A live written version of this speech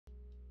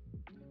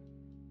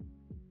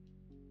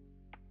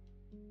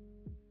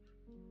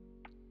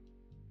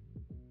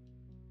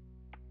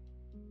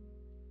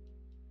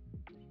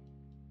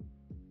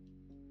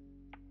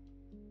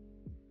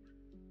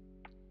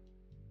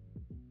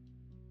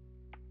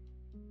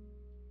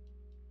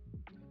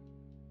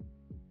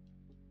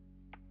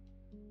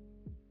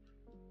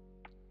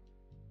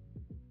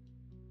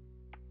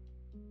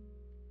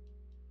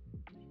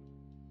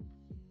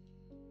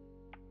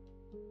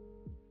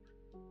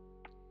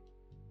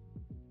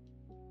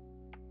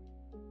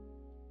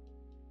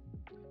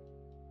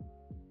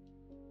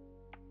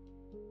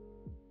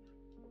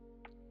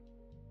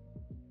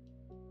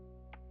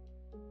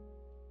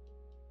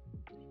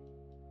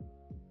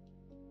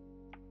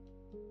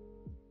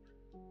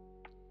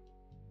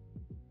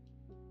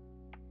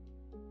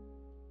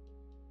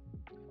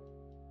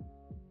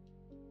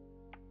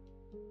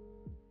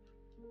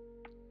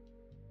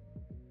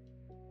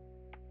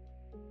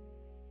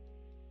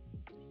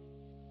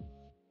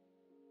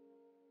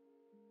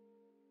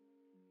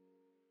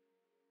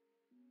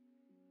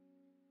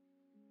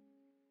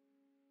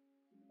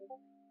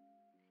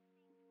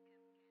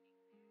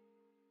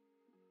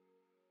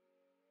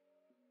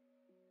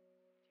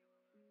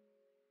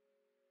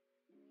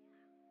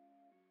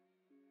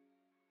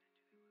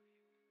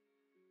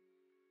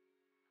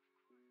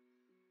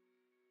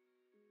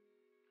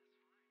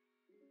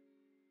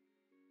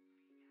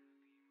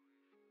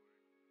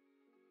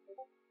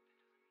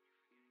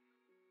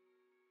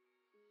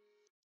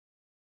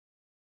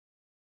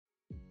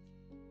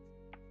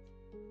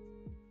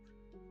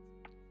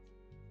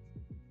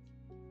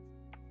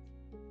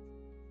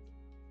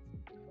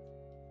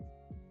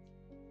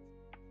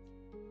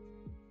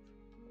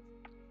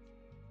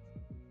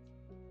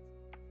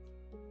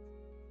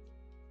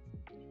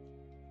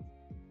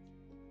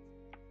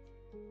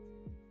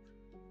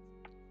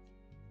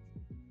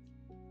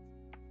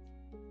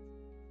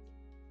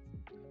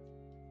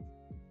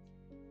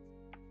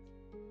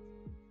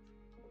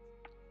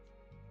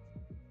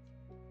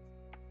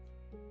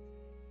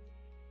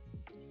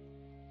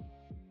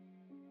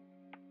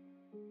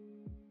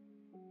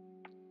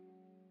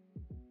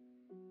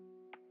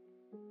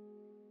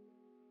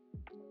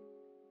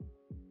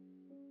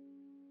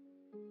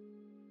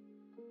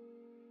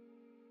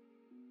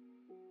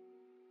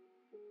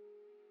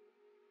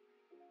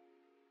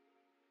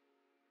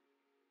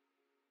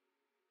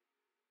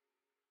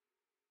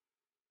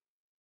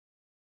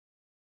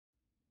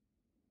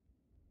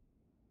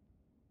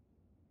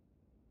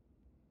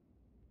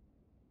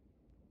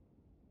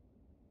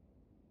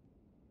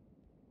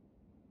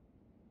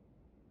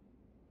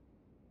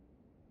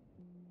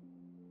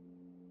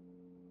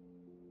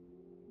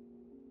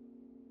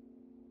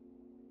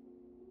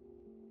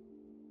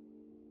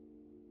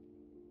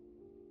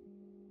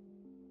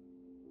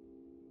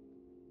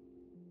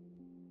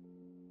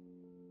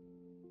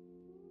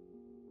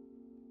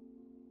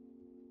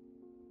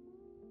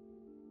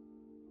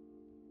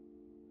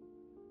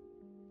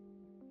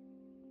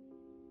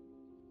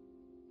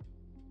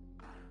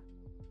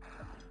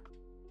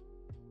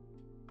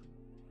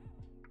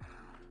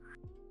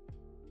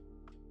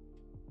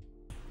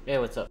Hey,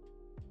 what's up?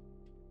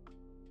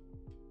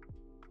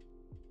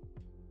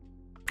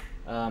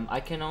 I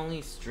can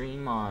only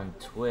stream on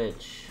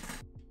Twitch.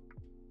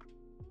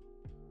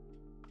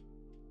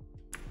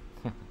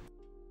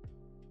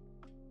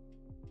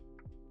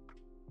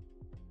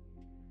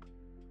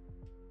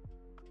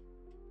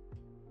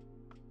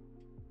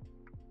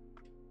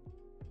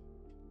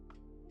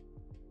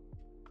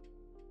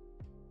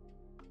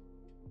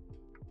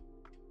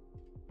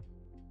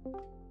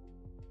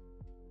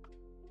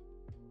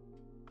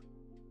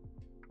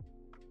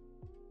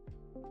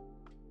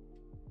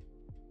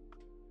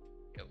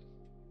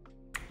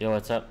 Yo,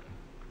 what's up?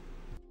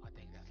 I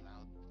think that's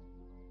loud.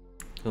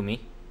 Who, me?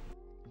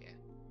 Yeah.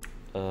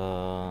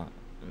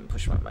 Let me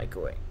push my mic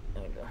away.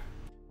 There we go.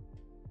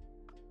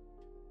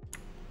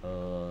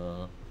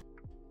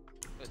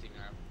 What team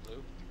are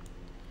blue?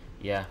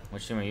 Yeah,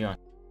 which team are you on?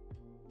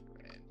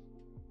 Red.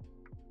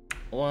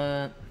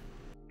 What?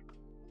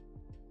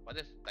 What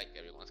if like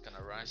everyone's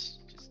gonna rush?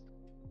 Just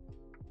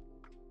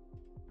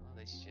oh,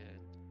 they should.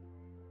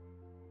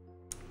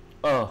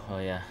 Oh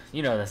yeah.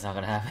 You know that's not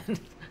gonna happen.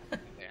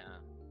 Yeah.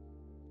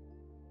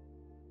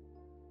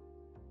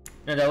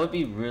 No, that would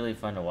be really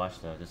fun to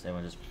watch though. Just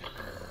everyone just.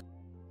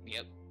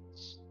 Yep.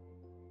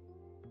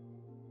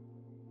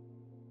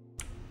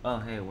 Oh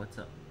hey, what's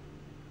up?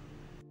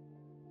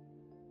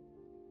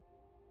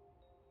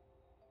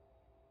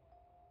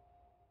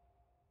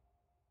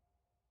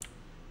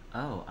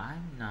 Oh,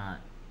 I'm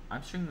not.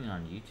 I'm streaming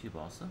on YouTube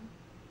also.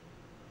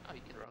 Oh,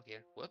 you get wrong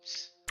here.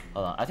 Whoops.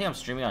 Hold on, I think I'm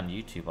streaming on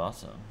YouTube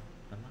also.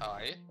 Oh,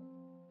 are you?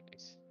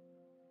 Nice.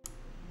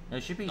 No,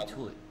 it should be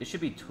it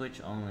should be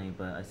Twitch only,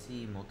 but I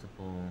see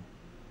multiple.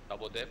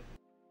 Double dip.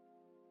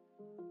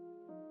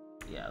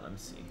 Yeah, let me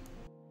see.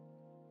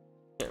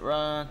 Hit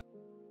run.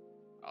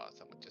 Oh,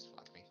 someone just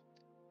flanked me.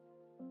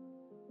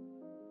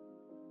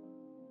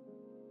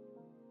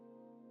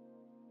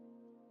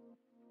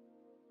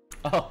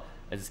 Oh,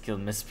 I just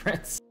killed Miss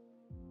Prince.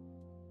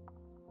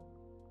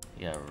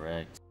 Yeah,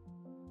 wrecked.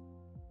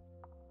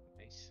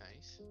 Nice,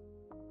 nice.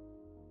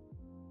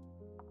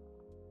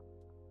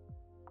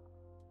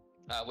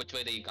 Which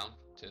way did you come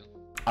to?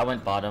 I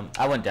went bottom.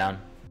 I went down.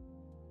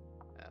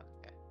 Oh,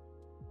 okay.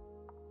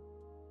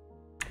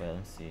 Wait,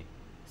 let's see.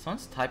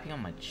 Someone's typing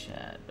on my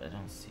chat, but I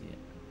don't see it.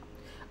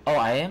 Oh,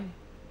 I am.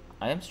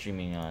 I am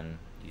streaming on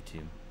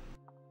YouTube.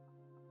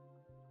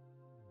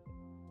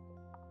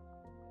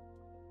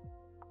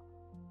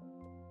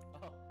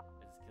 Oh, I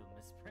just killed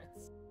Miss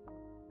Prince.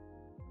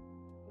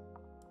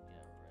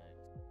 Yeah,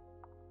 wrecked.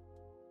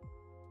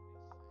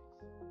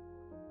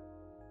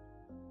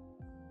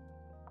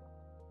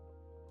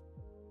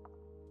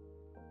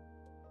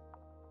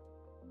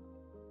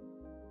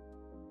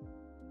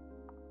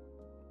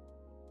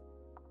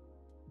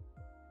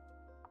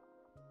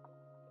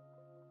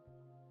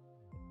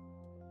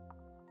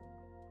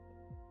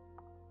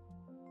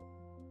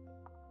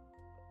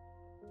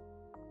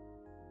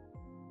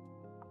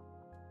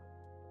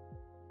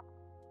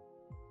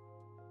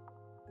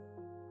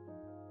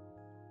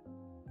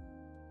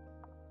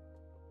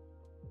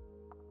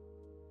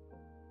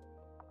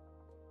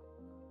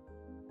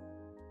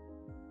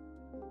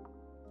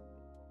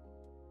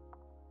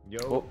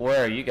 Yo.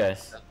 Where are you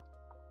guys?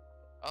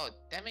 Oh,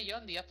 damn it, you're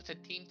on the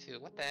opposite team too.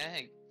 What the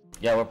heck?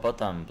 Yeah, we're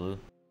both on blue.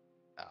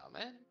 Oh,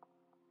 man.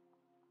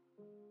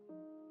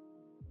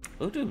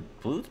 Oh, dude,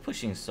 blue's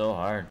pushing so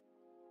hard.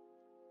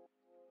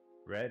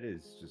 Red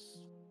is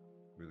just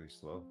really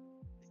slow.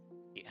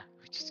 Yeah,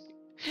 we're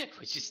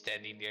just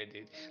standing there,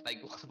 dude.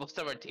 Like, most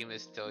of our team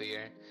is still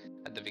here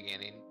at the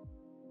beginning.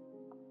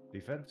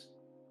 Defense?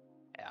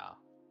 Yeah.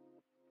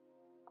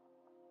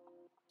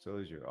 So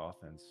is your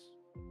offense.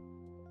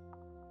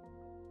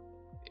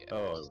 Yeah.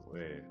 Oh,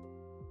 wait.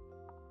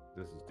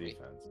 This is Wait.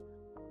 defense.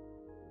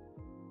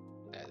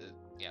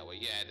 Yeah, well,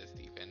 yeah, it is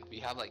defense. We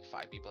have like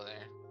 5 people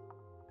there.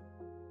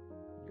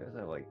 You guys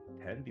have like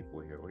 10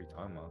 people here. What are you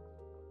talking about?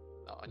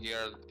 On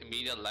your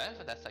immediate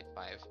left, that's like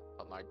 5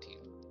 from our team.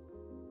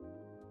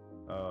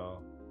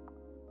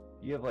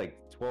 You have like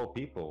 12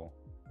 people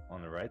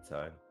on the right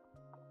side.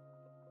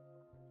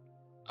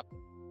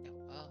 Yeah,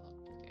 well,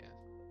 yeah.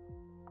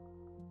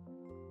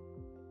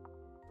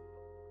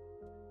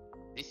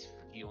 This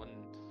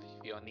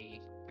Fiona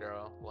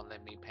girl won't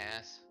let me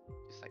pass.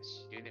 Just like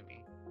shooting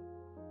me.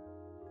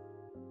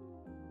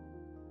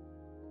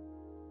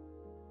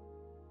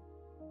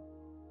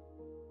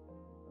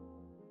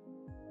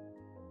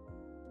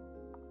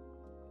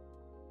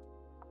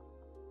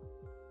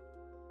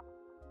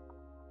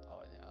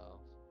 Oh no.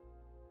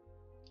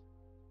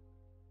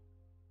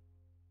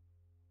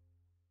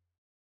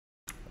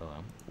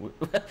 Oh,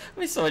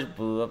 we so much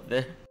blue up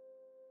there.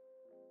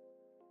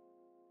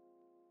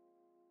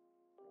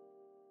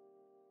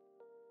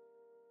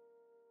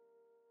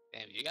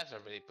 Damn, you guys are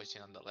really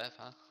pushing on the left,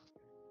 huh?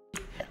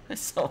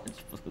 There's so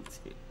much blue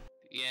too.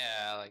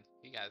 Yeah, like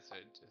you guys are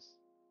just.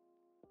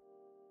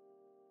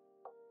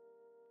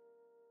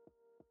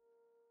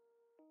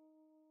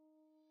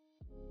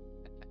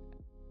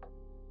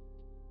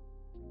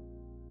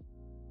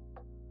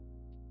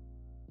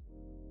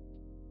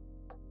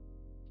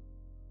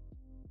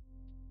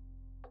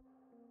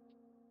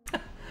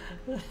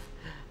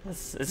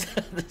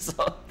 There's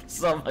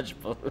so much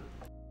blue.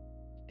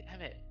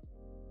 Damn it!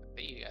 I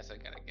think you guys are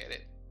gonna get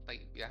it.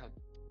 Like, yeah.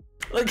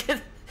 Look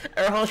at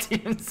our whole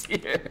team's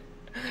here.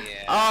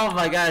 Yeah. Oh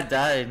my god, I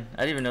died.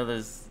 I didn't even know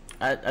this.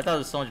 I thought there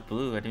was so much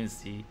blue. I didn't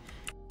see.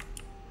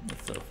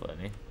 That's so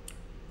funny.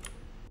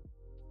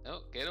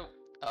 Oh, get him.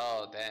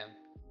 Oh, damn.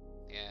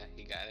 Yeah,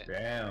 he got it.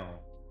 Damn.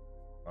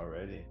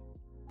 Already.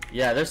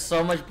 Yeah, there's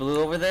so much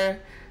blue over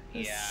there.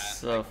 It's Yeah.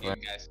 so like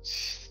funny. you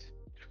guys.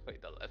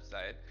 Wait, the left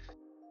side.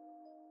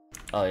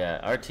 Oh yeah,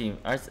 our team,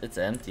 it's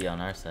empty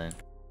on our side.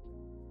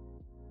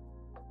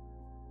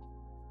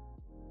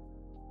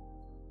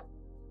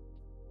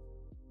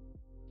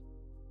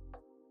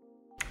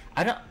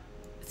 I don't,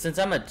 since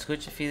I'm a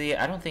Twitch affiliate,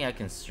 I don't think I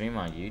can stream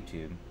on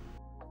YouTube.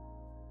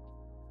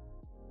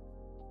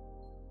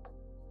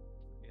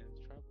 You're in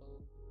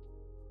trouble.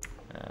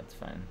 That's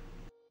fine.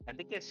 I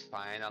think it's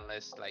fine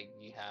unless like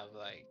you have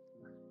like,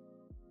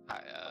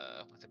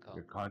 what's it called?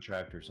 Your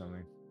contract or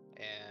something.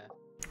 Yeah.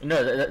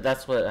 No,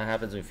 that's what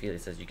happens when affiliate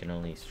says you can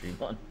only stream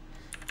on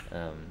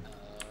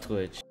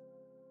Twitch.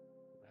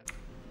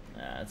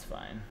 That's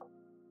fine.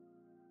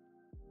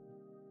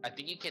 I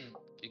think you can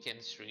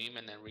stream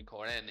and then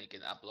record it and you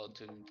can upload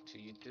to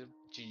YouTube.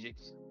 You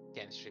just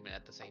can't stream it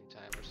at the same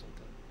time or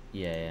something.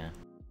 Yeah, yeah.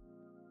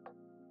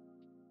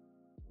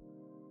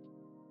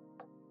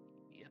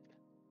 Yep.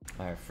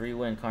 Alright, free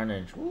win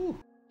Carnage. Woo!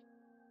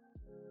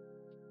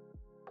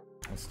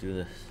 Let's do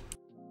this.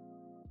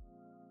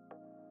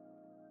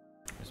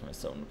 Where's my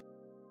zone?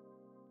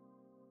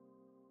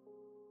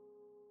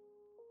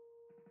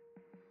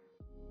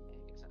 I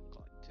guess I'm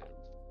going to.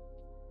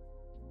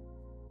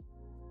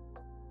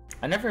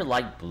 I never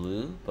liked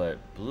blue, but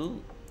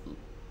blue,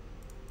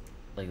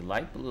 like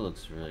light blue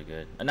looks really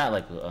good. Not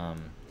like blue,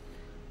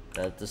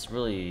 this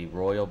really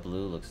royal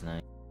blue looks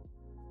nice.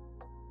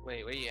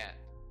 Wait, where you at?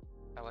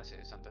 I was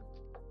saying something.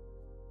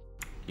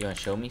 You wanna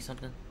show me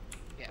something?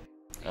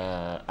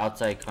 Yeah.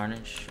 Outside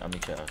Carnage? I'll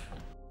meet you out.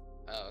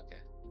 Oh, okay.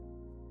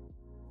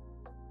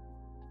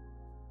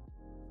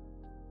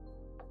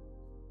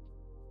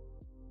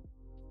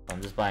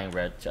 I'm just buying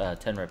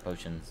 10 red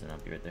potions and I'll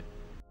be right there.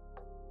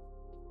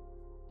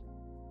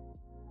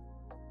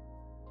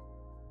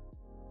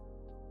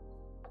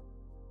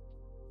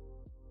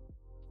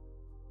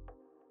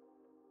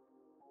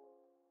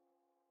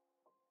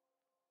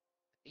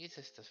 I think it's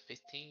just the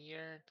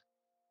 15-year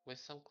with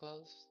some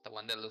clothes. The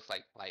one that looks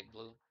like light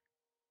blue.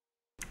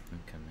 I'm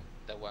coming.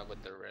 The one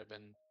with the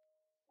ribbon.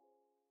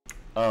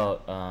 Oh,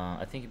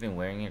 I think you've been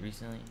wearing it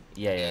recently?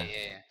 Yeah, yeah.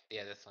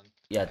 Yeah, this one.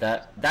 Yeah,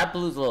 that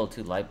blue's a little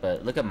too light,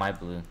 but look at my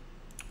blue.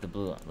 The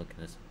blue, look at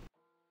this.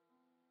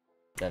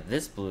 Yeah,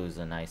 this blue is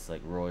a nice,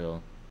 like,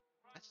 royal.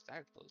 That's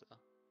dark blue though.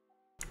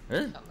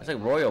 Really? Sound It's like like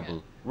blue, royal yeah.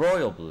 blue.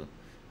 Royal blue.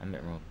 I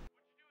meant royal.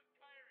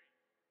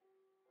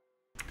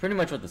 Pretty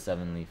much what the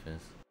 7-leaf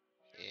is.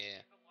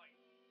 Yeah.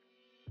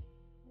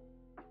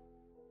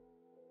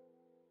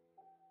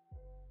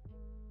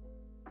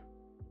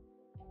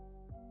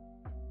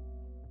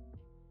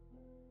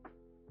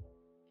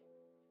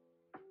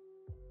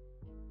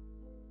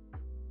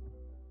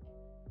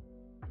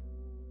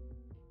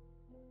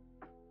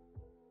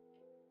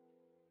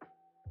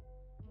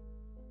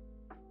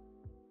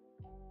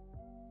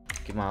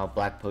 Get my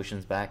black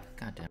potions back.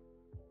 God damn.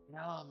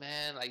 No,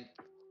 man, like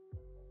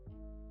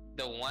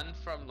the one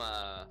from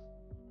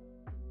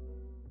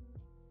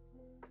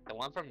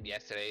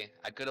yesterday,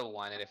 I could have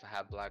won it if I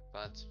had black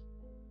pots.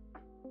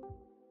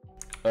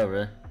 Oh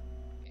really?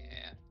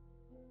 Yeah.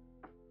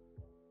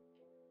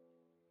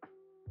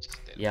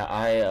 Just didn't Yeah,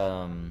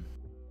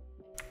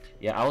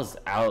 win. I was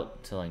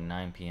out till like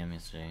 9 p.m.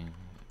 yesterday.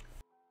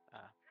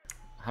 Ah.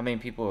 How many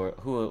people were,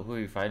 who are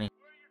you fighting?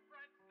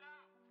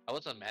 I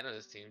was on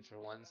Madden's team for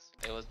once.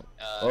 It was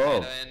Oh.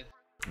 Madden.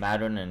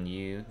 Madden and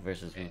you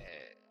versus who?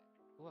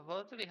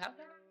 What did we have?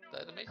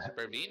 The match?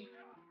 Verveen?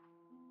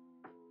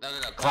 No.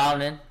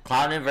 Clownin,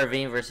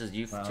 Verveen versus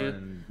you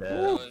two.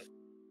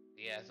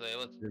 Yeah, so it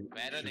was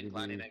Madden and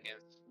Clownin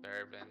against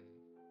Verb and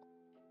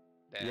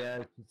then...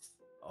 Yeah,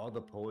 all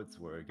the poets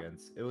were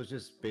against. It was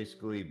just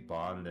basically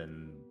Bond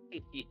and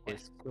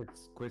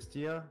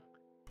Quistia.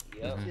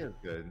 Yep. Quistia's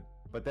good,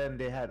 but then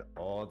they had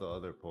all the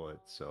other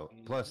poets, so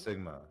plus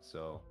Sigma.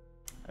 So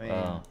I mean,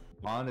 Oh.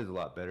 Bond is a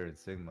lot better than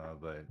Sigma,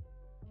 but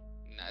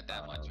Not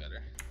that much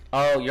better.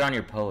 Oh, you're on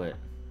your poet.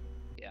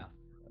 Yeah.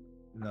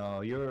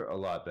 no, you're a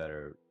lot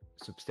better,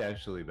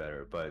 substantially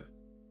better. But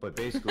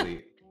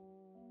basically,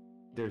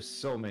 there's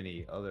so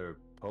many other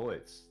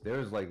poets.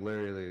 There's like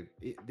literally,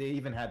 they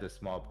even had the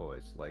small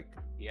poets like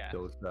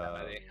those.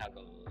 They have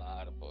a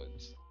lot of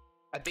points.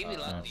 I think we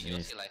lost the jeez.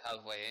 Yossi like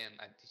halfway in.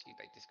 I think she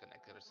like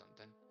disconnected or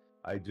something.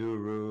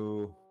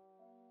 Iduru.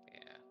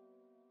 Yeah.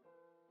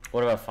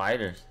 What about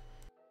fighters?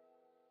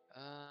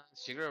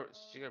 Sugar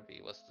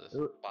B was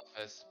the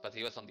buffest, but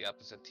he was on the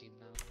opposite team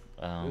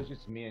now. It was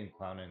just me and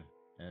Clownin,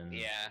 and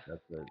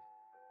that's it.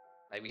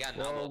 Like we had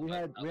Well,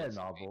 Novel. we had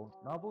Novel.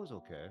 Novel's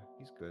okay.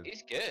 He's good.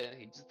 He's good.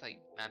 He's just like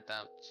not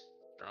that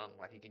strong.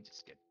 Like he can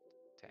just get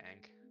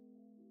tank.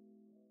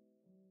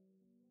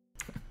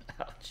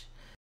 Ouch.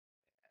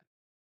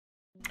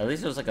 At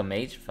least it was like a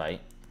mage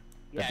fight.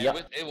 Yeah,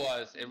 it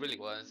was. It really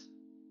was.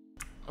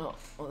 Oh,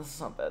 well, this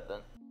is not bad then.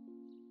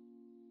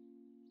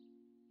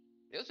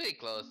 It was pretty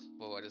close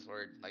for what it's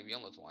worth. Like we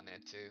almost won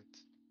it too.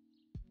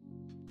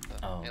 So,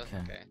 oh, it was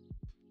okay.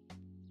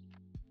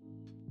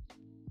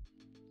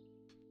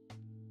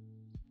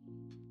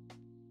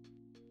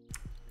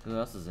 Who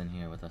else is in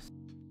here with us?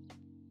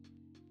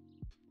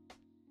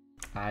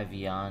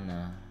 Avian,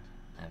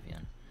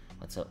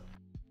 what's up?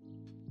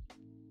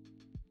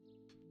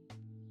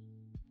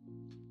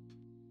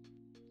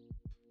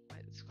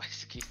 Why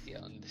is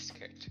Kistia on this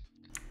character?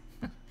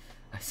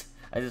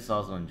 I just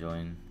saw someone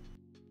join.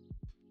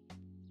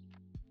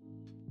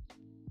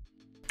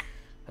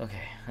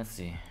 Okay, let's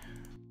see.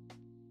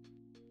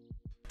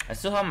 I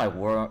still have my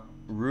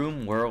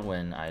room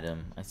whirlwind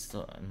item. I'm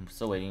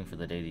still waiting for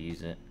the day to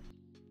use it.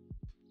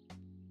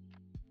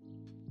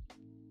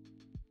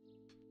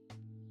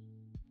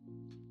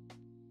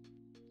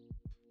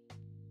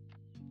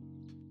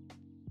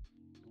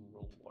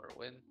 Room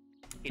whirlwind.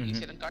 Can you use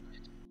it in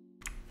cartridge?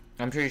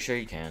 I'm pretty sure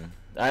you can.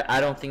 I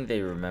don't think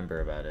they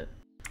remember about it.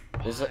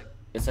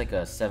 It's like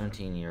a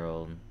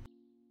 17-year-old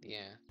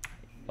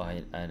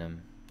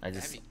item. I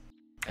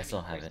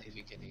still have it. If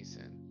you can use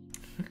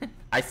it.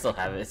 I still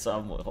have it, so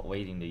I'm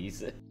waiting to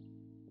use it.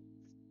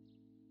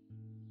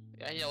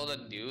 Yeah, all the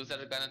news that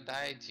are gonna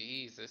die.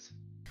 Jesus.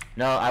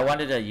 No, I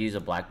wanted to use a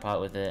black pot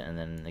with it, and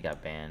then it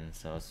got banned,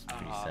 so it's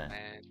pretty sad.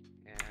 Man.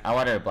 Yeah. I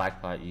wanted a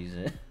black pot use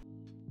it.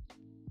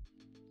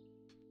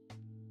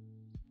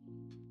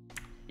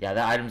 Yeah,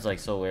 that item's like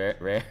so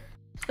rare.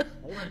 I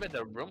remember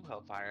the room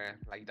hellfire.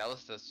 Like that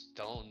was the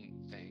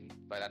stone thing,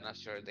 but I'm not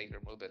sure if they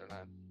removed it or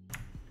not.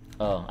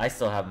 Oh, I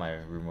still have my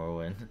room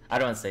whirlwind. I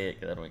don't want to say it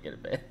because I don't want to get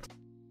it banned.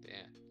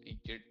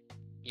 Yeah,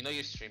 you know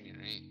you're streaming,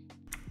 right?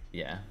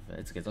 Yeah,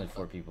 it's only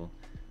 4 people.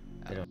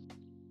 They don't.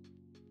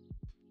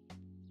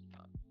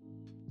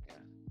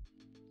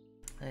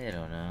 Yeah. I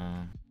don't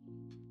know.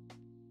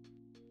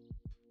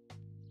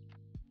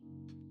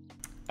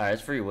 Alright,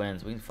 it's free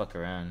wins. We can fuck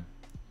around.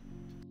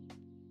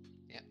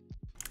 Yeah.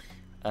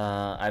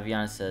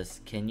 Aviana says,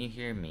 "Can you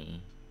hear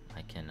me?"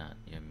 I cannot.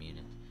 You're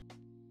muted.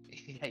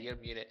 Yeah, you're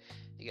muted.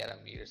 You gotta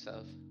mute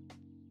yourself.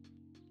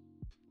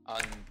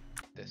 On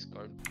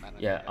Discord.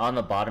 Yeah, on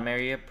the bottom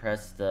area,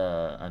 press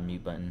the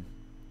unmute button.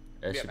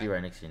 It should be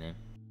right next to your name.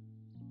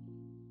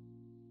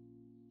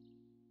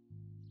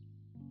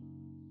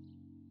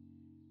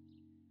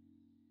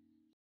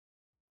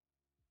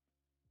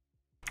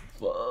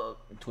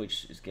 Fuck,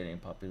 Twitch is getting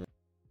popular.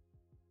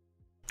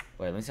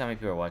 Wait, let me see how many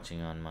people are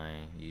watching on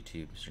my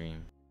YouTube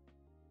stream.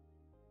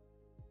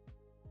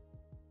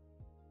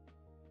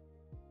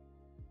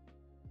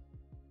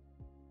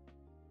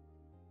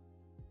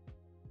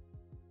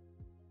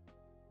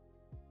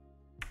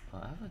 Oh,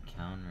 I have a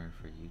counter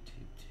for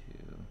YouTube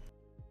too.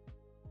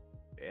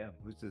 Damn,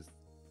 who's this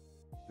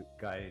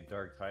guy,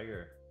 Dark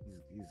Tiger?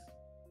 He's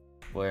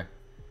Where?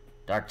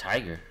 Dark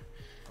Tiger.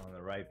 On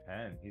the right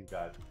pen. He's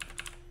got.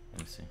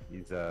 Let me see.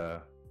 He's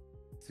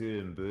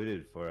suited and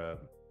booted for a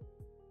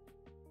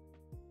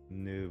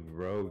new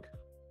rogue.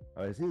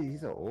 Oh, is he?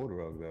 He's an old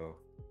rogue though.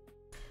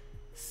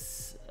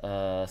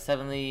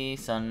 7ly,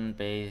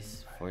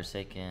 Sunbase,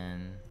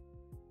 Forsaken.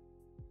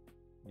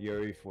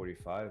 Yuri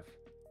 45.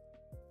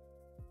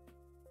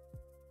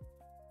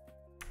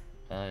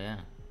 Oh yeah,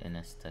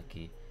 NS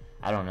Techie.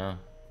 I don't know.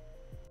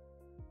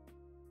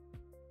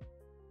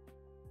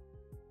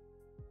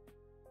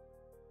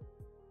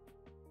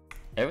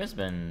 Everyone's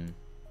been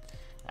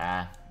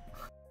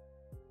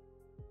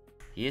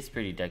he is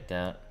pretty decked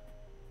out.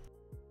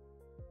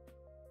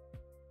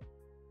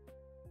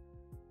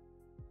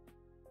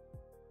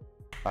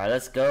 Alright,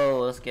 let's go.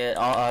 Let's get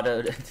all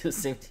autoed into the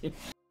same team.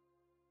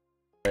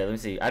 Wait, let me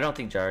see. I don't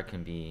think Jara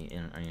can be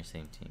on your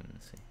same team.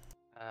 Let's see.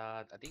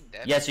 I think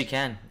that. Yes, you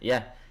can.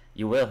 Yeah,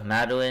 you will.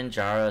 Madeline,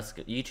 Jara,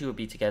 you two will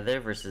be together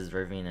versus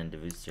Vervine and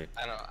Devooster.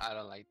 I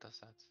don't like those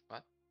sounds.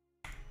 What?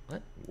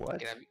 What?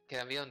 What? Can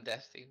I be on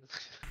Death team?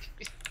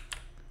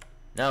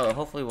 No,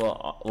 hopefully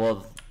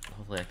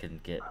hopefully I can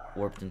get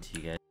warped into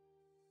you guys.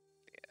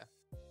 Yeah.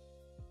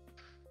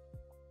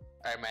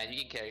 Alright, man,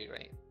 you can carry,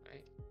 right?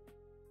 Right?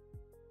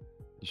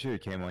 You should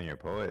have came on your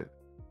poet.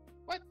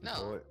 What?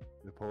 No.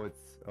 The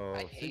poet's. Oh,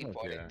 I hate Sigma's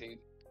porting, here. dude.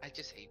 I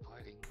just hate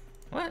porting.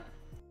 What?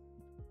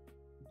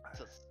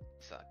 It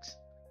sucks.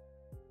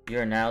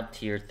 You're now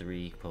tier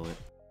 3 poet.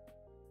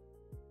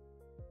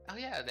 Oh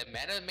yeah, the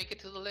meta make it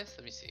to the list.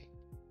 Let me see.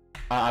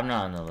 I'm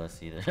not on the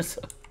list either.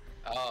 So.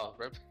 Oh,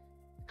 rip.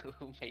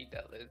 Who made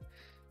that list?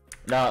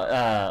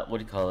 No, what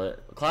do you call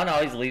it? Clown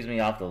always leaves me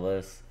off the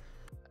list.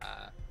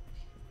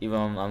 Even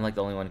I'm like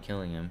the only one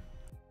killing him.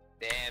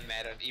 Damn,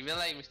 man. Even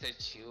like Mr.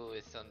 Chu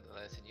is on the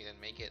list and you didn't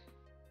make it.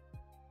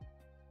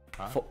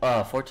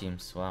 Huh? 4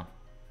 teams. Wow.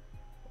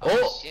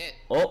 Oh, shit.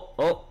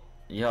 Oh!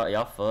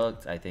 Y'all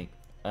fucked. I think.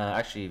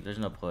 Actually, if there's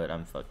no poet,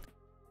 I'm fucked.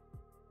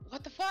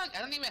 What the fuck?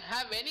 I don't even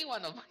have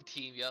anyone on my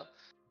team, yo.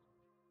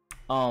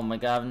 Oh my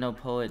god, no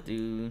poet,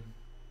 dude.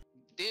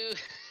 Dude,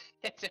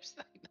 there's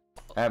like no.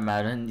 Alright,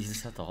 Madden, you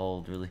just have to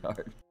hold really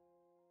hard.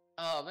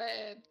 Oh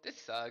man,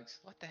 this sucks.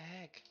 What the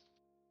heck?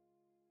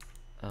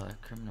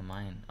 Criminal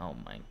Mind. Oh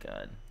my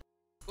god.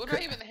 What do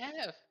I even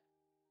have?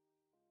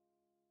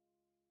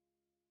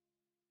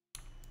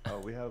 Oh,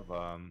 we have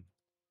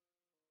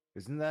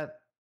Isn't that?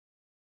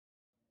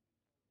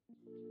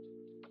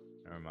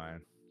 Never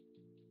mind.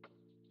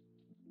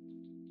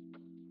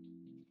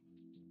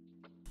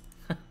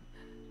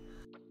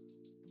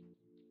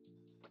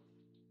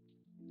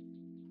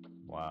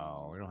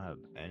 Wow, we don't have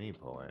any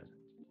poet.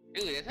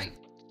 Dude, it's like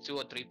 2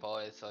 or 3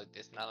 poets, so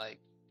it's not like,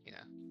 you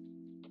know.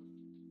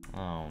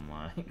 Oh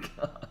my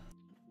god.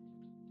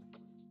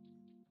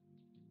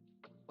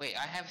 Wait,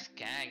 I have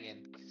Skag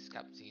and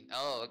Scapzine.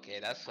 Oh, okay,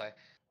 that's why.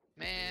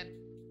 Man.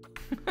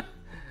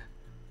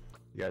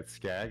 You got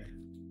Skag?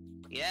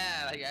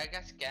 Yeah, like I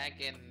got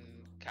Skag and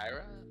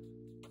Kyra.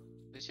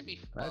 This should be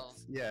well.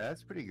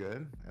 That's pretty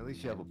good. At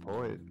least you have a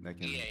poet that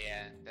can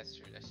Yeah, that's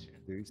true,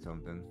 do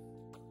something.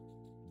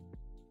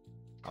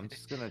 I'm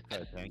just gonna try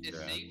to tank Is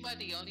her out. Sigma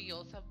the only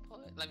Yosa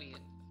poet? I mean,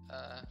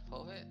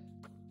 poet?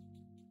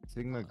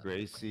 Sigma,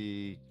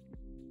 Gracie,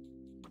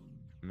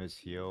 Miss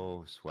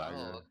Hill, Swagger.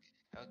 Oh,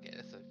 okay,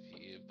 that's a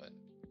few, but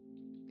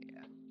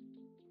yeah.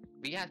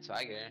 We had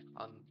Swagger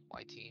on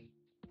my team.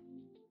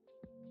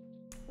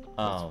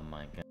 Oh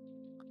my god.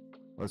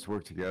 Let's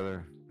work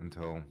together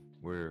until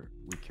we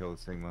kill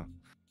Sigma.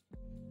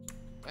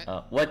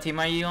 What team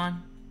are you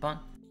on, Bon?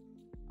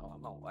 Oh,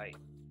 I'm on white.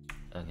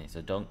 Okay,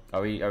 so don't. Are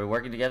we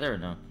working together or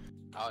no?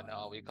 Oh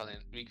no, we call him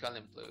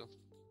blue.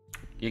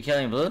 You're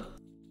killing blue?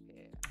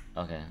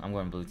 Yeah. Okay, I'm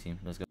going blue team.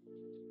 Let's go.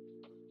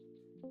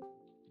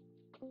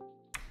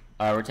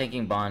 Alright, we're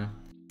taking Bon.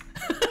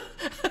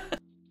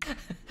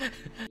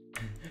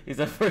 He's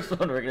the first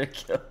one we're gonna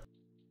kill.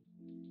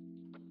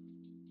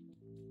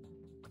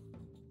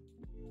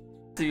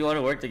 So you want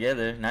to work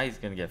together? Now he's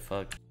gonna get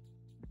fucked.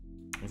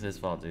 It's his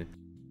fault, dude.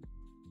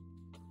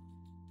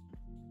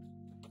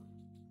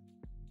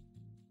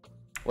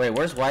 Wait,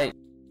 where's white?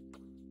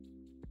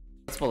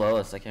 It's below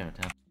us. I can't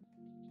even tell.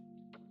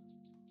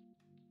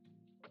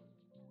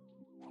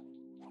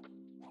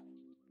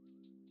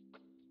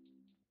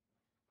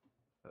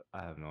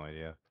 I have no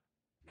idea.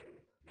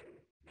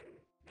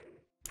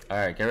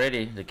 Alright, get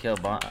ready to kill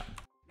Bon.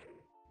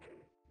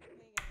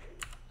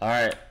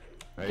 Alright,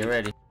 get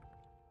ready.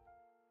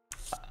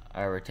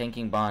 Alright, we're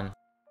tanking Bon.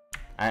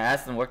 I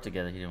asked them to work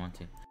together, he didn't want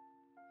to.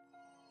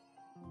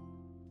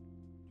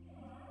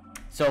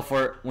 So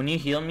for when you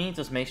heal me,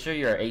 just make sure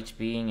you're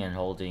HPing and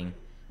holding,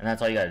 and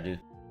that's all you gotta do.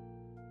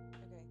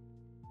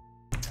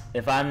 Okay.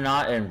 If I'm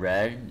not in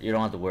red, you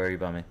don't have to worry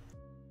about me.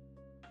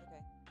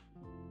 Okay.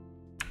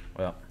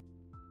 Well,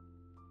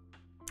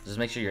 just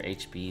make sure your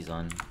HP's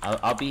on.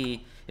 I'll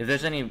be, if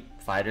there's any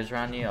fighters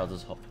around you, I'll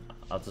just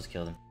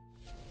kill them.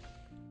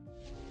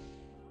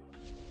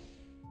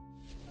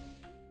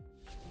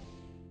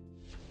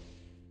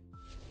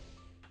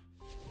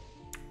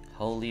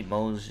 Holy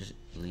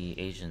moly,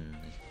 Asian.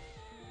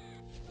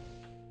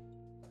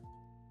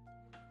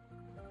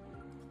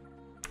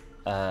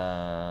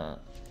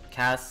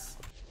 Cass.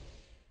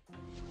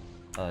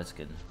 Oh, it's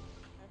good.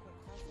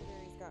 Okay,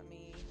 Cassidy's got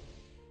me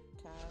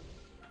tab.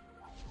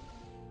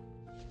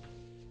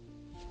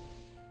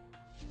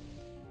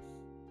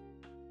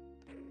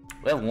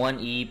 We have one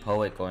E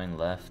poet going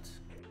left.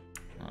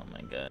 Oh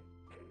my god.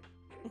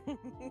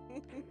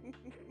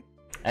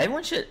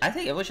 Everyone should. I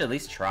think everyone should at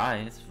least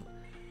try.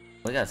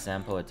 We got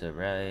Sam poet to the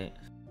right.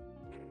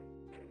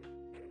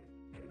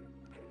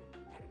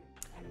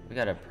 We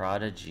got a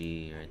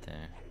prodigy right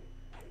there.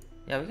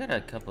 Yeah, we got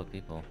a couple of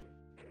people.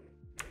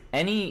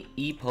 Any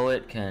E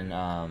poet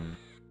can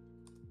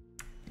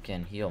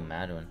heal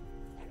Madwin.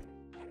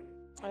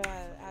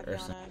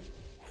 Adriana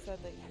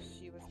said that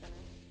she was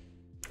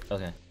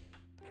gonna. Okay.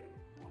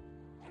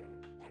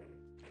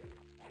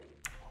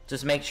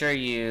 Just make sure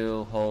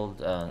you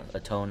hold a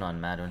tone on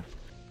Madwin.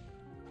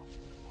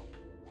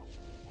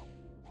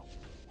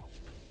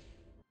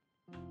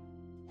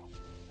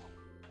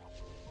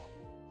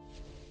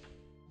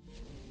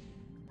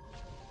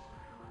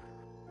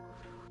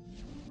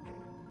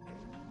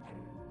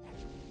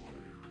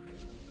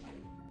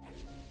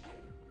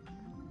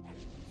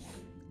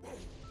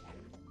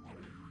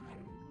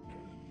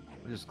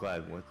 I'm just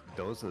glad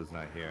Dosa's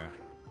not here.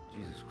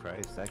 Jesus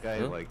Christ, that guy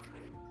Who? like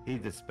he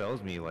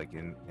dispels me like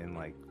in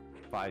like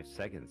 5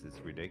 seconds. It's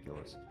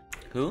ridiculous.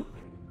 Who?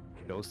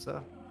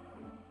 Dosa?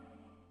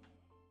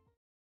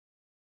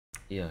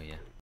 Yo, yeah.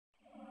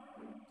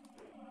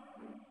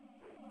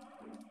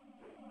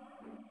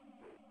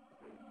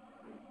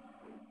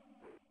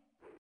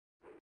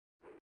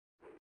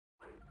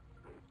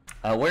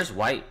 Where's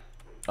White?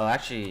 Oh,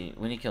 actually,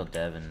 we need to kill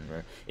Devin,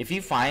 bro. If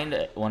you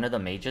find one of the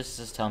mages,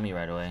 just tell me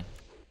right away.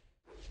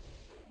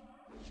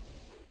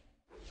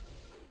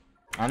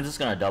 I'm just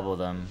gonna double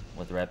them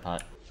with red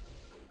pot.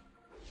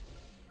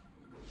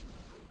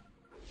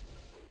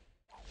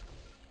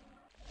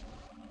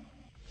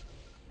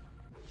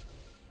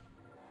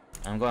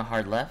 I'm going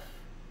hard left.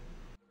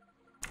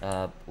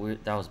 That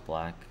was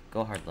black.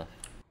 Go hard left.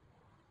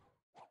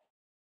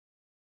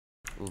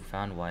 Ooh,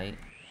 found white.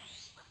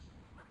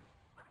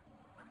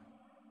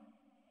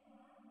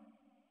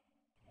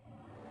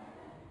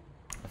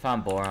 I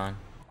found boron.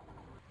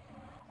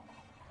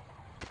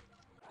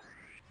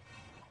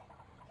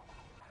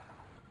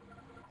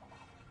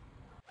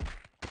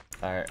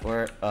 Alright,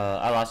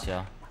 I lost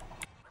y'all.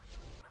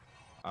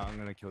 I'm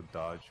gonna kill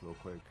Dodge real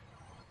quick.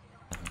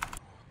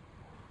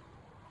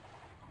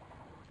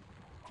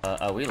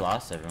 We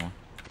lost everyone.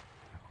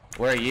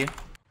 Where are you?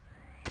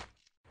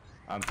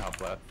 I'm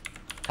top left.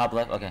 Top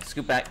left? Okay,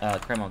 scoot back.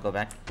 Criminal, go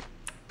back.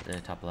 The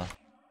top left.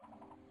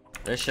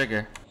 There's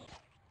sugar.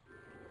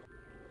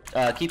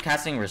 Keep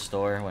casting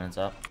restore when it's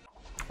up.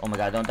 Oh my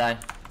god, don't die.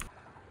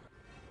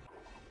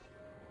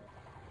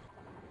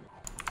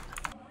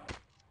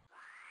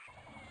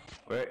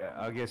 Wait,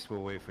 I guess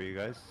we'll wait for you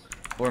guys.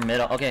 We're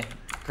middle. Okay,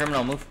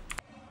 criminal, move.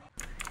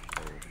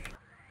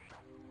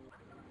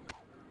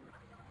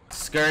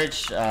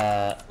 Scourge, Something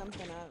up.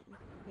 Hang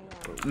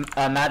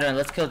on. Madron,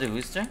 let's kill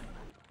Devooster.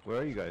 Where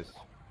are you guys?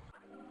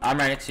 I'm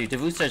right next to you.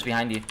 Devooster's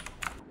behind you.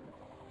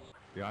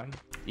 Behind?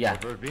 Yeah.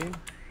 Over beam?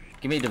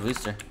 Give me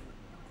Devooster.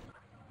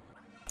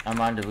 I'm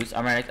on Devooster.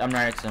 I'm right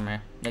next to him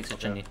here. Next to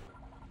Okay.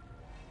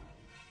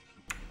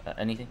 Chindi.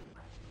 Anything?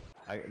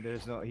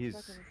 There's no. He's.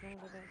 Fucking son of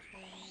a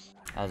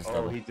bitch. I'll just Oh,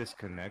 double. he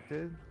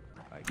disconnected.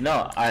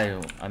 No,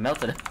 I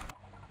melted it.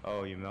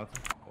 Oh, you melted.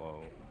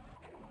 Whoa.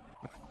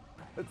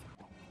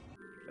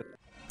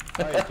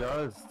 Alright,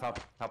 Jaws,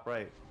 top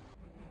right.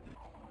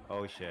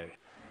 Oh shit.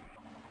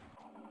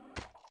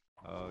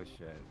 Oh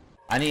shit.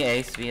 I need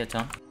ace via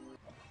tone.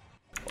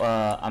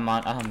 I'm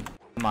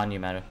on you,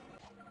 Matter.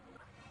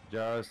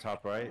 Jaws,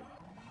 top right.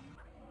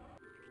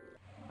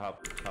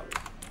 Top,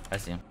 I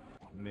see him.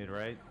 mid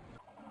right.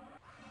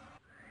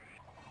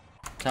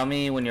 Tell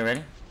me when you're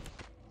ready.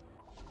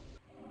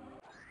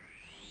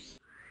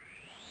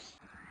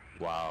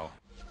 Wow.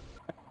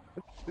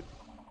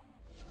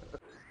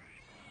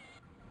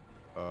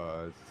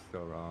 It's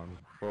still wrong.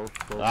 Both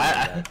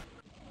I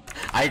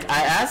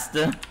asked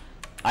him.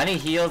 I need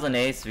heals and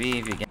ace V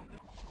if you can.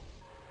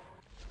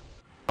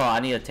 Oh, I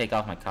need to take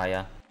off my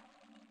Kaya.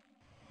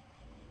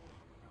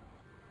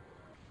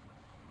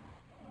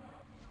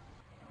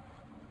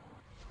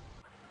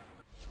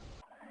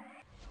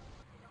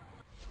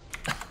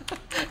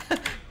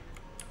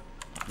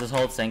 Just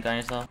hold sync on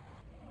yourself.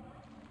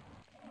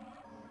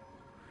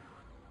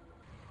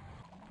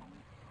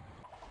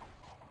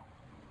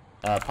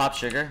 Pop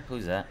sugar?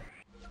 Who's that?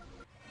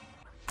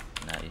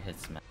 Nah, you hit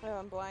smack. Oh,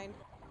 I'm blind.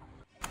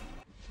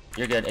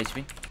 You're good,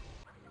 HP.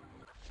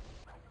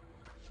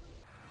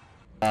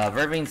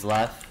 Verving's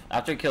left.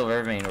 After you kill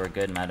Verving, we're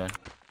good, Madwin.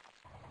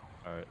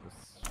 Alright,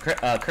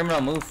 let's.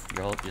 Criminal move.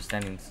 You're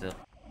standing still.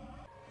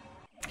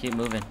 Keep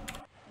moving.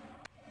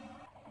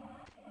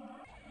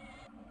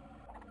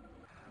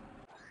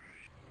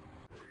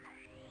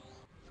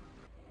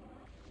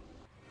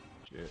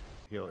 Shit.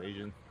 Heal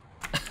agent.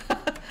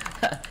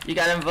 You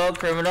got invoke,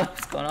 criminal.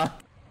 What's going on?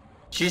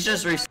 She's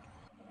just you're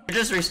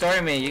just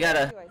restoring me. You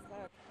gotta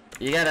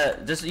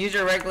just use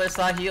your regular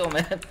saw heal,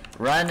 man.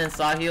 Run and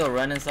saw heal.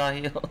 Run and saw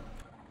heal.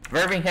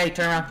 Verving, hey,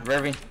 turn around.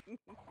 Verving.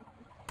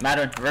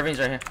 Madwin, Verving's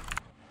right here.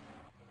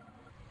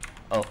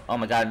 Oh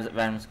my God,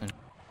 Venom's going.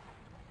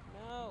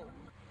 No.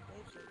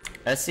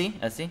 SC.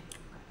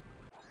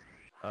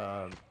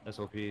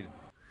 SOP.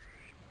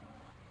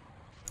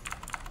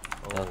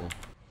 Oh, Okay.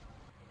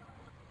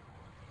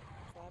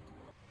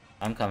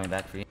 I'm coming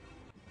back for you.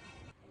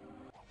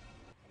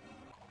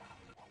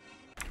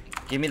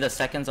 Give me the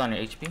seconds on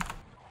your HP.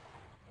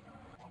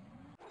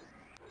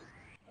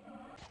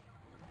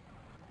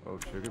 oh,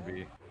 sugar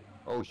bee.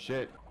 Oh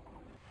shit.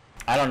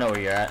 I don't know where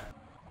you're at.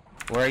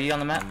 Where are you on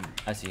the map?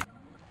 I see you.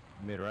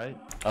 Mid right?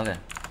 Okay.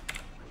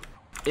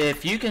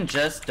 If you can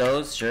just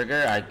dose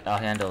sugar, I'll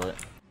handle it.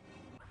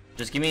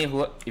 Just give me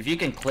who. If you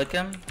can click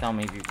him, tell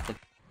me if you click.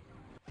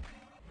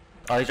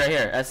 Oh, he's right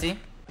here. SC.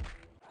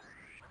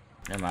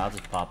 Never mind. I'll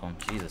just pop him.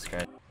 Jesus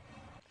Christ.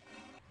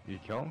 You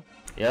kill him?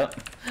 Yep.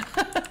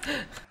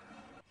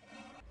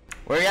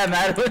 Where you at,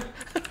 Madwood?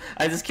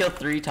 I just killed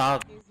 3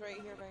 top. He's right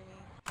here by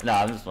me. No,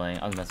 I'm just playing.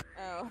 I'm messing.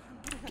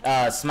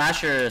 Oh.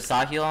 Smash your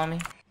saw heal on me.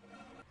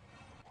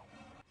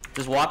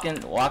 Just walk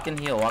in,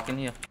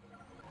 heal.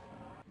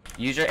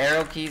 Use your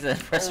arrow keys and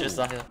press your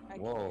saw heal. I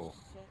Whoa.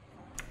 shit.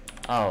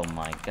 Oh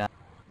my god.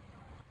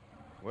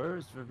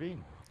 Where's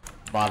Ravine?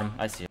 Bottom,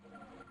 I see it.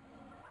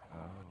 Oh.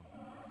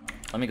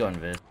 Let me go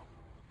invis.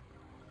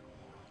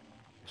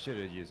 Should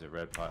have used a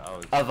red pot. I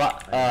was.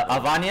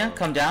 Avanya,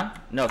 come down.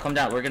 No, come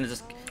down. We're gonna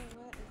just. Oh, what is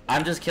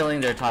I'm just killing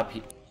their top.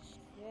 shit?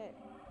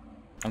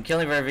 I'm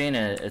killing Vervine.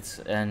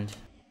 And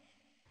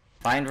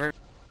find Ver.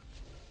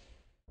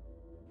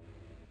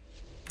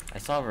 I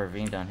saw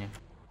Vervine down here.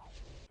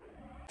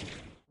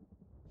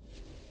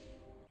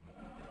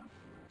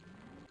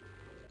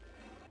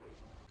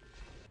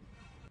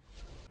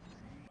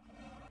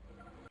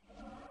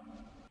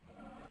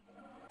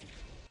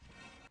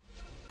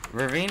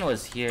 Ravine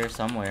was here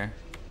somewhere.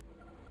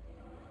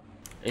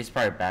 He's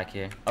probably back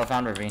here. Oh,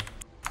 found Ravine.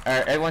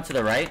 Alright, everyone to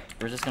the right.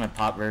 We're just gonna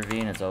pop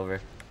Ravine, it's over.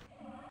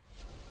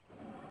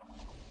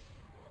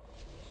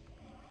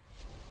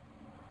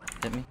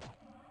 Hit me.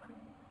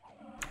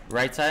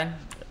 Right side?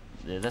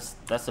 Yeah,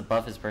 that's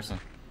above his person.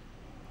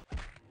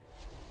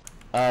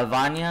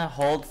 Vanya,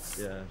 hold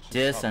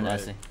dis and right.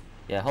 SC.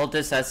 Yeah, hold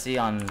this SC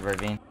on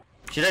Ravine.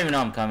 She doesn't even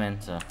know I'm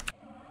coming, so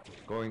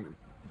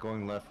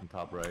Going left and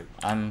top right.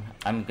 I'm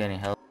getting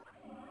help.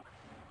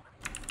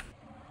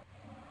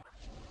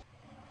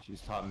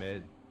 She's top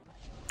mid.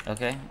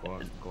 Okay.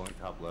 Going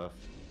top left.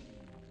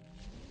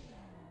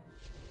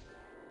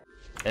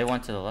 They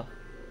went to the left.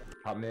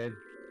 Top mid.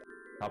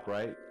 Top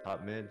right.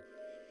 Top mid.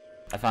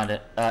 I found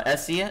it.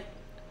 SC it?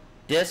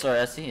 Dis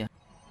or SC?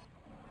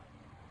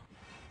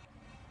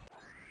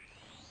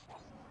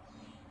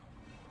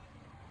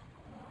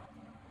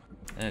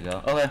 There you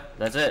go. Okay,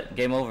 that's it.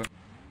 Game over.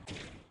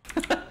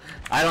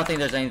 I don't think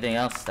there's anything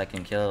else that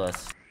can kill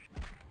us.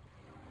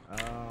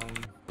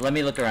 Let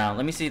me look around.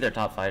 Let me see their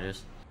top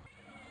fighters.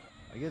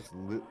 I guess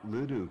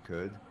Ludu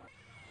could.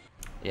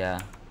 Yeah.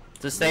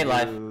 Just stay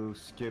alive. Ludu,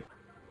 Skip,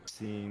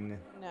 Scene,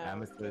 No,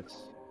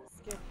 Amethyst.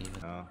 Skip.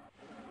 No.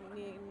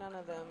 None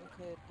of them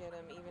could get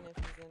him, even if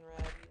he's in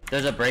red.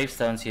 There's a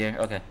Bravestones here.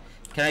 Okay.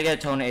 Can I get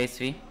a Tone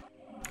ASV?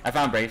 I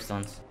found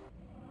Bravestones.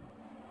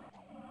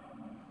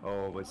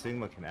 Oh, but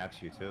Sigma can axe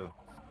you too.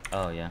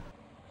 Oh, yeah.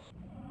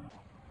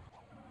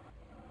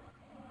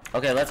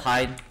 Okay, let's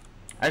hide.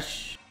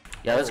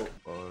 Yeah,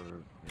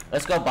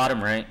 let's go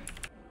bottom right.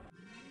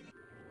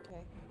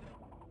 Okay.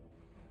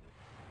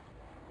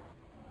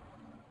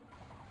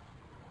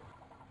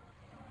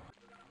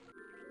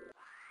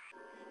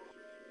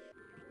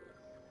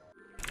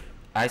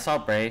 I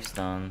saw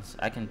Bravestones.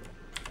 I can.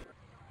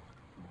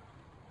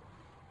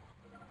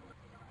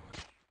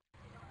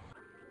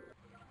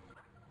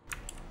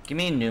 Give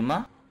me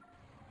Numa.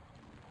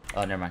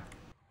 Oh, never mind.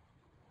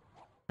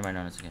 Never mind,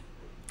 no, it's okay.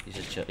 He's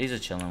just chill. He's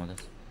just chilling with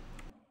us.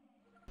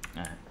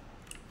 Alright.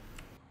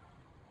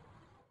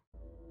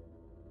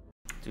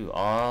 Dude,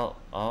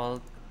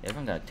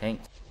 everyone got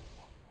tanked.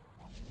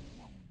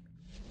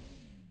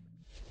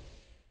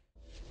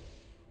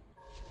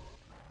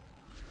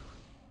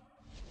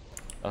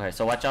 Okay,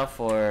 so watch out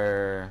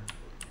for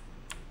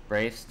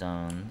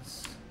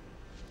Bravestones.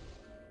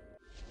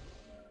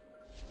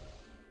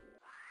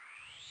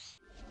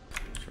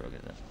 Sure, we'll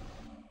get that.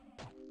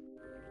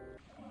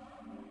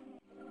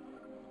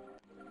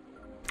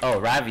 Oh,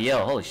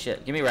 Raviel. Holy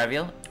shit. Give me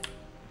Raviel.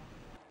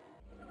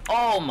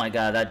 Oh my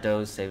god, that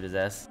doze saved his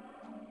ass.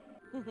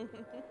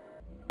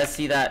 Let's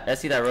see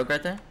that rogue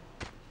right there?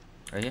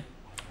 Right here?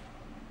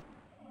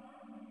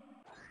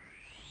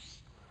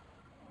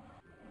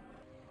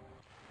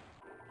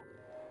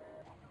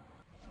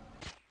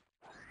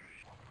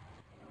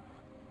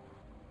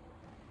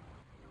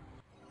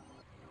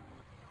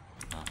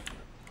 Oh.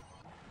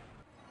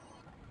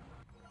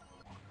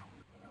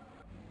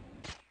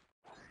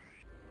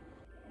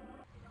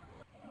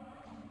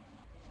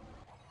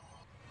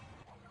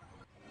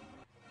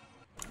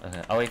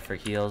 Okay, I'll wait for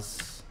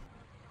heals.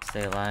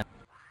 Stay alive.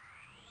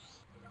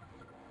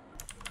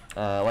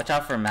 Watch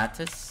out for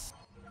Mattis.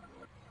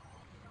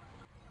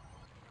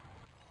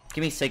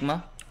 Give me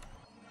Sigma.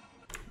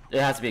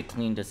 It has to be a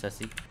clean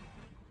Disessi.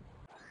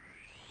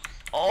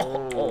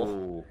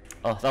 Oh,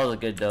 that was a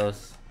good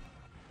dose.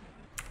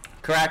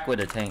 Crack would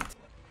have tanked.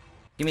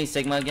 Give me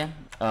Sigma again.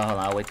 Oh, hold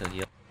on, I'll wait till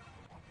heal.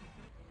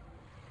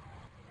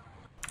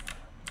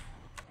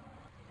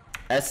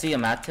 SC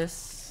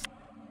Amatis.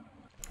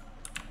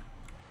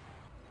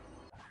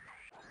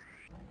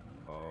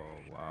 Oh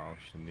wow,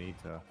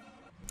 Shanita.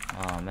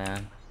 Oh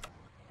man.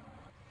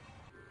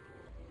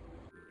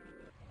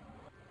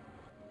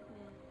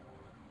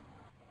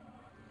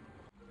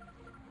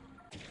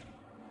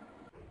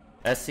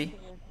 SC? Here,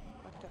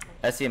 fucked up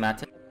my SC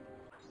Amatis?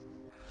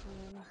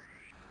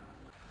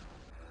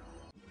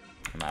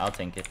 um, I'll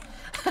tank it.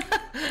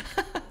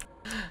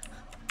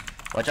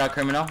 Watch out,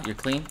 criminal. You're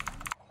clean.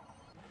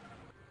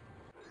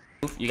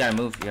 Move. You gotta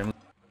move. You gotta move.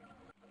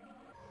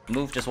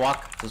 Move. Just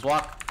walk. Just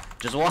walk.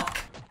 Just walk.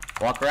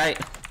 Walk right.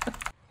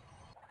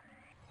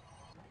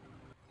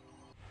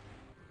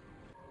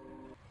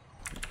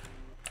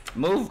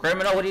 Move,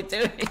 criminal. What are you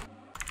doing?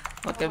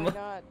 Okay, oh my move.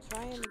 god,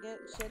 trying to get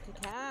shit to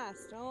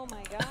cast. Oh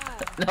my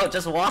god. No,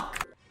 just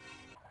walk.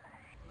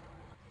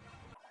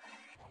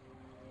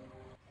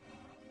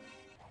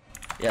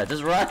 Yeah,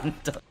 just run.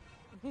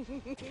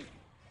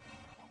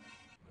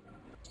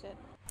 Shit.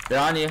 They're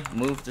on you.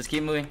 Move. Just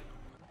keep moving.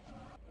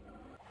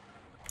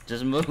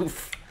 Just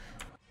move.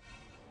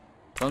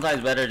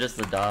 Sometimes better just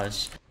to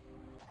dodge.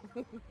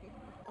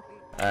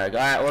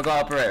 Alright, we'll go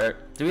up right.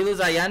 Did we lose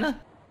Ayana?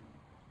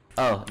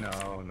 Oh.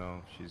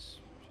 No, she's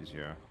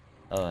here.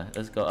 Oh,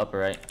 let's go upper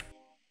right.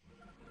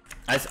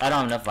 I don't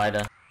have enough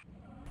Vida.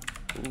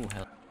 Ooh,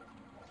 hell.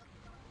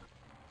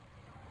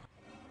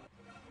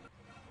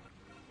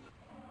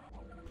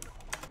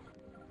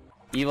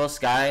 Evil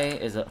Sky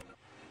is a...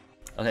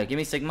 Okay, give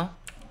me Sigma.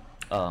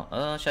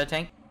 Oh, should I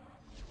tank?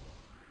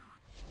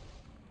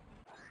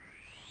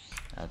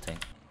 I'll tank.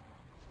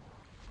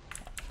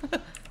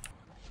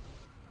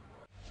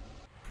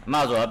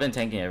 Might as well, I've been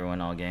tanking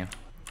everyone all game.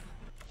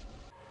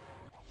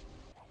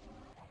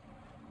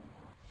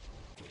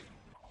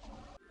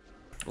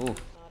 Ooh. Not a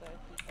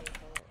PK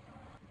bullet.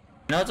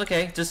 No, it's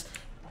okay. Just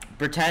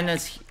pretend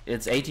it's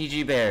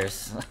ATG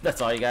Bears.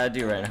 That's all you gotta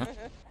do right now.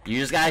 You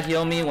just gotta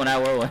heal me when I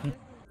will win. This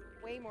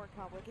is way more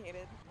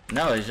complicated.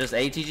 No, it's just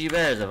ATG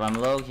Bears. If I'm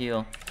low,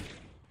 heal.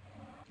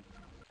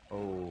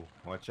 Oh,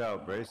 watch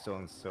out,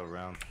 Braystone's still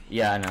around.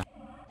 Yeah, I know.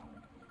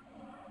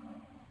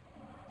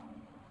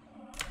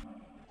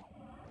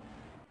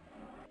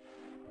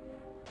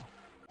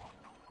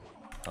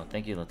 Oh,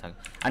 thank you, Lotaka.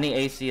 I need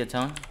AC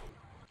Atone.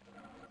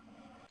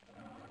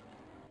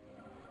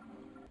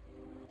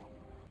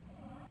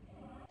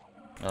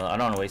 I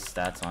don't want to waste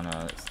stats on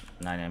a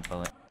 9-9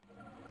 poet.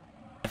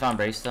 I found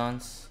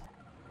Bravestones.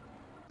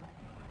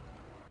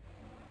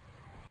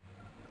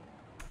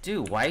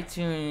 Dude, White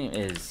Tune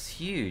is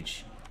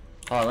huge.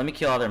 Oh, let me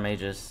kill all their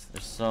mages.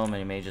 There's so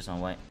many mages on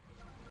White.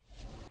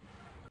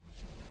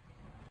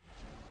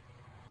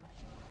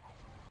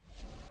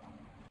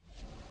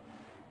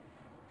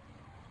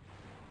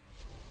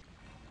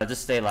 I'll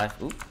just stay alive.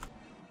 Oop.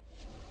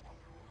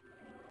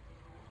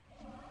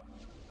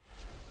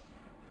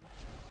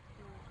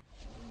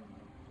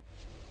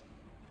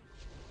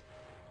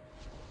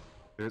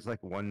 There's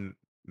like one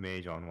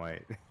mage on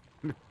white.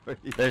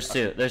 There's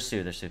two. There's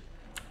two. There's two.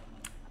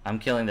 I'm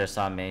killing their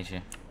Saw mage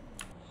here.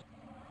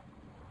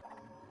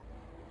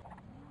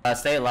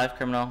 Stay alive,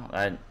 criminal.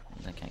 I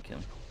can't kill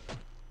him.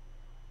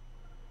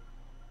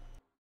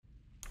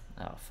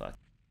 Oh fuck.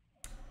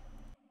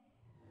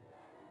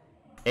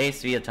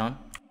 Ace via tone.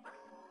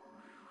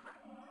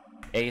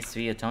 Ace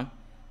via tone.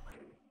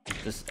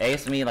 Just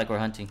ace me like we're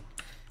hunting.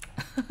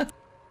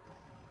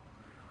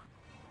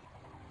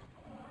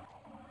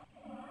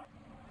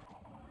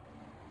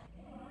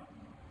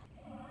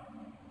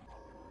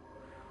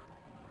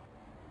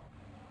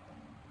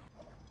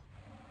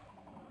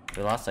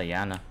 We lost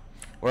Ayana.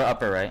 We're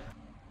upper right.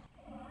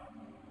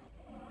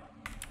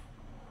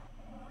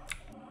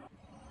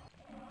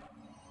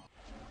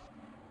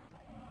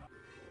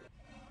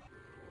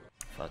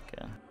 Fuck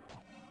yeah.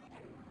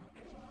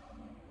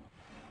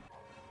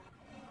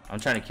 I'm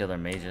trying to kill their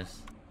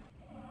mages.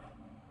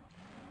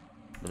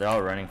 But they're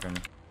all running from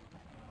me.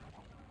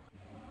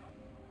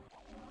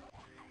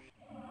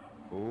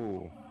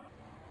 Ooh.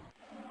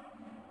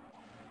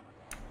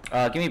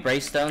 Give me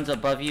Brace Stones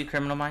above you,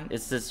 Criminal Mind.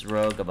 It's this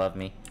rogue above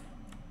me.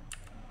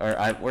 Or,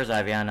 where's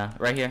Iviana?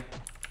 Right here.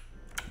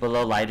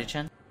 Below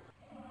Lightichin.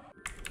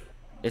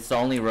 It's the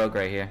only rogue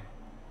right here.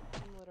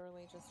 I'm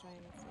literally just trying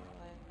to stay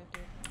alive,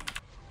 dude.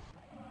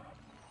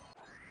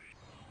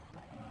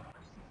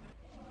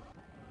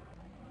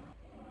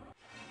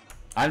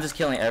 I'm just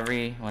killing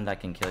everyone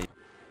that can kill you.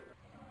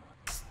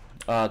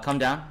 Come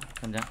down.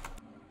 Come down.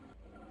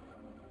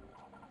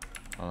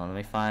 Hold on, let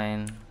me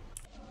find...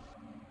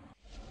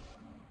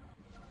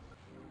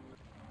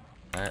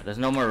 Alright, there's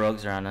no more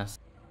rogues around us.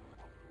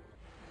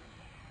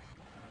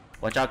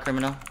 Watch out,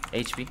 criminal.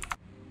 HP.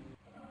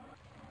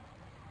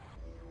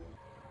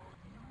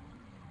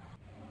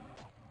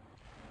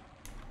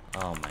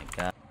 Oh my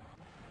god.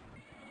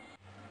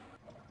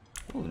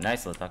 Ooh,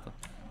 nice little taco.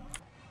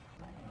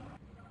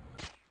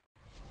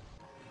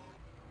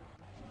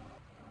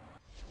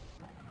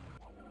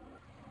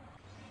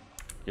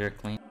 You're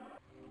clean.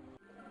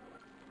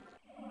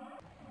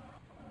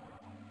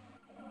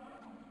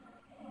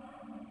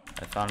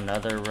 Found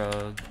another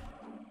rogue.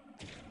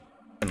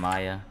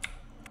 Maya.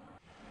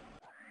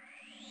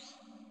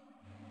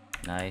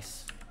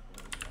 Nice.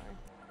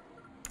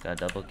 Got a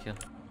double kill.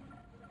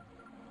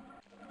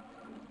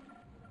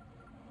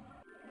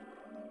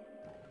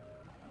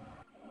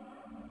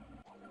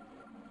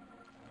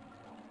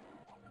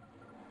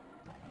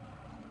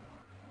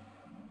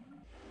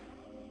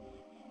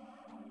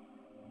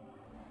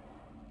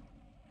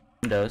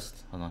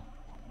 Dosed. Hold on.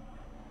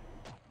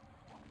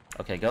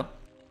 Okay, go.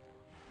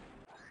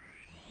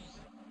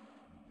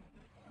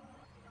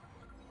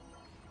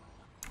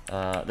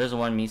 There's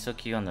one miso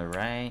Q on the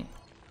right.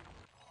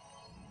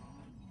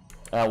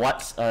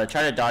 Try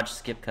to dodge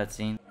skip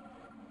cutscene.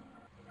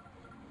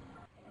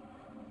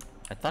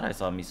 I thought I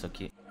saw miso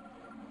Q.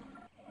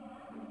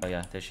 Oh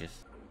yeah, there she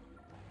is.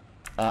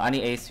 I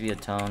need Ace via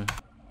tone.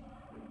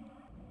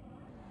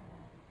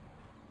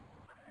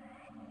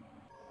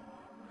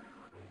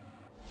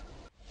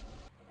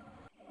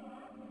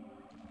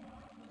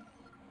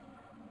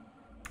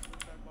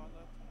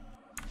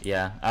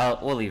 Yeah,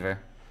 we'll leave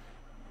her.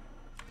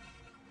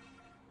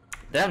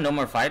 They have no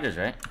more fighters,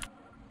 right?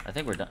 I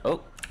think we're done.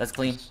 Oh, that's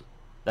clean.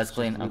 That's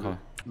clean. I'm coming.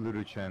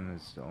 Ludo Chen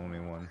is the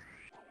only one.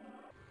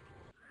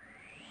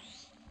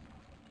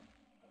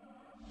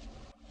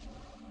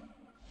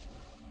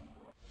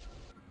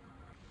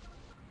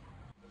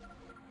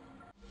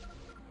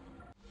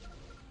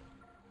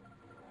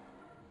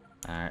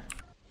 Alright.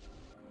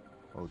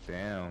 Oh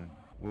damn.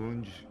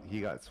 Wounj,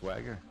 he got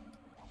swagger.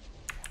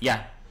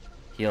 Yeah.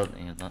 Healed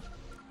up.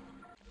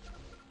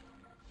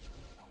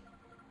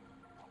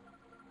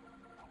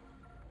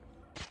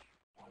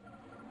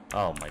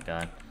 Oh my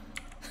god.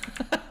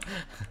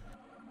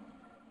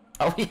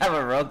 Oh, we have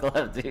a rogue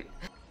left, dude.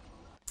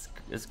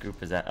 This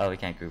group is at. Oh, we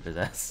can't group his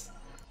ass.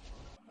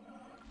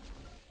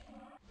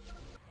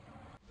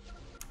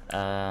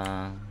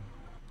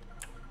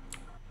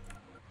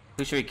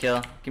 Who should we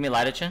kill? Give me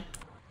Lidachin.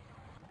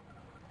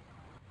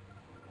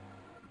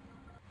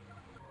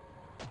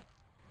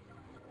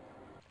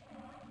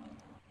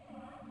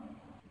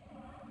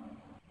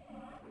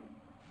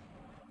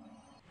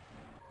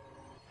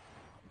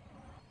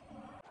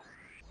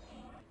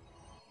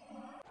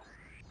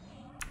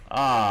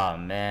 Oh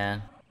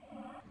man.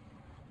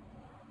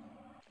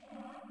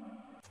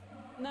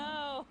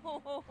 No.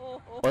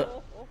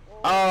 What?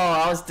 Oh,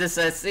 I was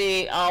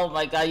see. Oh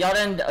my god, y'all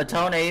didn't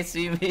atone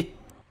AC me.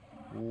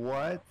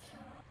 What?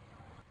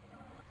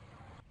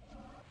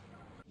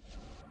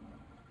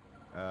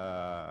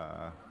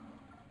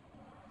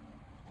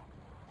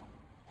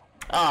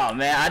 Oh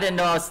man, I didn't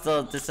know I was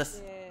still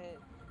Shit.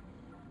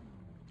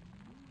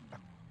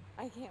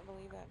 I can't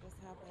believe that just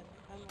happened.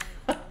 I'm like,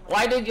 oh my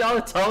Why God. did y'all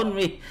atone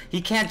me?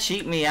 He can't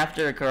cheat me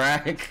after a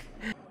crack.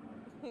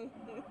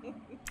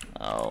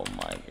 Oh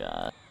my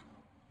god.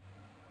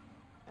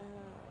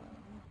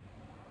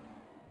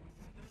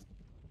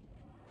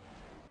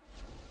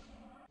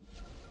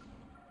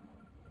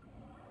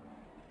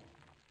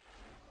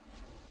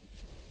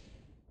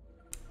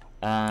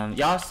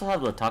 Y'all still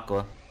have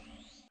Lataqua.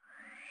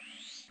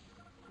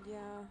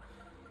 Yeah.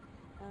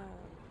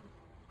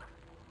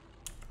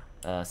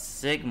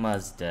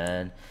 Sigma's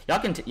dead.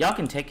 Y'all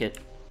can take it.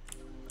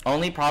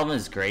 Only problem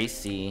is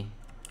Gracie,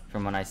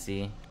 from what I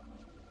see.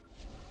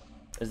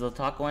 Is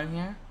Lataqua in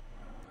here?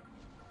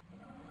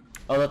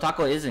 Oh,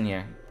 Lataqua is in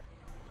here.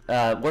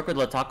 Work with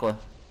Lataqua.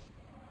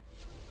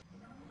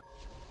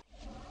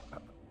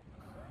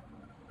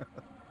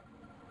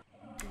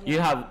 You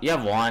have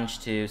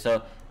Wanj too.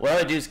 So what I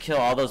would do is kill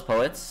all those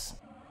poets.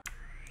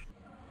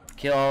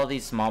 Kill all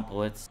these small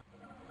poets.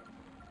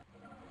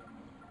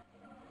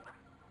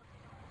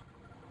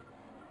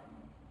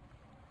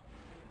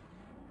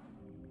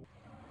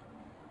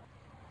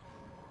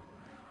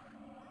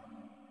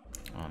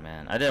 Oh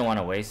man, I didn't want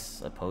to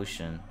waste a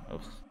potion. Ugh.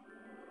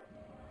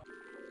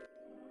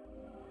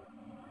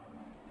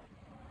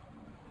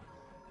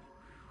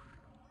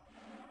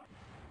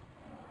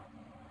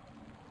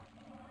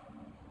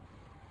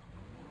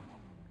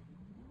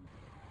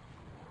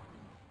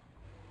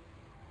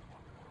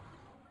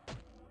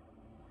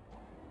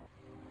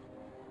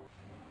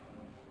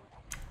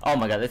 Oh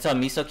my god, it's on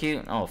Miso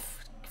Cute? Oh,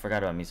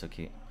 forgot about Miso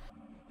Cute.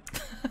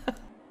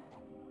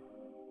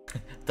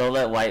 Don't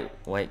let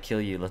white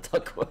kill you,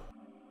 Lataqua.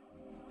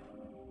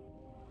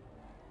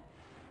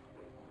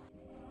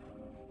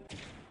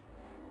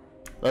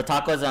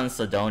 Lataqua's on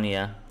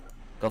Sidonia.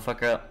 Go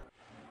fuck her up.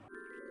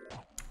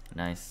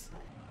 Nice.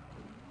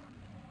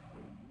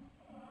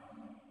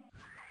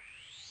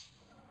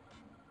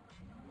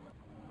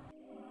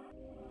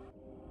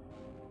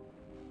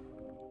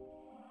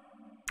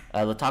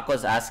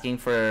 Lataqua's asking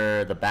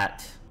for the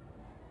bat.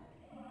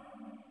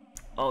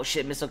 Oh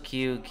shit, Missile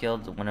Q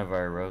killed one of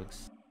our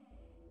rogues.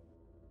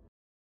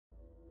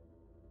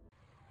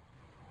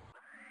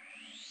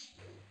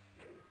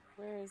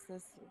 Where is the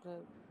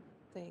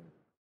thing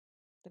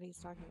that he's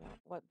talking about?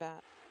 What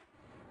bat?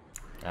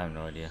 I have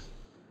no idea.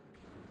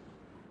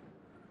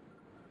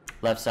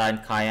 Left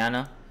side,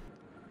 Kayana.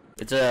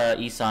 It's a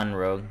Isan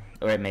rogue.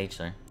 Or a mage,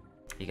 sorry.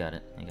 He got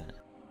it. He got it.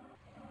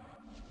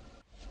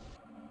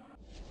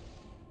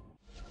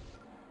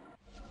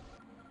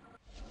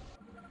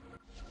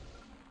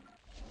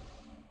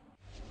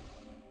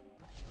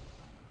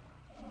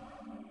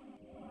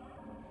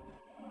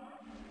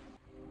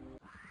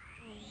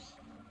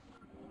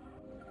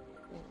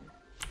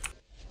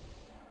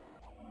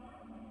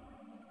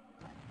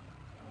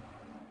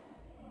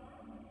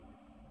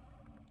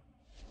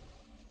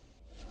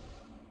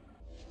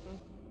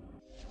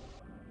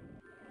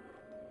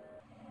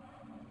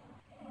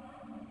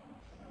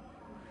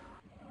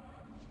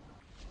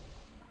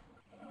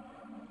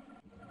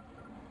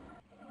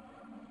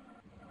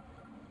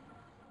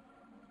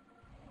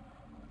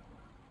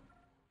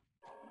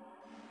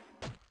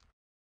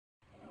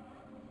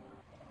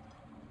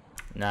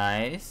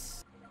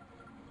 Nice.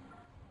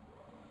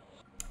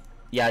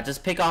 Yeah,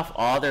 just pick off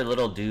all their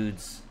little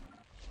dudes.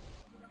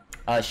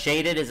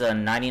 Shaded is a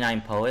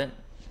 99 poet.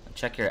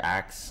 Check your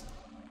axe.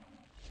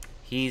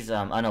 He's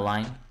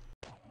unaligned.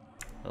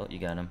 Oh, you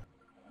got him.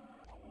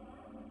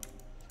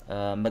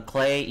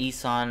 McClay,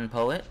 Isan,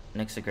 poet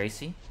next to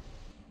Gracie.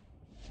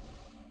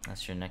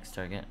 That's your next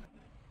target.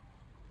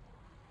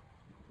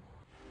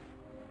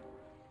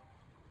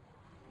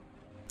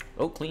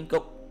 Oh, clean,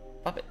 go.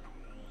 Pop it.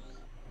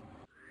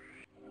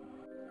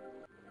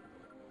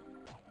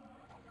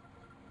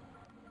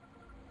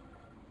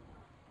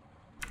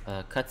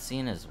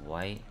 Cutscene is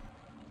white.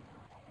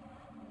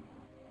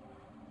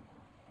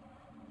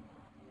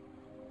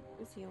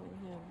 Who's healing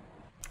him?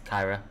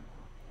 Kyra.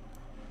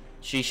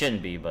 She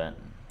shouldn't be, but...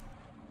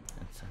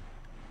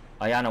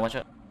 Ayana, watch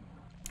out.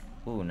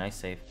 Ooh, nice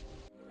save.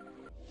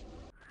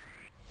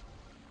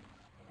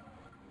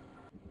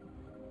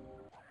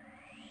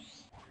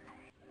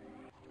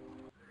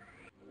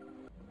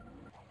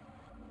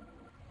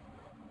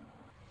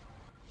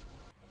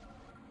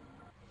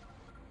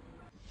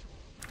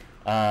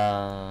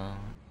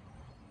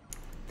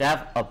 They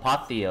have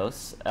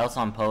Apotheos,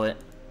 Elson Poet,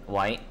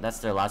 white. That's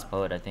their last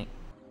poet, I think.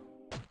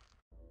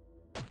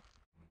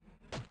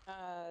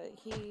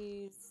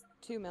 He's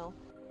 2 mil.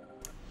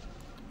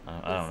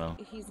 I don't know.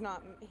 He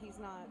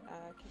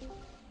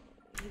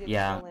didn't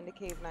Yeah. fall into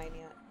cave 9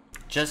 yet.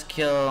 Just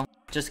kill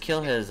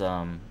his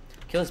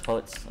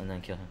poets and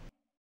then kill him.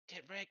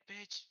 Get wrecked,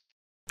 bitch.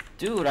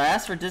 Dude, I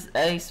asked for this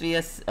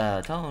ASVS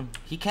tone.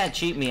 He can't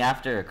cheat me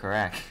after a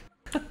correct.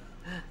 Yeah,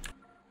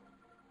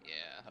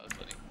 that was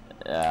funny.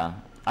 Yeah,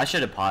 I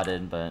should have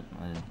potted, but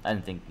I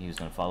didn't think he was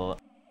gonna follow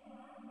up.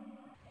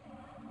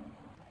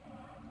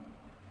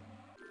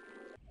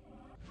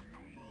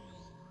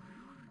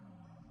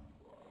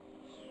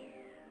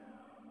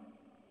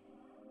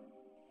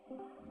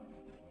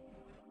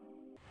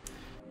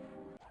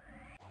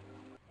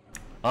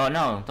 Oh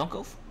no, don't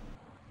go.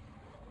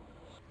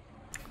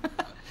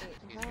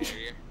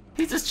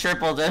 He just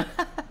tripled him.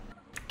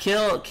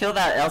 kill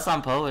that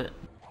Elson Poet.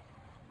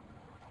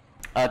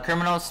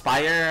 Criminal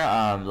Spire,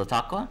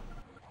 Latakwa.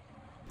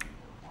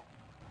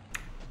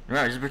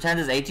 Remember, just pretend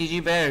it's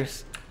ATG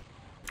Bears.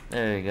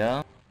 There you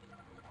go.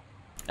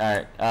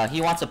 Alright,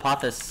 he wants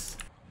Apothis.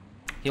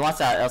 He wants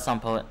that Elson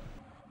Poet.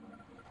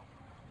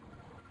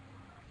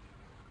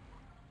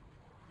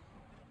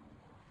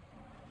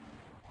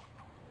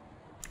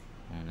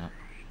 Oh no.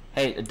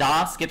 Hey,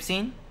 Da, skip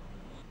scene.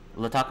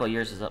 Latakwa,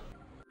 yours is up.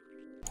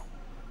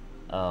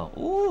 Oh,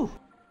 ooh.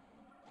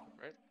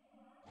 Right.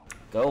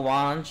 Go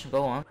Wanj,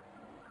 go on.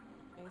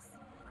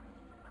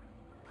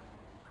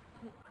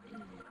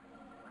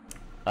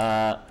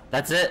 Nice.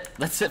 That's it.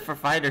 That's it for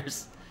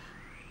fighters.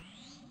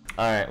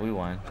 Alright, we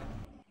won.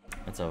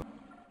 It's over.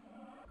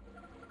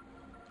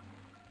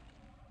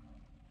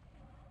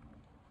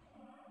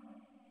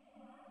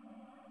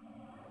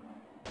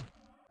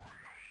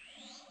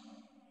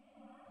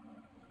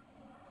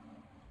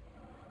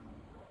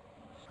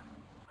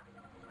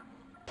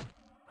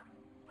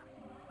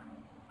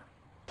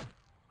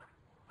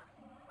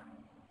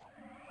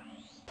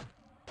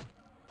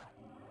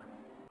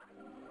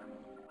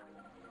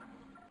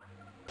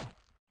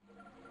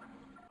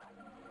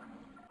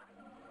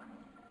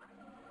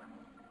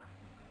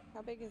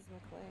 How big is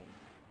McClay?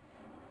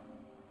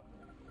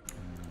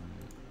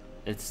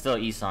 It's still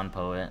Isan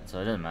Poet,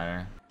 so it doesn't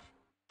matter.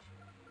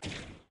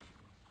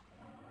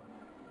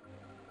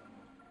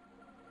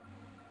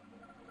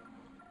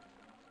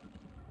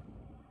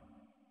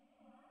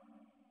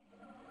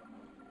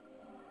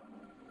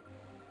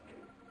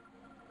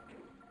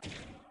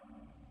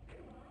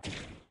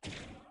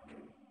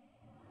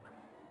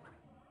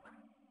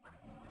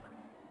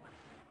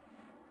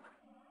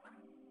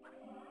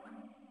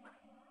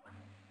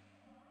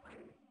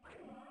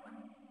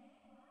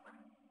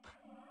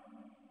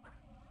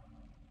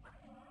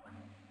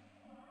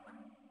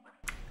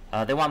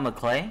 They want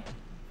McClay.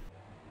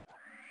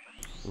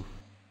 Oof.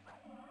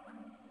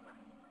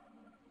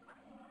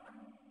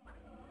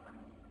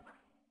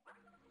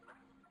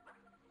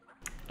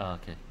 Oh,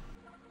 okay.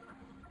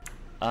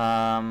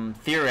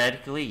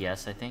 Theoretically,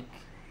 yes, I think.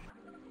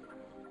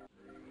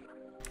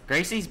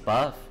 Gracie's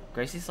buff.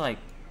 Gracie's like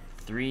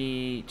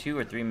 2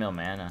 or 3 mil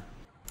mana.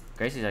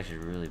 Gracie's actually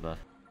really buff.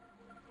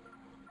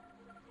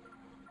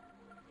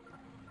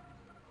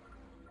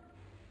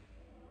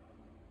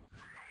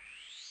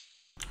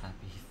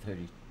 Happy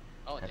 30.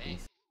 Oh, happy. dang.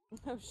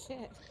 Oh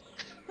shit.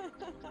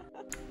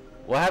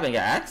 What happened? You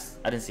got axed?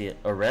 I didn't see it.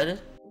 Or red?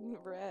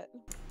 Red.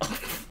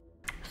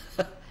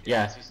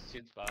 Yeah.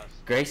 She's buff.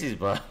 Gracie's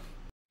buff.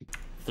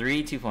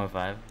 3,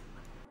 2.5.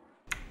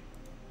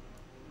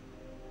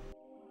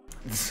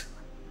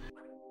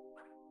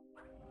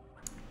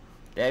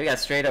 Yeah, we got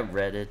straight up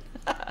redded.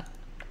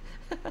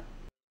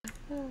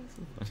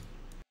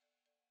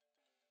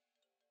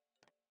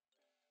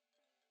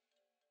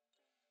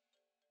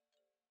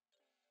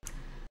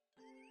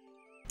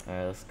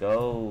 Alright, let's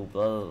go.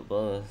 Blow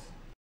us.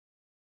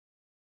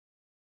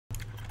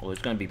 Oh,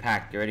 it's gonna be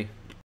packed. You ready?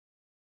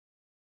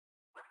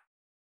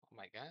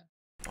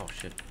 Oh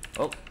shit.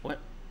 Oh, what?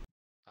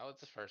 That was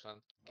the first one.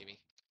 Gimme.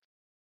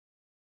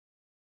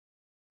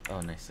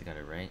 Oh, nice. I got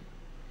it right.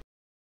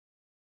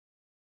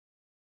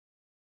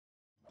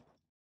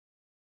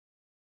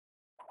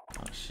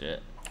 Oh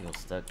shit. Feel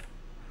stuck.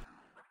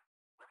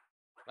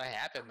 What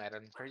happened,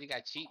 madam? Heard you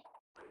got cheat.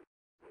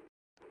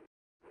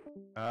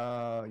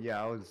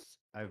 Yeah,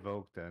 I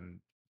voked and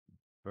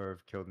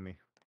Verve killed me.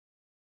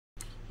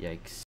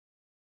 Yikes.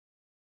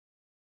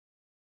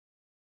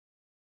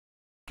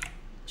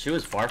 She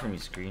was far from your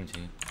screen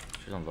too.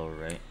 She was on lower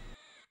right.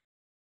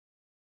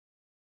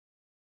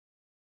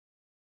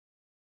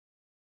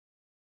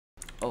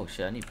 Oh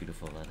shit, I need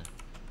beautiful leather.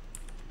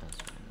 That's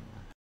right.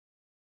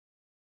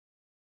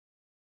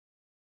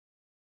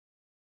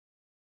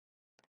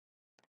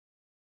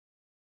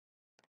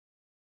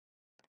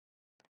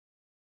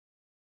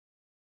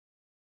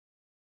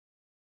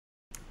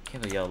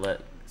 Can't believe y'all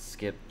let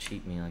Skip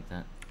cheat me like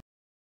that.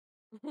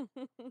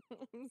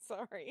 I'm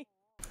sorry.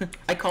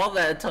 I called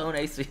that tone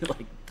AC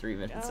like 3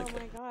 minutes Oh ago.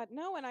 my god.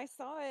 No, and I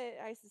saw it.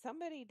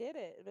 Somebody did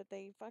it, but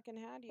they fucking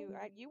had you.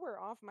 You were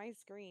off my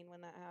screen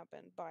when that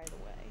happened, by the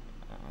way.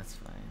 Oh, that's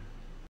fine.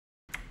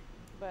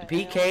 But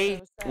PK, I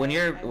also when said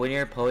you're I when was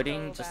you're so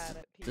poding, bad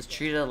at just PK.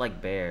 treat it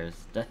like bears.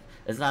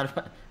 It's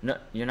not no,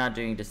 you're not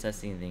doing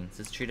disgusting things.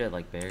 Just treat it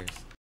like bears.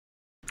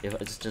 If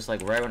it's just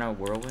like right when I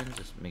whirlwind,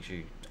 just make sure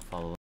you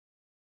follow up.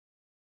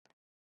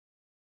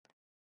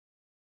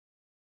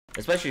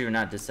 Especially if you're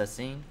not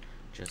disgusting,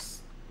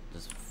 just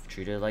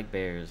treat it like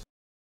bears.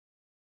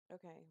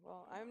 Okay,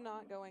 well, I'm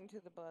not going to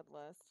the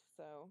bloodlust,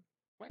 so.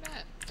 Why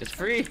not? It's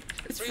free.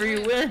 It's Free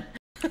free win.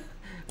 win.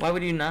 Why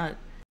would you not?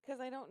 Because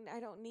I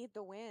don't need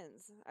the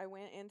wins. I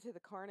went into the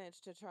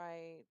carnage to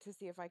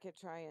see if I could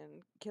try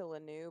and kill a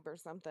noob or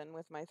something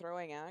with my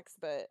throwing axe,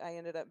 but I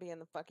ended up being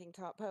the fucking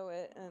top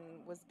poet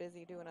and was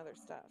busy doing other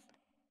stuff.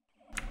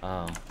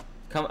 Oh,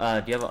 come.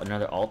 Do you have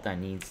another alt that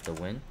needs the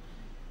win?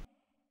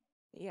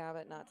 Yeah,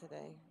 but not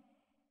today.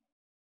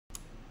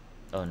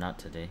 Oh, not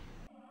today.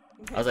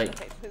 I was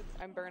like,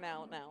 I'm burnt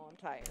out now. I'm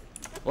tired.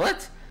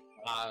 what?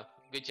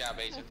 Good job,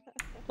 Asian.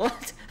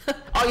 What?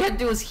 All you had to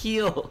do was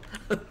heal.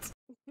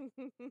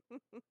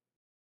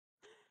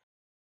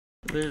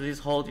 Literally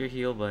just hold your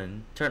heal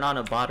button. Turn on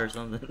a bot or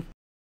something.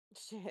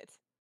 Shit.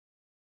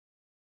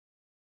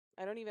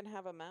 I don't even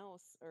have a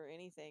mouse or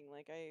anything.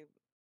 Like I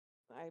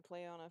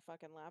play on a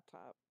fucking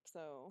laptop,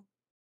 so.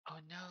 Oh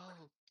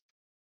no.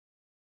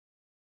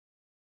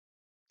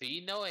 Do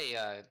you know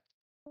a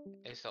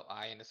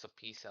SOI and SOP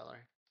seller?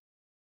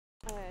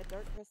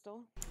 Dark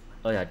crystal.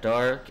 Oh yeah,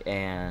 dark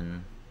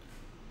and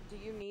Do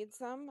you need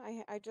some?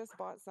 I just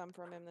bought some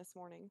from him this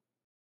morning.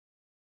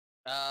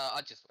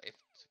 I'll just wait.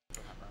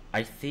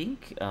 I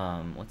think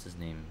what's his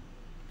name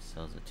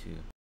sells it too.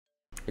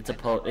 It's I a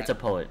know, poet. right? It's a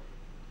poet.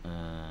 Let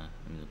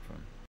me look for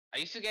him. I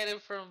used to get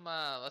it from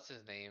what's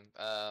his name?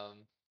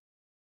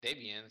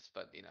 Davian's,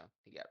 but you know,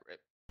 he got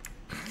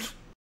ripped.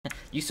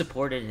 You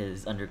supported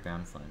his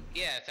underground fund.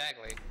 Yeah,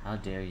 exactly. How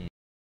dare you?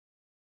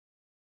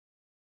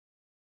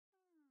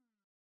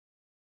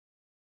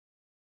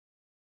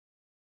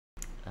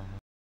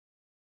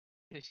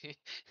 Freaking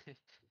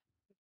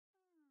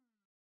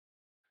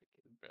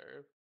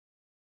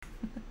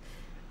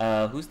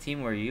verb. Whose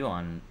team were you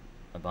on,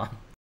 Abon?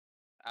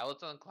 I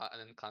was on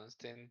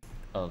Constant.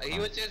 Oh, Like, he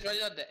was just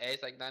running on the edge,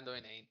 like not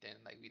doing anything.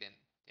 Like we didn't.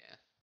 Yeah.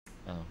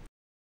 Oh.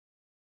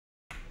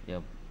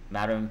 Yo,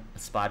 Madam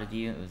spotted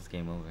you. It was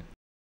game over.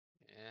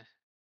 Yeah.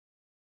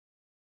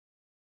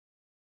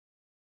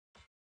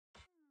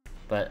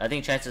 But I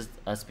think chances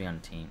us being on a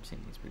team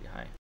seems pretty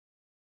high.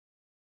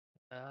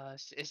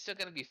 It's still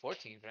gonna be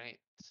 14, right?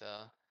 So.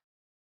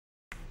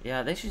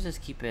 Yeah, they should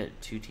just keep it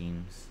 2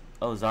 teams.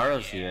 Oh,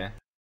 Zaro's here.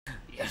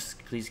 Yes,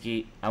 please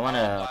keep. I want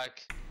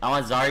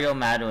Zario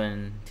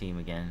Madwin team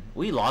again.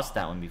 We lost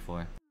that one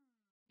before.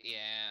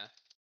 Yeah.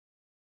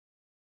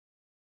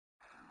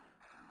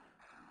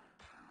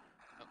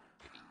 Oh,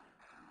 baby.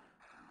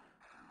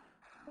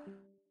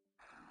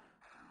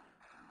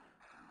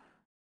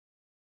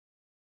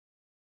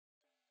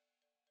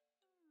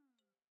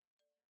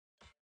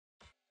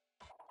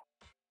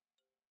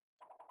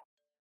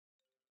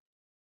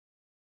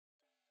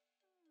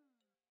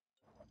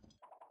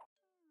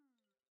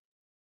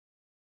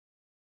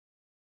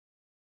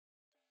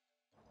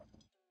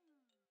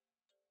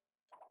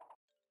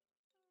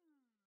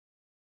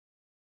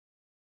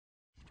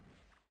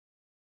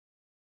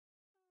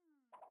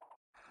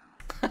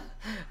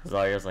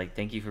 Zario's like,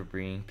 thank you for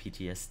bringing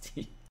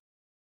PTSD.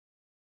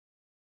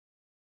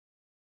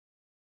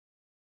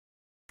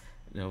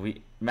 No,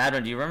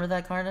 Madwin, do you remember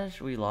that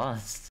Carnage? We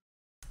lost.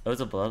 It was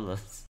a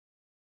bloodless.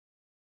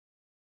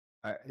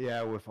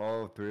 Yeah, with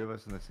all 3 of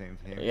us in the same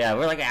team. Yeah,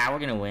 we're like, we're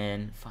gonna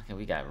win. Fucking,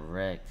 we got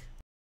wrecked.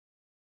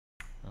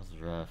 That was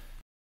rough.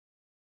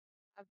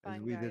 Have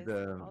fun, We guys. did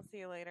the. I'll see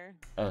you later.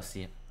 Oh,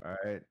 see ya. All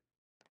right.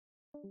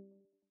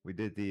 We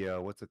did the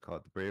what's it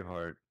called? The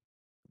Braveheart.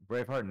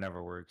 Braveheart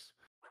never works.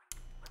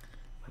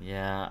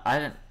 Yeah,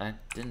 I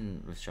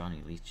didn't withdraw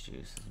any leech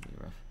juice. This would be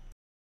rough.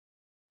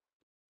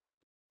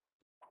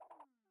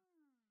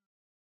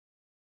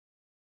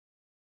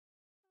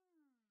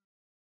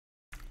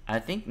 I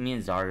think me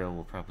and Zario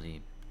will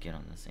probably get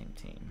on the same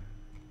team.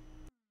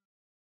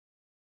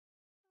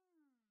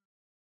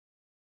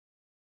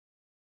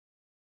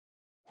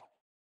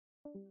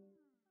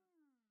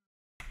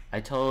 I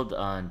told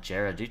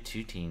Jara, do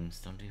 2 teams,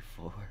 don't do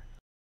 4.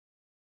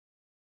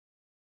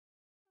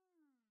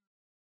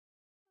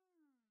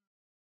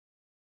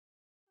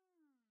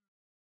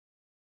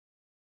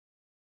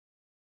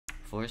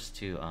 Four's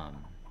too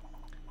long.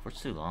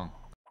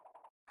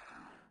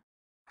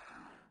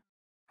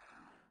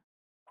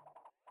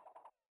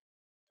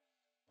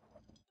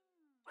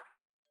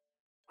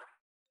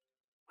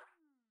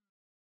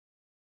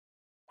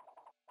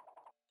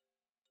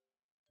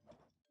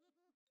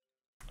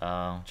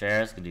 Oh,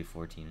 Jara's gonna do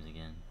 4 teams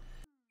again.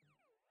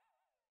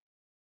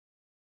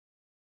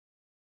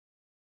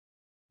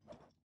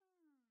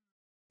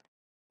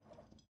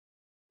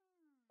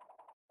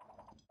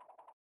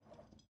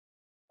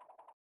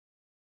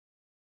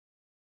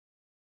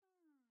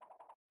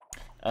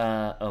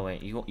 Oh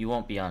wait, you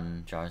won't be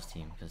on Jar's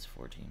team because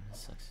 4 team. That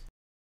sucks.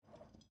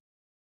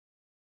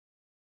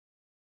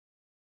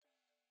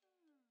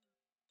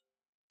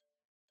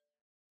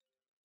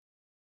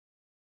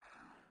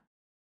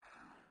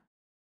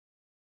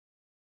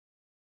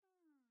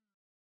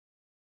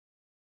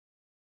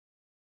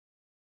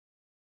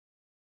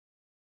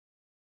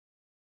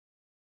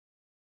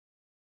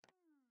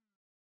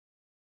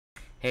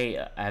 Hey,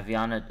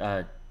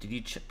 Aviana, did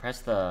you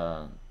press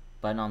the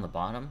button on the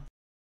bottom?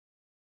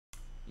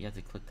 You have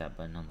to click that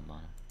button on the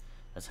bottom.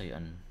 That's how you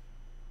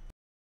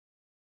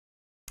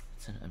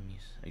It's an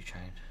unmute. Are you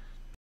trying?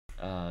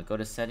 Go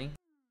to setting.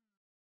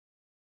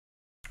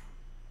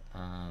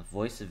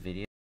 Voice of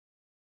video.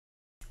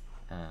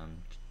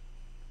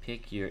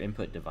 Pick your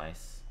input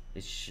device.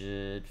 It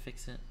should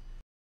fix it.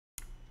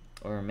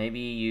 Or maybe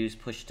use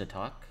push to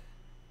talk.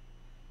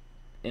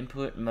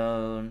 Input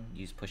mode,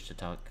 use push to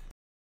talk.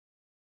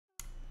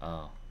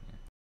 Oh, yeah.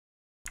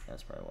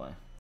 That's probably why.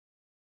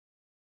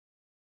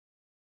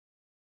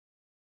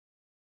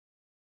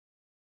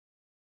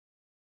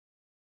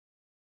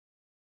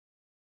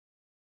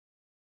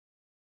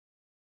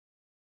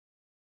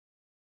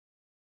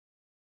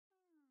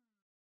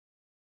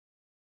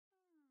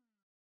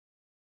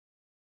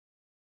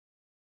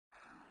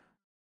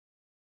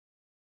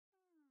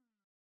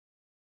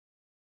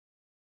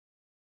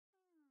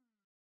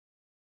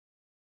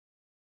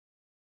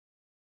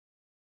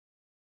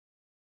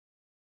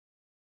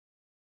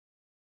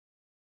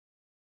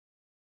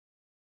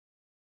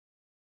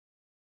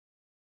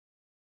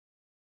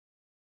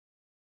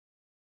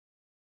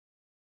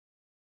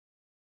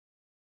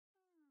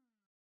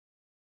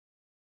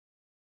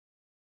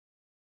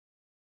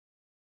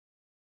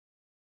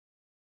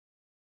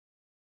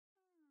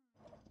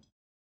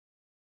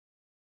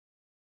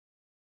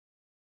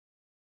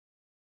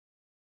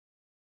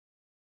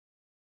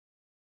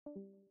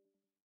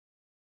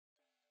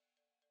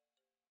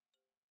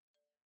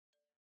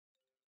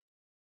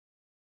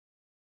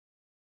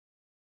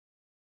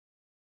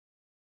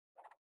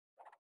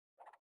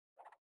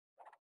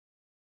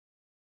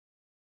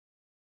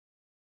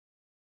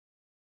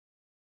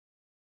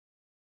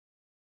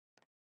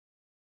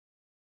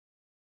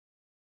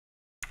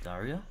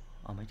 Zario?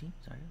 On my team?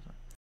 Zario?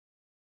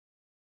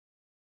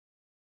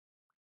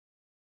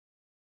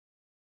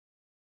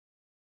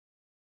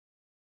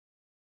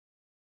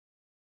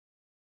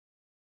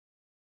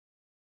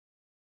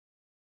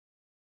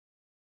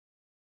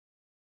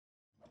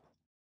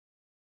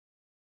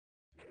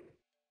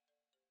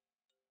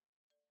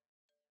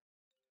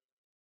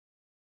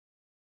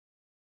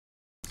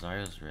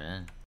 Zario's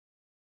red.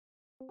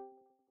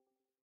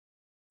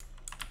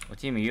 What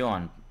team are you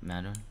on,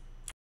 Madden?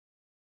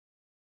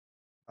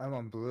 I'm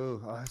on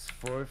blue. It's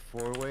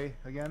four-way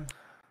again.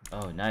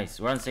 Oh, nice.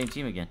 We're on the same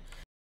team again.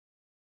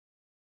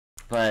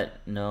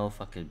 But no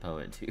fucking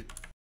poet, too.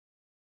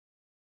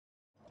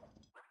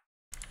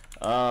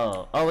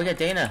 Oh, we got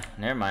Dana.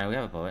 Never mind, we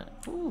have a poet.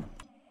 Ooh.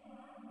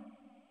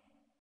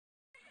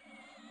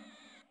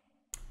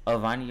 Oh,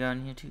 Vine, you're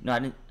on here too? No,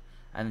 I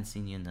haven't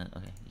seen you in the.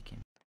 Okay, you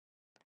came.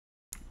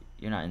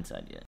 You're not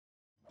inside yet.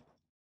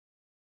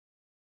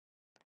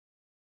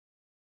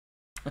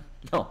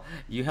 No,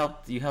 you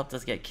helped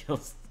us get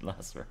kills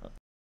last round.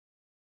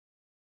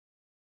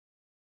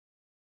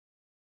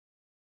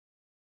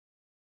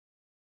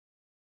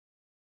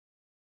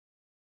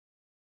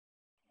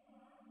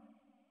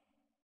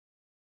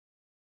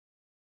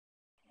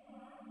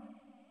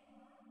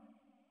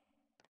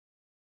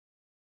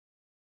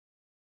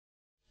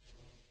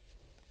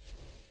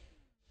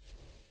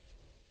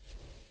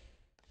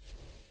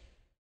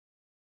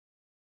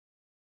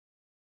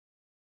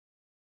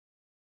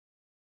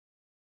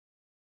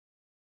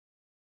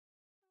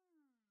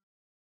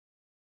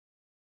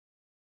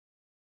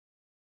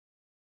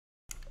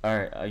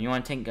 Alright, you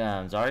want to take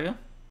Zario?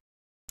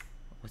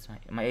 What's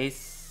my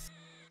ace?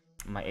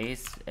 My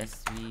ace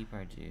SV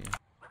Purdue.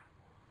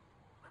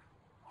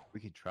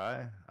 We could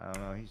try. I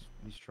don't know.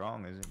 He's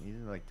strong, isn't he?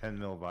 He's like 10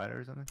 mil Vita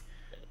or something.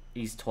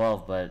 He's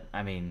 12, but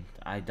I mean,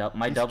 my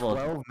He's double.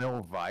 12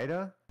 mil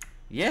Vita?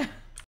 Yeah.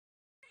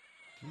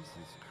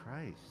 Jesus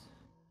Christ.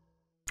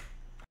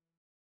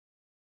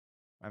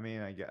 I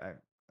mean,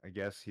 I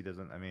guess he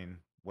doesn't. I mean,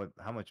 what?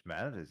 How much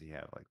mana does he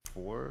have? Like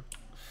 4?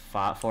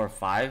 4 or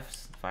 5?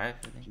 5, I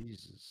think.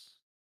 Jesus.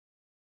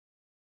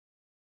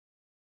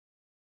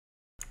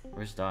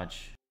 Where's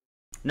dodge?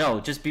 No,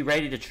 just be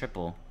ready to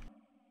triple.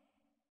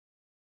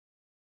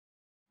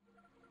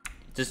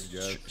 Just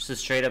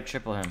straight up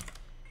triple him.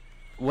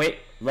 Wait,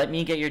 let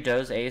me get your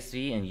doze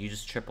ASV and you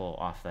just triple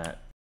off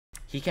that.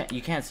 You can't.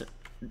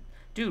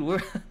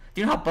 Dude,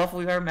 do you know how buff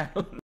we are, man?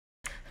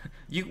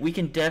 We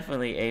can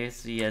definitely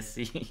ASV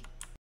SC.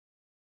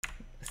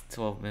 It's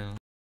 12 mil.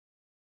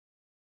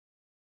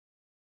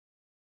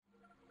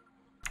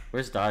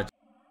 Where's dodge?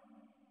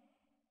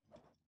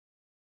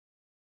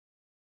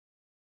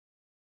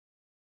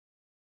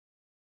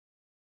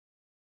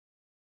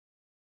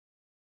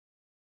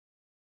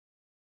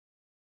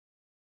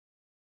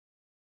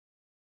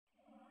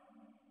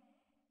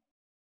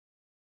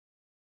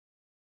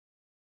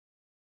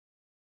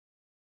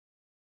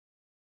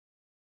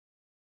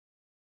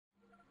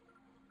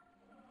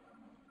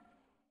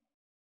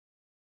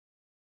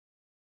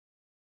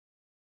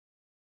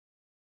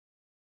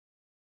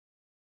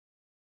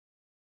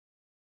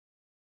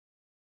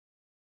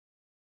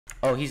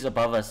 Oh, he's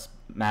above us,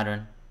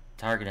 Madeline.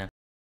 Target him.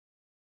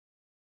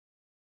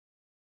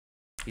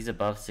 He's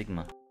above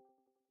Sigma.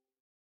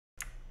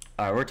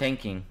 Alright, we're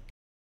tanking.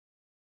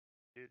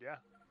 Dude,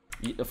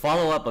 yeah.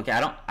 Follow up,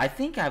 okay? I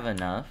think I have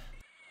enough.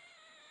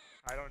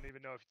 I don't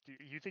even know if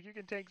you think you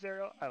can tank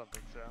Zero? I don't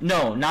think so.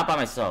 No, not by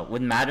myself.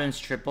 With Madden's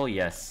triple,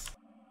 yes.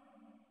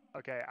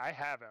 Okay, I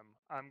have him.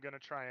 I'm gonna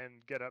try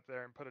and get up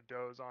there and put a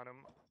doze on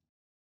him.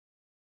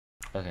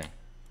 Okay.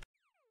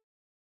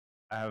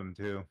 I have him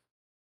too.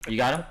 You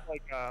got him?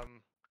 Like,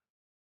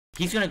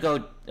 He's gonna go,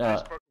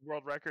 Guinness Book of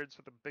World Records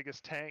for the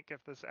biggest tank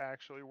if this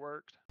actually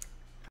worked.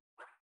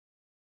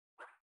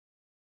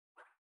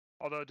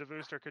 Although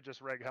Devooster could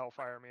just reg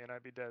Hellfire me and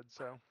I'd be dead,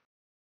 so.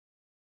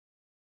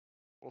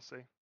 We'll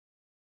see.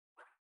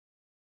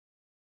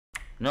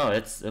 No,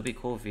 it'll be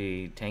cool if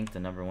he tanked the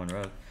 #1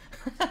 rogue.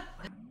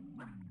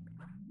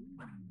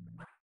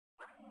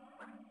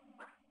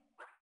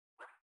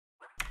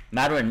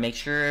 Madeline, make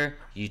sure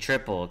you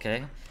triple,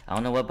 okay? I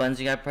don't know what buttons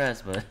you got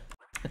pressed, but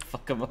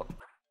fuck him up.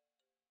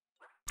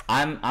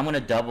 I'm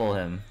gonna double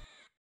him,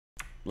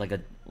 like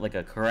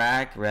a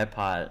crack red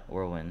pot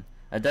whirlwind.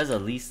 That does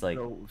at least like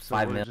So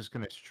 5 we're mil. just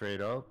gonna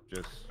straight up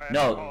just.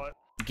 No,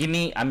 give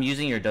me. I'm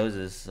using your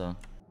doses, so.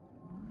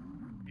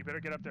 You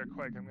better get up there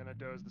quick. I'm gonna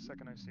doze the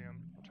second I see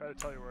him. I'll try to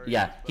tell you where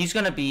Yeah, he is. he's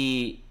gonna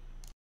be,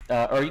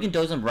 or you can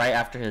doze him right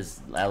after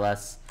his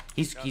LS.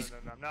 No,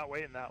 I'm not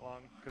waiting that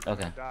long because I'm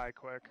gonna die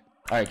quick.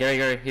 All right, get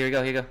ready. Here we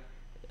go. Here we go.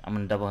 I'm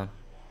gonna double him.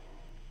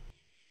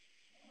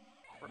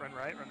 Run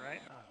right, run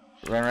right.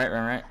 Oh, Run right,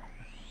 run right.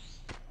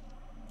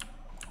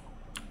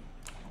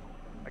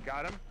 I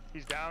got him.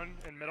 He's down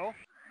in middle.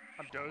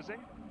 I'm dozing.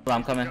 Oh,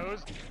 I'm coming.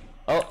 Dozed.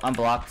 Oh, I'm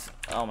blocked.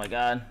 Oh my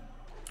god.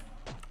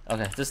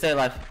 Okay, just stay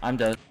alive. I'm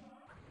dozed.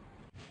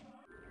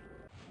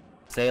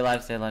 Stay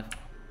alive, stay alive.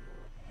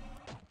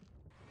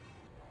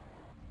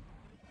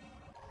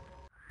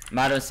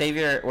 Mato, save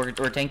your.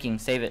 We're tanking.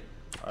 Save it.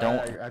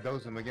 Don't. I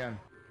dose him again.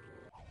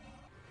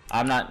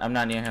 I'm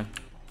not near him.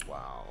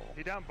 Wow.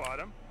 He down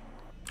bottom.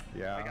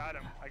 Yeah. I got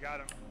him. I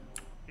got him.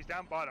 He's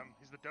down bottom.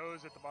 He's the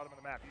doze at the bottom of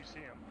the map. You see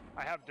him.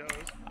 I have doze.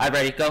 Alright,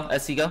 ready. Go.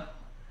 SC, go.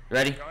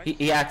 Ready.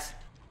 He acts.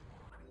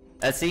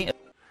 SC.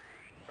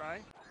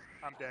 Try.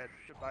 I'm dead.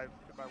 Goodbye.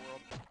 Goodbye,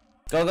 world.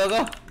 Go, go,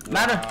 go.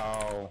 Matter.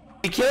 Wow.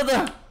 We killed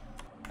him.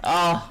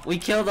 Oh, we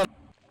killed him.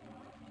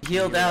 He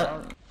healed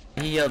out.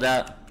 He healed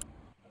out.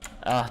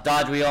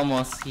 Dodge. We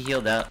almost. He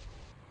healed out.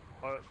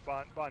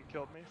 Bond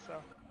killed me, so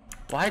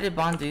Why did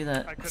Bond do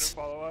that? I couldn't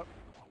follow up.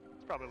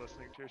 He's probably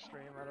listening to your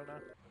stream. I don't know.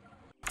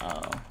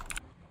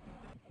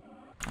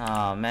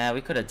 Oh man,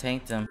 we could have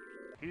tanked him.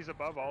 He's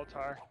above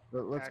Altar.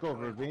 Let's go,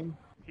 Ravine.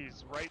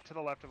 He's right to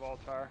the left of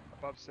Altar,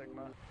 above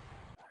Sigma.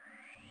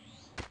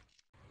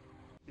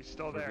 He's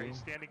still there. He's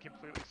standing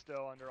completely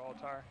still under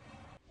Altar.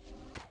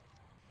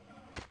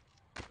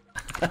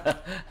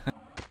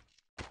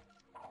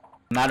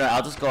 Matter,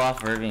 I'll just go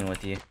off Irving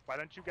with you. Why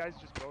don't you guys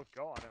just both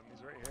go on him?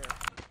 He's right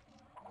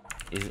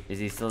here. Is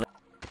he still there?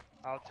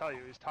 I'll tell you,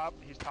 he's top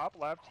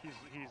left.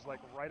 He's like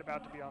right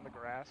about to be on the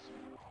grass,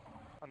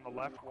 on the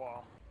left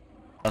wall.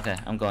 Okay,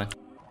 I'm going.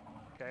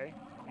 Okay,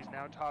 he's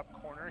now top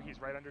corner. He's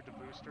right under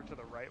Devooster to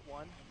the right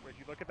one. Where if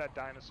you look at that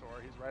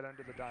dinosaur, he's right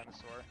under the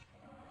dinosaur.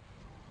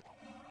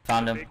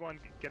 Found The him. big one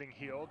getting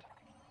healed.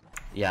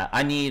 Yeah,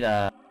 I need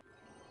I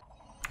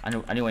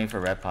need waiting for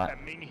red pot.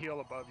 That Ming heal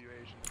above you,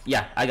 Asian.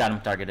 Yeah, I got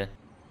him targeted.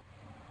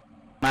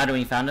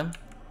 Madeline, you found him?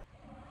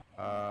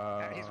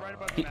 Yeah, he's right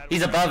above you,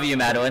 He's above you,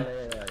 Madeline.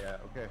 Yeah,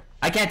 okay.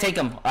 I can't take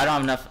him. I don't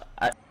have enough.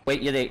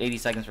 Wait, you have 80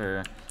 seconds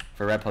for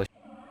red potion.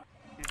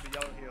 He's the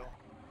yellow heal.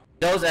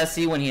 Doze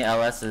SC when he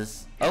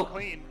LS's. Oh,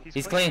 Clean.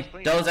 he's clean.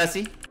 Doze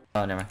SC.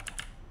 Oh, never mind.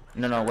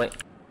 No, wait.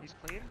 He's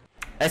clean.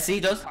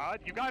 SC, Doze. Todd,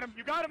 you got him.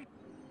 You got him.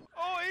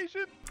 Oh,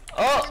 Asian.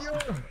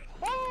 Oh!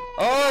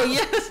 Oh,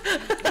 yes!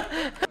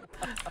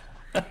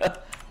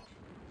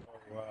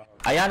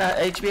 Ayana,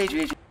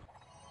 HP.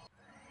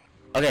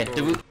 Okay, Oh.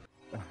 do we?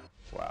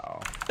 Wow.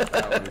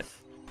 That was,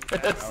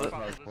 That's was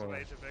fumbled his hardcore.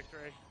 way to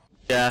victory.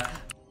 Yeah,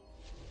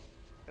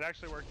 It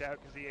actually worked out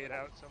because he ate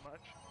out so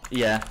much.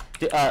 yeah.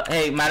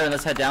 Hey, Madeline,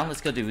 let's head down.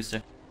 Let's go do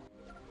booster.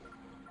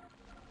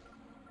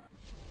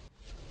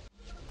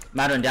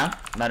 Madeline down.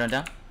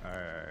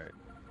 Alright.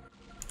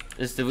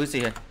 There's Devusi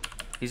here.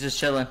 He's just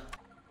chilling.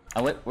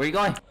 Where are you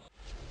going?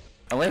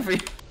 I'm waiting for you.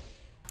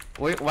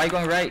 Why are you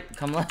going right?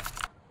 Come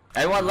left.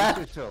 Everyone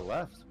left. To the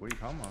left. What are you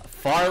talking about?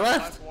 Far left.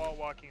 Last wall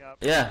walking up.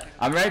 Yeah, He's in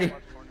I'm the ready.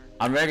 left corner.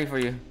 I'm ready for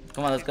you.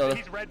 Come on, let's go.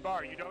 He's red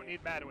bar. You don't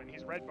need Madwin.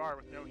 He's red bar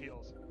with no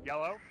heals.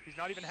 Yellow. He's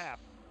not even half.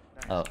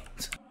 Nice. Oh.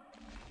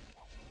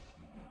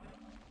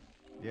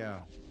 Yeah.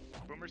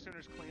 Boomer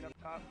Sooner's clean up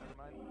top. Never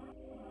mind.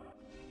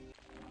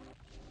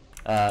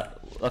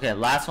 Okay,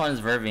 last one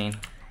is Vervine.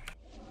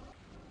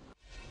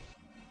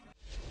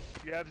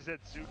 You have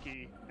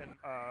Zetsuki and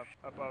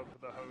above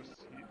the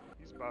host.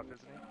 He's buff,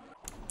 isn't he?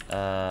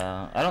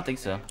 I don't think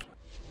so.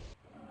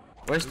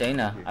 Where's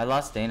Dana? I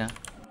lost Dana.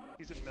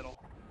 He's in middle.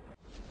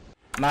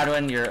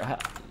 Madeline, you're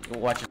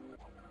watch.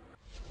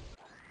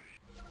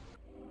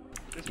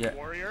 This Yeah.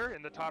 warrior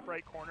in the top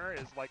right corner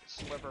is like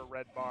sliver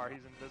red bar.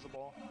 He's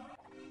invisible.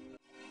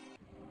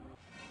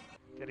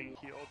 Getting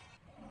healed.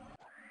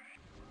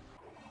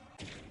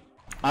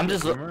 I'm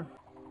just Boomer?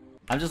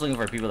 looking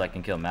for people that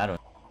can kill Madeline.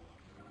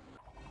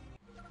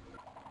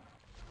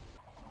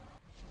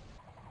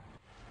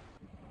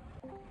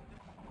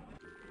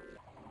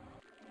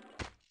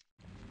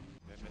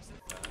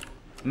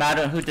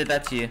 Madeline, who did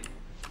that to you? This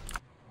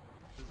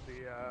is the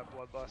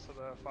bloodlust of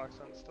the Fox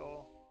Hunt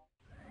still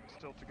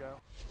to go.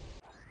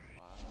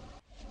 Wow.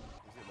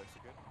 Is it looks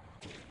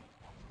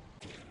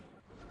good?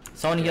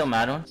 Someone heal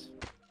Madeline.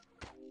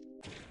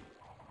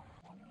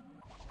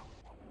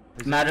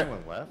 Is Matter- there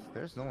anyone left?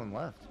 There's no one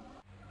left.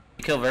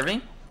 You kill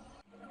Vervine? I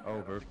Oh,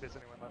 don't Verb. think there's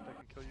anyone left that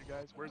can kill you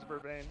guys. Where's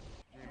Verbane?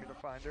 You need me to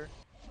find her?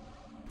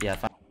 Yeah,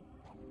 fine.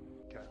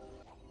 Okay.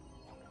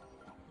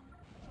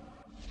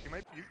 She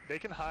might. They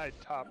can hide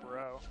top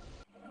row.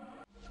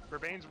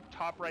 Verbane's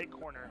top right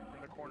corner,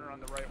 in the corner on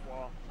the right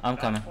wall. I'm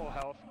Not coming. Full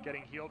health,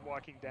 getting healed,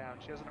 walking down.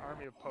 She has an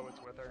army of poets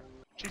with her.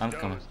 She's I'm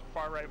dozed. coming.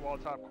 Far right wall,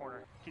 top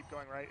corner. Keep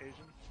going right,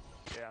 Asian.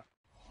 Yeah.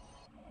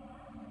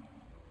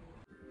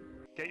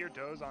 Get your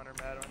doze on her,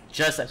 Madeline.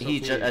 Just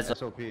he just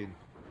SOP'd.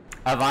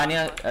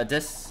 Avania,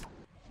 this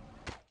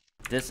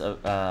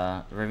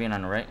Rivian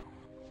on the right,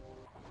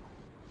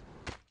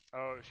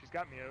 Oh, she's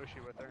got Miyoshi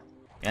with her.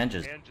 and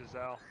just And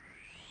Giselle.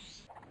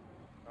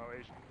 Oh,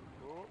 Asian.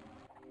 Ooh.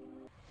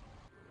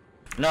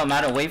 no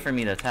matter. Wait for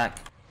me to attack.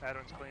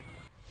 Madeline's clean.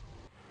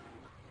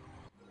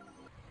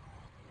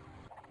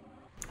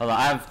 Hold on,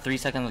 I have 3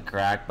 seconds to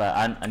crack, but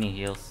I need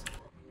heals.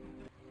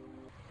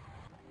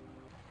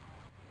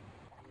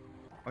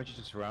 Why don't you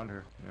just surround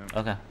her? Yeah.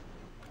 Okay.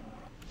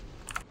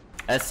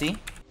 SC.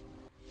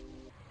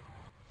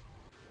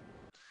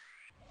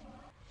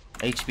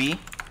 HB.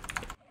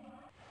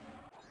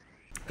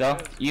 Go.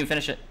 You can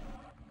finish it.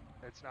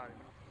 It's not even.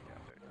 Yeah,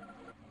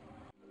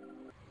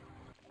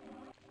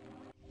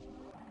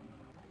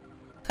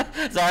 there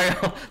you go. Sorry,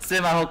 I'll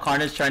spend my whole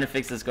carnage trying to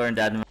fix this Gordon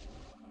dad.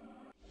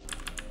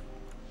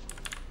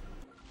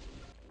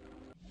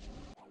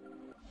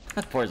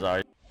 Poor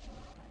Zari.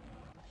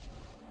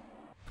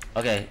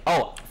 Okay.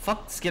 Oh,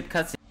 fuck. Skip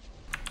cutscene.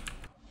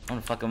 I'm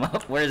gonna fuck him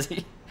up. Where is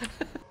he?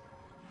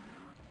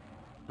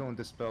 Don't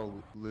dispel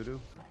Ludo.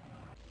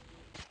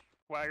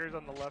 Swagger's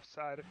on the left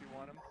side if you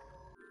want him.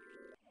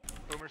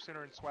 Boomer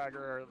Sooner and Swagger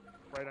are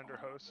right under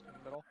host in the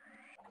middle.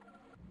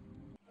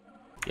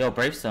 Yo,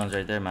 Bravestone's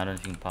right there, man. I don't know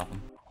if you can pop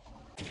him.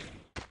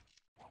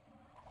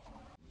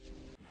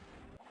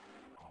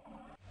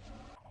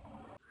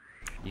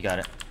 You got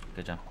it.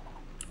 Good job.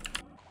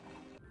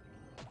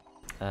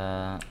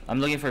 I'm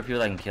looking for people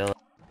that can kill.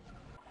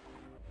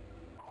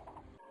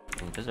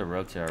 Ooh, there's a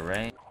rogue to our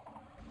right.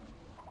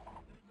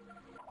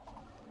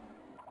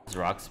 There's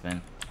rock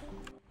spin.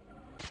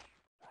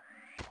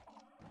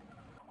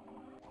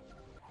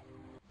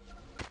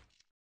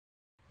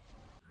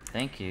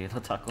 Thank you,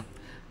 Taco.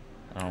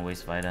 I don't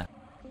waste Vita.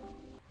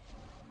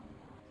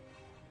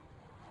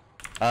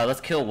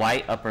 Let's kill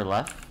white upper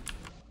left.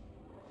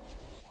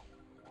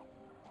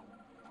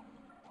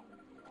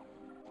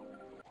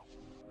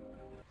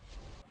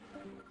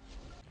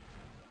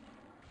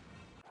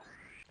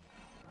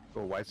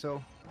 Go white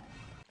cell.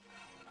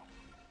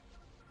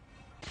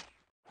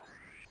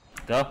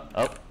 Go.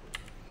 Oh.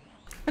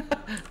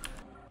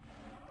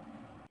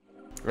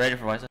 Ready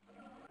for white.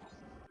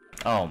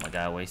 Oh my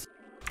god, waste.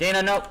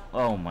 Dana, no.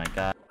 Oh my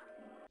god.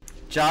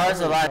 Jar's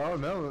alive.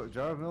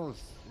 Jar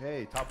Mills.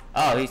 Hey, top.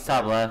 Oh, he's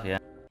top left, yeah.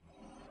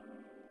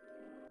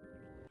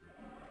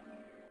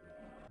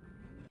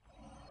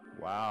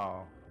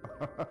 Wow.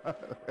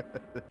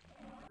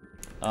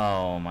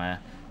 Oh my.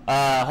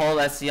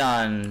 Hold SC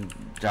on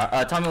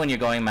Jar. Tell me when you're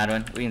going,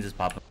 Madeline. We can just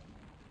pop him.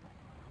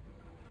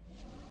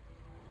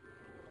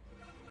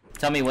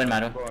 Tell me when,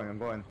 Madeline. I'm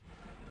going.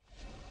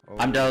 Oh.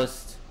 I'm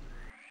dosed.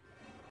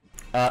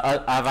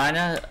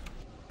 Avina,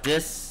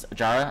 This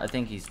Jara, I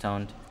think he's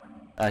toned.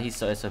 He's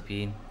so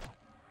SOP'd.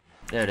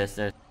 There it is.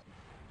 There.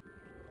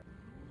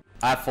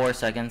 I have 4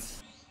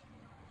 seconds.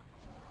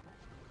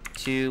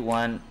 2,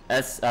 1.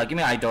 Give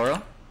me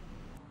Idoro.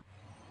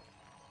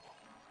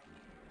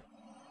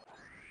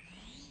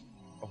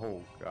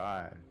 Oh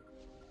god.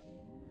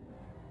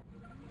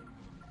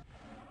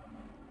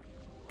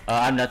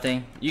 I'm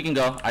nothing. You can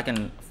go. I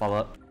can follow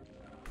up.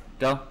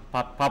 Go.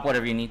 Pop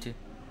whatever you need to.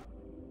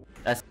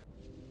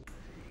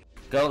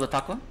 Go,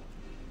 Latakwa.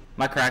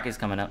 My crack is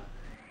coming up.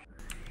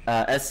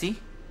 SC?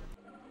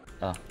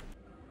 Oh.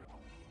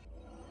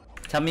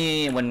 Tell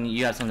me when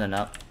you have something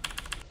up.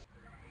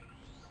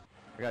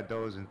 I got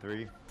those in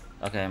 3.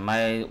 Okay,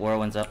 my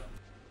whirlwind's up.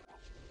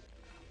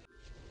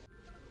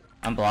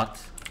 I'm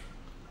blocked.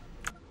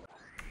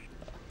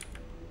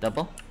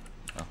 Double?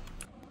 Oh.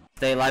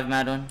 Stay alive,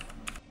 Madwin.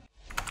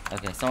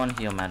 Okay, someone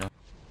heal Madwin.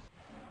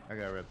 I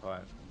got a red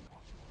pot.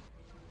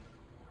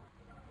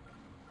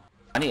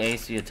 I need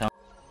ace for your tone.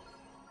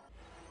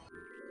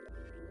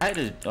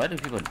 Why do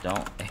people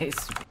don't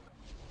ace?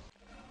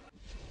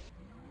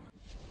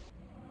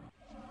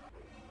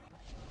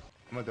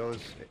 I'm gonna dose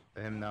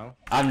him now.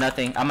 I'm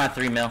nothing. I'm at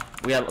 3 mil.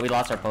 We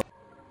lost our poke.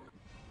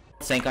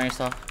 Sank on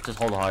yourself. Just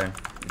hold hard.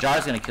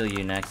 Jar's gonna kill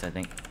you next, I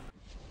think.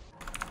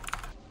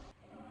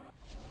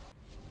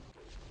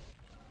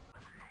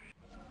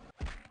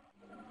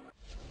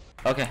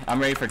 Okay, I'm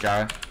ready for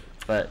Jara,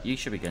 but you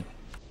should be good.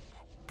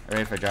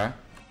 Ready for Jara?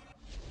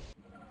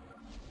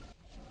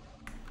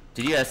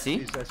 Did you SC?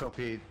 He's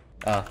SLP'd.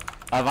 Oh,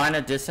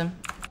 Avina diss him.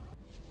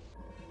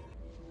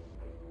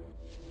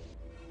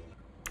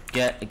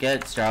 Get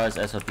Jara's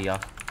SOP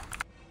off.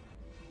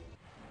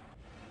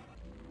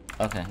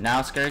 Okay,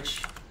 now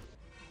Scourge.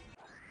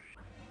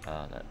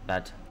 Oh, that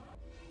bad.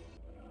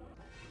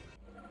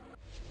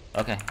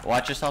 Okay,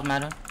 watch yourself,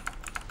 Madam.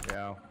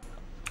 Yeah.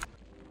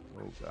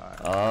 Oh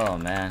god. Oh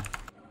man.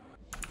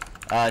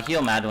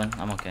 Heal Madwin.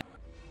 I'm okay.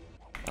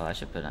 Oh, I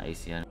should put an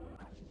AC on.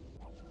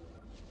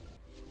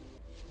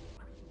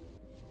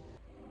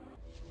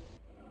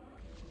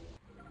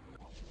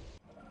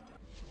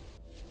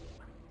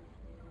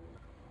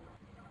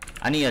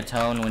 I need a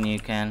tone when you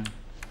can.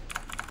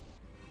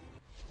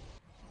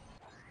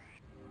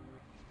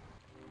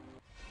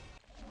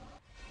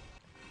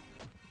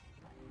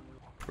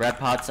 Red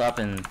pot's up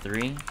in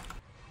 3.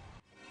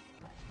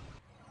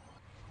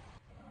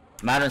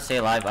 Madden, stay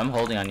alive. I'm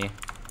holding on you.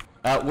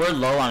 We're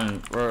low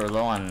on.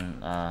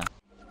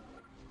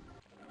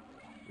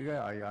 You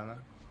got Ayana.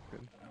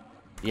 Good.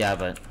 Yeah,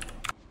 but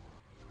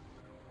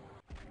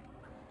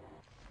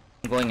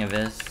I'm going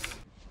invis.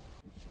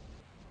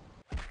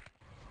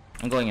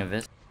 I'm going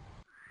invis.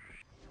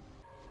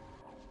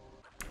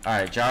 All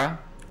right, Jara.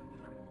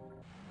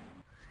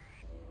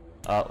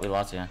 Oh, we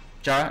lost you.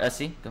 Jara,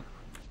 SC, go.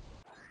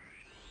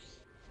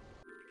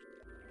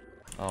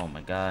 Oh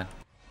my god.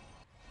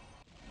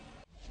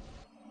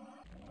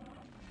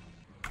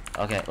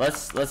 Okay,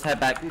 let's head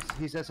back.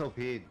 He's SOP'd.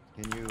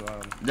 Can you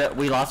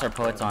We lost our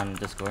poets on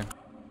Discord.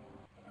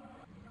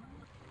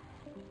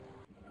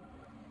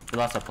 We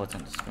lost our poets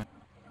on Discord.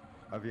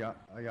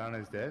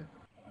 Ayana is dead?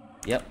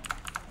 Yep.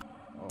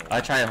 Oh.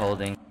 I tried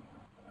holding.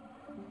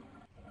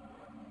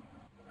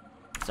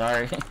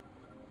 Sorry.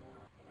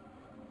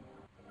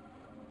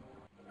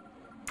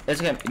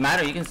 It's okay.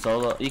 Matter, you can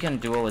solo. You can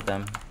duo with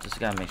them. Just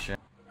gotta make sure.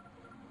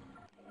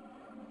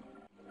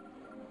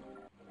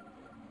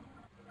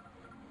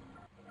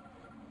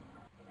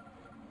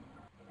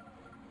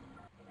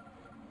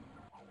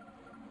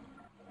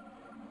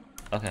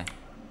 Okay.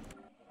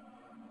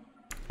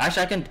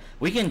 Actually,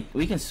 we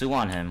can sue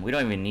on him. We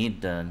don't even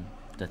need the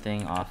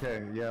thing off.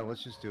 Okay, yeah,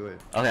 let's just do it.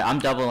 Okay, I'm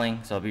doubling,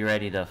 so be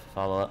ready to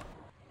follow up.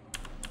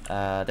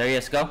 There he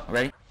is. Go.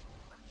 Ready?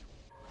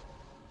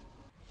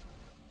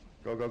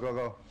 Go, go, go,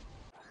 go.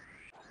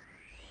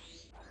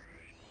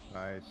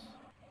 Nice.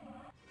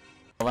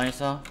 Hold on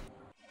yourself.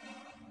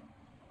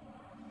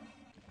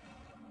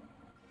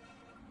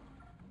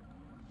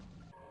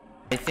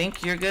 I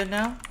think you're good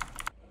now.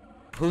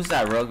 Who's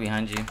that rogue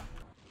behind you?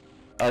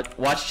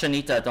 Watch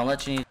Shanita. Don't let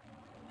Shanita.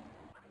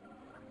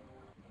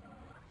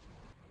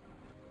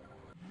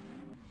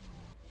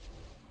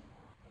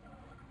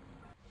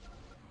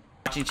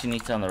 Watching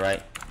Shanita on the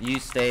right. You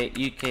stay.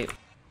 You keep.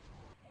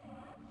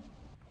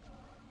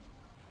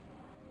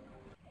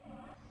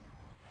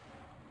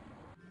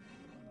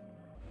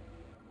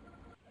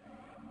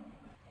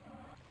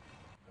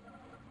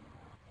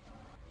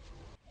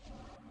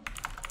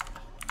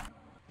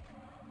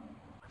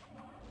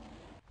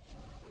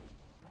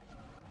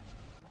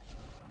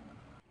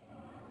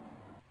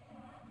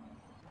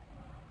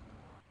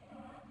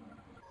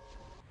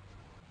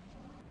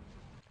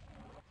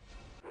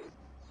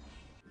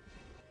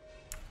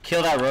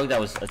 Kill that rogue that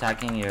was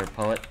attacking your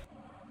poet.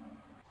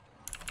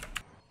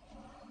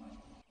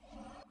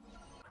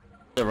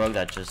 The rogue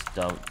that just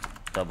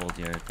doubled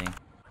your thing.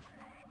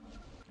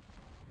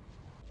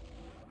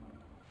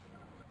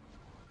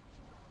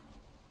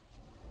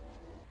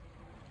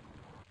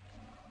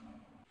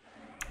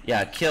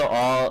 Yeah, kill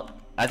all.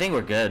 I think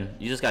we're good.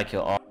 You just gotta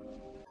kill all.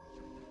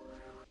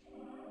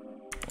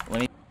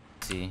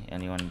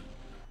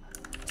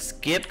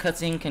 skip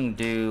cutscene can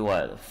do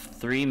what,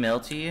 3 mil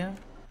to you?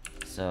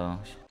 So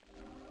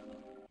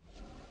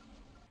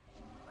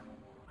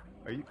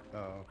Are you?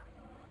 Oh.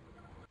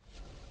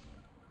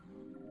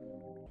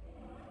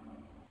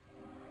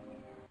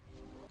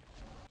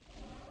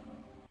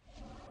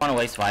 I want to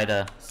waste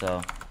Vita,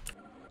 so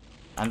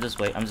I'm just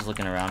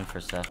looking around for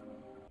stuff.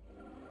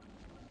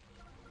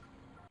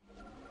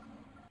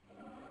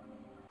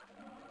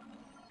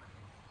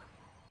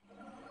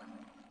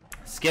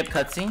 Skip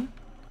cutscene.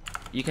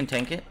 You can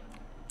tank it.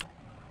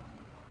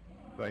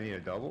 Do I need a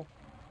double?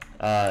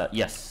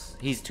 Yes.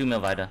 He's 2 mil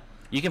Vita.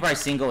 You can probably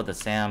single with the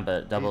Sam,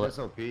 but double it. He's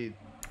SOP'd.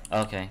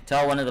 Okay.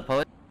 Tell one of the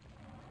poets.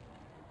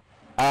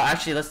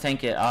 Actually, let's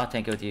tank it. I'll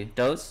tank it with you.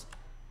 Doze.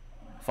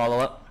 Follow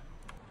up.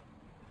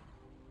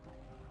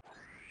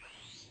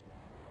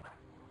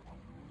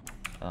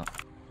 Oh.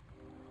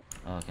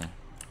 Okay.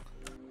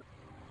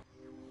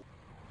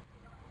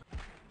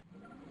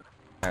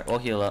 Alright, we'll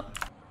heal up.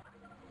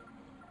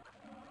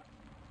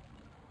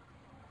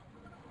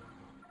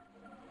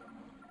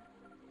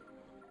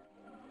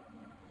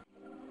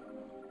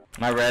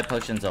 My red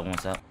potion's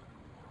almost up.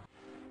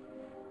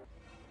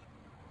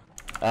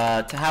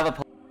 To have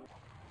a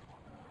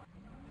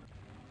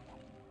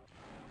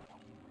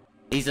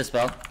He's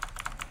dispelled.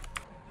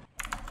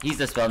 He's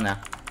dispelled now.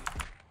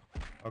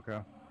 Okay.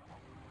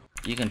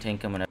 You can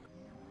tank him whenever.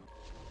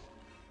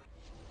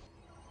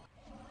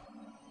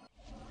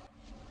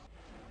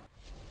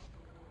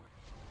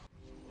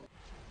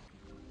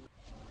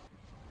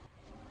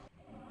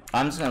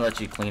 I'm just gonna let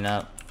you clean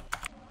up.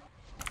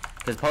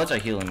 Because poets are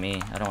healing me.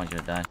 I don't want you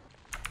to die.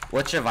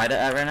 What's your Vita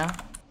at right now?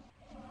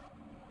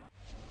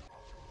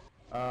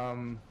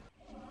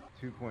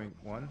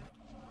 2.1.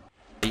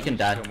 You can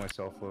die. Show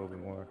myself a little bit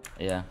more.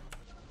 Yeah.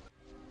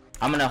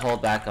 I'm gonna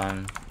hold back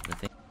on the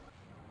thing.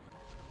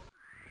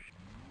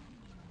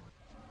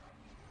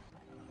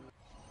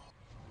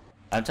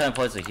 I'm telling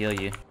poets to heal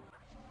you.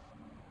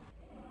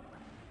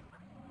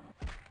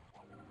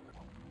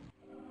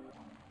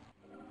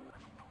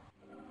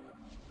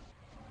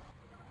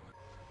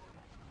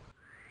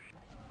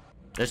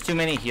 There's too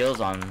many heals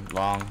on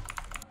long.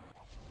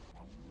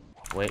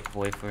 Wait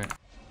for it.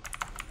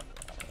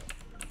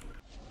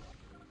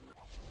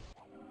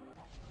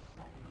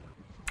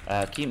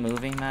 Keep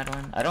moving,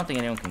 Madeline. I don't think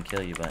anyone can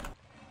kill you, but...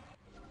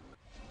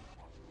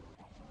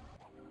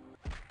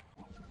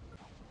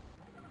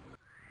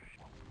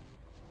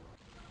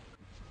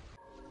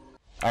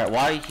 Alright,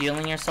 while you're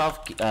healing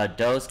yourself,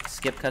 Doze,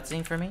 skip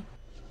cutscene for me.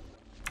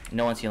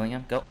 No one's healing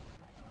him. Go.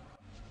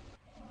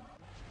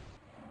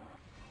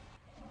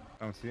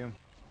 I don't see him.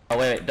 Oh,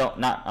 wait,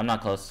 I'm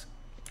not close.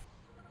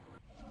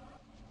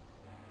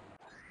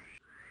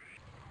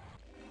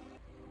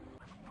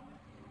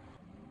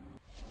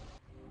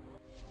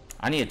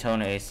 I need a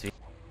toner AC.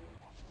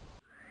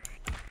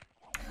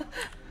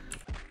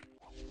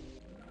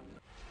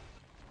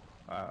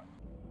 Sorry, I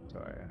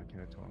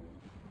can't tell him.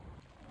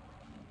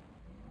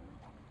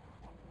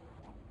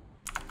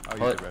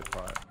 I'll Oh, use the red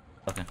pot.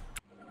 Okay.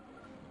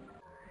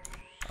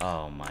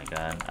 Oh my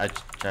god. I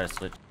try to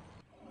switch.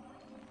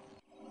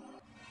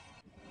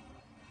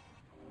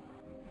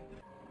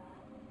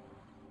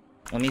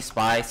 Let me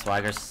spy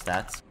Swagger's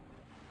stats.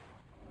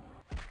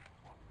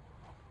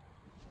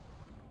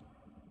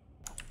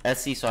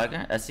 SC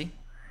Swagger? SC?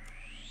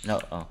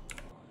 No, oh.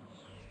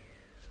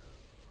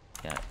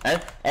 Yeah.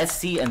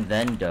 SC and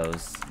then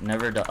Doze.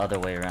 Never the other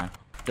way around.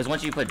 Because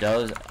once you put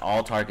Doze,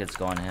 all targets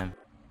go on him.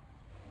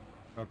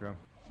 Okay.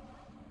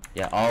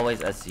 Yeah, always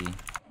SC.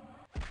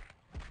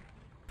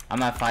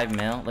 I'm at 5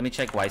 mil. Let me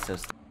check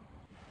Wyso's.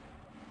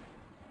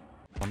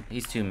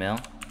 He's 2 mil.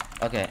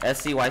 Okay,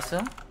 SC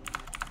Wyso.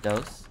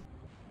 Doze.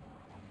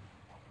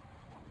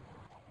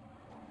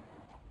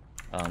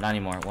 Oh, not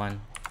anymore.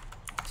 1,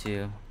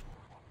 2,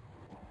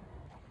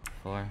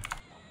 4,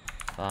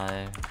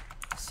 5,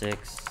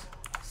 6,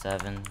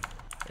 7,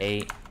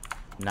 8,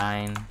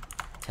 9,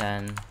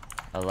 10,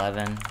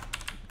 11.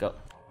 Go.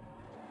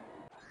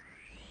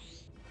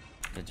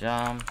 Good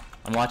job.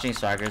 I'm watching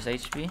Swagger's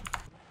HP.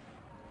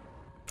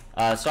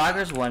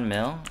 Swagger's 1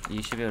 mil.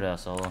 You should be able to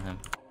solo him.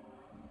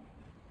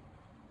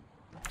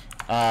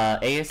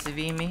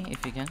 ASV me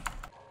if you can.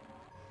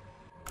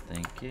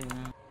 Thank you.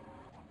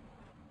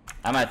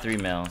 I'm at 3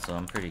 mil, so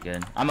I'm pretty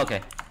good. I'm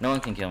okay. No one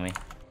can kill me.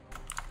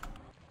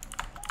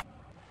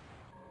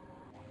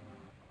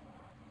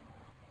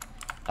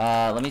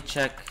 Let me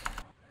check.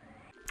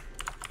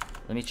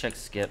 Let me check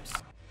skips.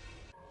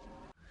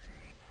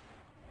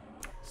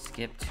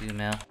 Skip 2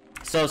 mil.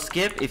 So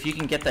skip, if you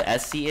can get the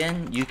SC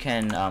in, you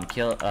can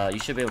kill. You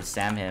should be able to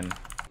Sam him.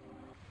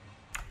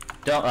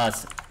 Don't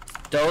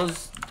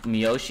Doze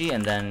Miyoshi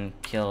and then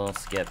kill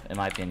Skip, in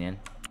my opinion.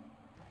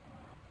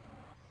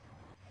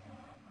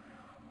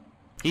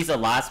 He's the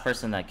last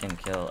person that can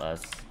kill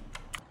us.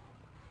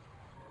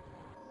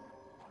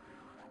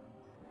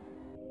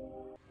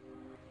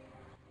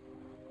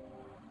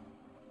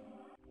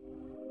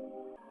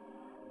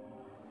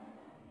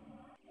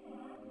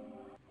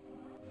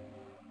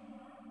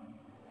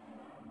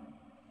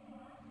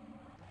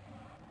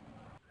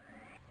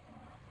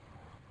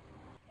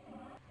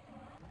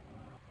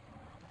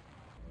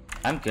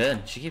 I'm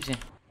good. She keeps you.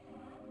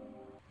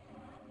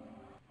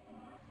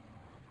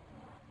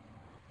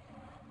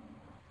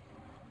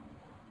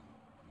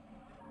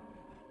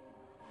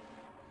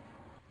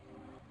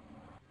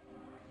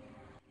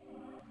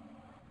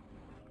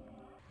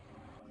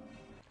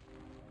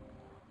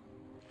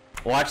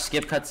 Watch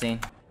skip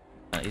cutscene.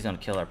 He's gonna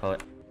kill our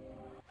poet.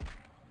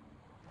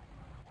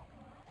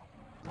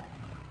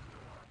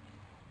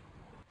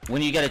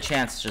 When you get a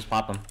chance, just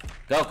pop him.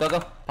 Go, go, go.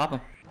 Pop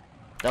him.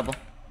 Double.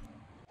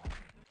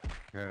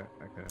 Okay.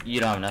 You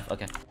don't have enough.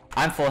 Okay.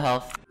 I'm full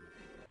health.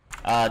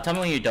 Tell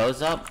me when you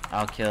doze up.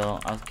 I'll kill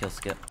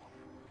skip.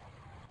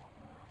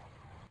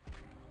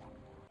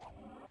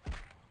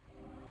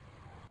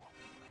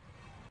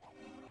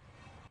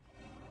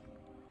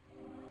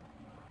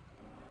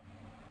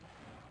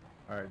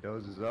 Alright,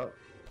 Doze is up.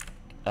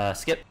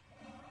 Skip.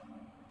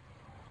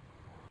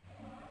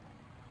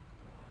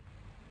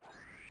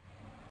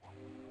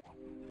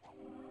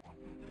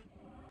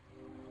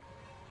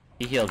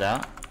 He healed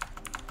out.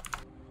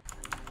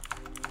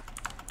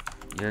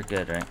 You're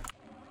good, right?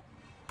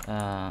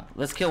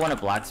 Let's kill one of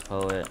Black's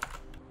poet.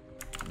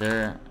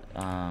 They're,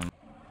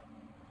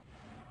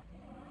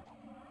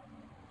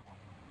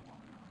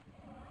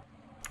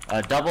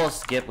 double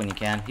skip when you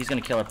can. He's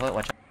gonna kill our poet,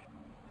 watch out.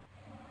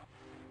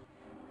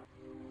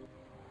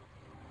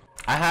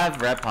 I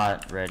have red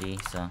pot ready,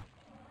 so.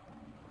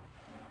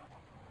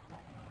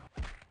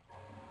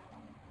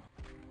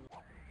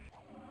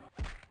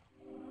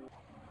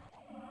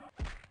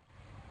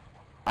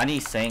 I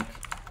need Sank.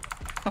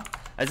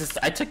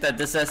 I took that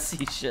this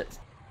SC shit.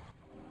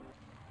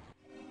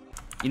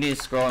 You need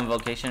to scroll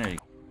invocation or you...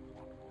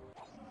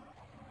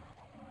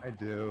 I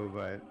do,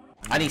 but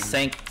I need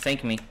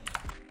Sank me.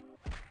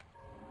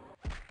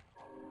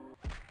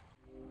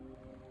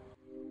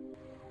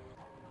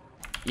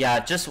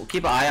 Yeah, just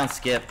keep an eye on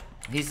Skip.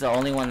 He's the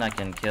only one that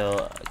can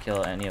kill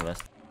any of us.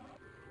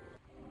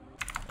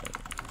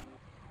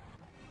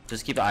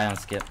 Just keep an eye on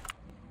Skip.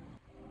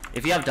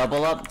 If you have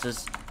double up,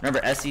 just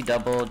remember SC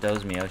double,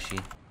 Doze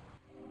Miyoshi.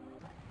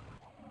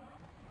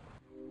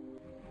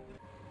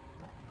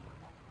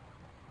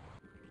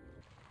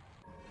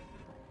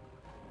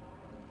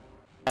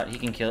 He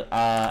can kill.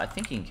 I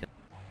think he can kill.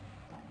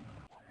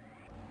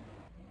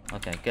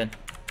 Okay, good.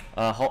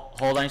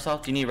 Hold on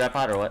yourself. Do you need red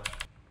pot or what?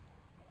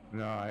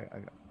 no, I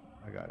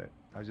got it.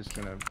 I was just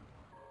gonna.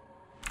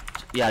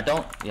 Yeah,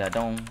 don't.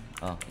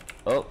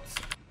 Oh,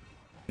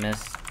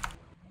 miss.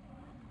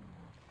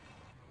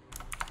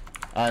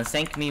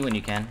 Sank me when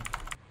you can.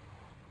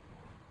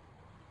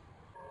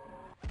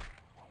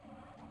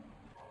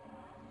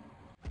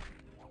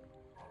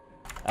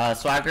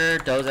 Swagger,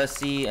 Doze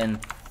SC in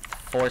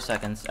 4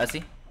 seconds. SC?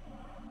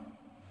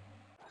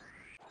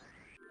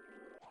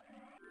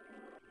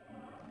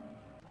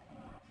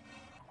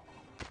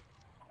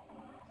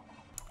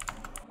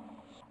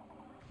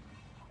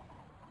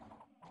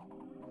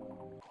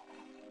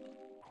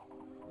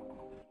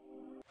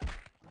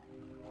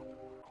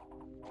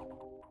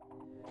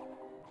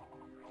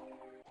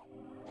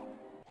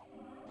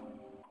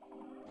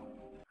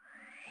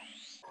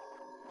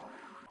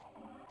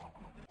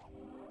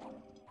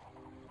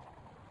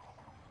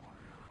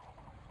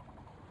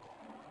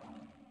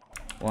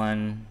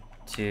 One,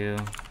 2,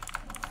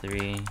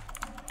 3,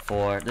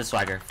 4. This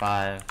swagger.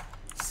 5,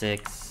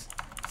 6,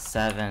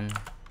 7,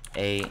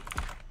 8,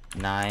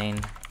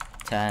 9,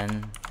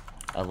 10,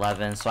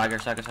 11. Swagger.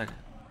 Thank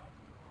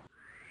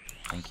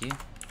you.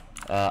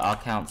 I'll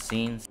count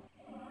scenes.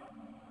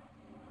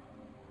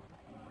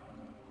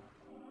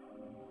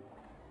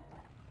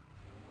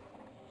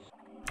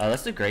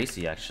 Let's do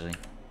Gracie actually.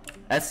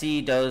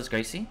 SC Doze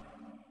Gracie.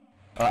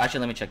 Oh,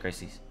 actually, let me check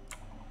Gracie's.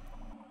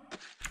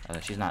 Okay,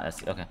 she's not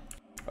SC. Okay.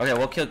 Okay,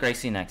 we'll kill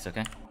Gracie next,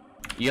 okay?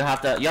 You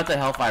have to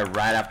hellfire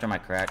right after my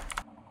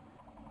crack.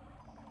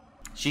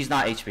 She's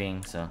not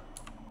HPing, so.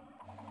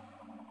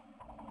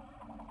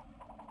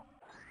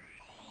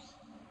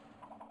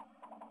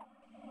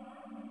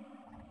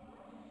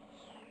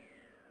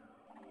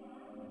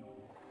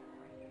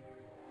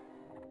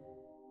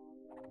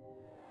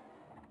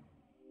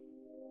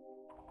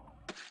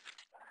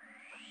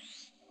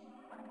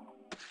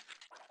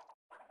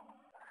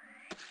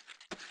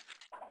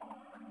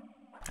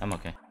 I'm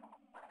okay.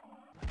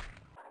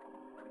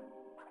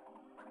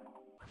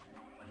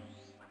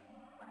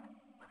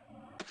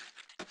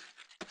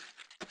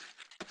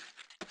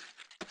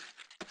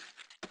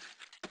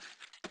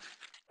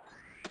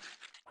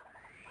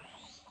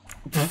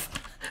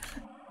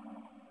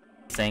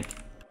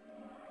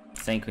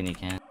 Sank when you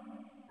can.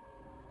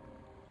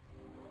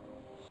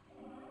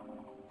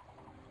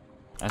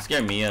 I'm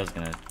scared Mia's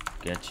gonna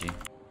get you.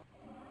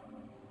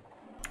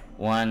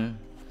 1,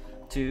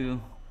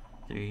 2,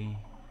 3,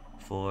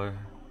 4,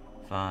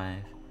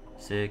 5,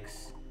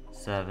 6,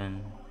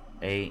 7,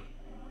 8,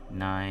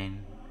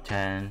 9,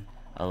 10,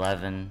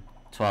 11,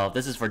 12.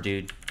 This is for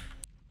dude.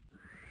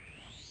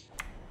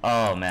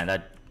 Oh man,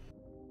 that.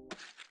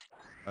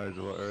 I was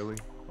a little early.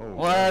 Oh.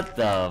 What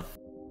the?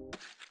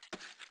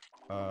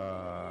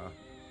 Uh.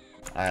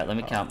 Alright, let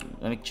me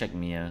count. Let me check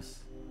Mia's.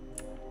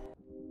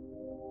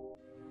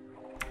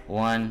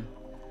 1,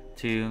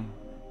 2,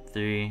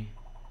 3,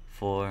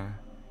 4,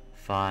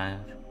 5,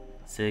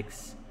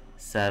 6,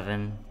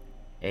 7,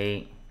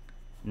 8,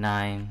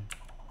 9,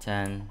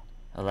 10,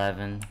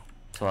 11,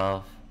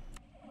 12.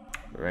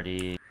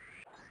 Ready.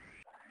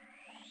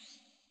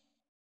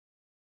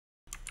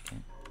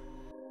 Okay.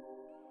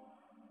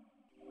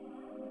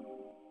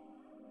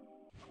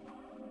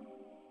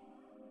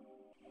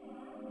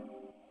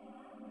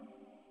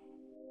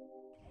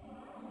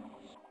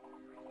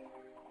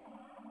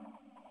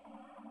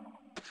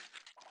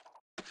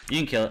 You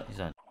can kill it. He's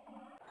on.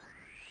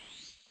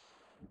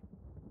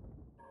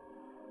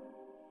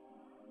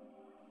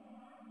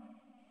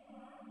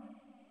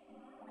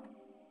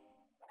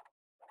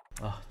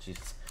 Oh,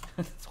 Jesus.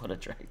 That's what a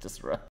drag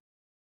just run.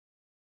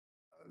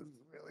 This is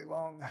really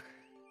long.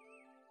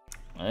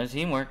 Well,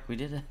 teamwork. We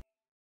did it.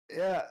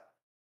 Yeah.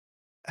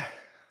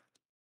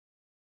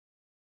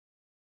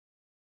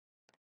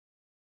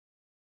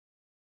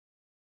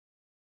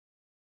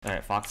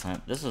 Alright, Fox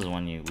Hunt. This is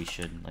one we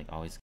should like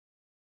always.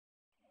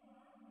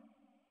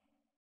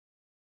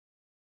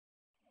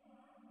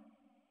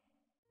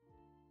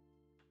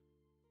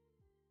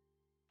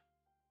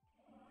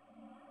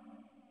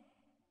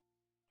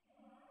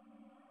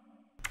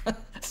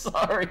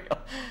 Sorry.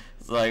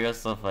 Sorry, that's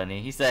so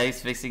funny. He said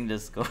he's fixing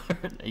Discord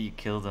and you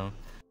killed him.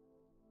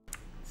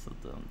 So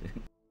dumb,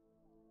 dude.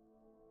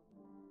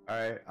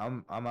 Alright,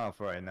 I'm out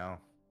for right now.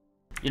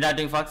 You're not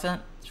doing Fox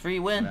Hunt? It's free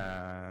win.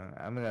 Nah,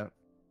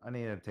 I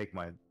need to take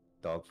my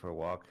dog for a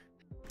walk.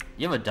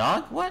 You have a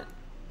dog? What?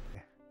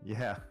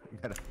 Yeah,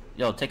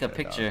 Yo, take a Got a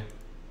picture.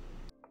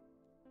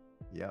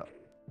 Yep.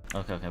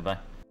 Okay, okay, bye.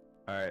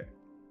 Alright.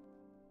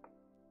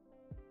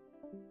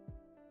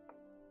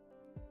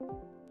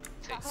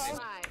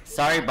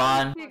 Sorry,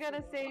 Bon. You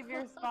gotta save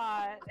your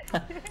spot.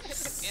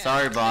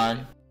 Sorry,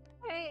 Bon.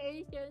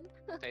 Hey, Asian.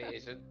 Hey,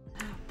 Asian.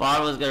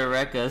 Bon was gonna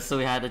wreck us, so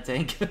we had to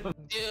tank him.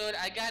 Dude,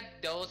 I got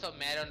dose on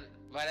Madden.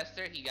 Right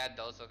after he got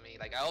dose on me.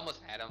 Like, I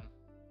almost had him.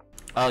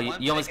 Oh,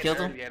 you almost killed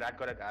him? Yeah, I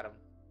could've got him.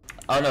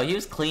 Oh no, he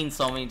was clean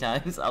so many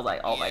times. I was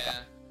like, oh my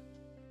god.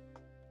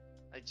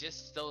 I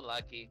just so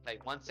lucky.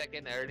 Like 1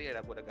 second earlier,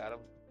 I would've got him.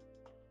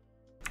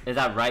 Is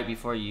that right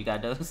before you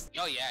got dosed?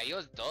 Oh yeah, he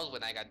was dosed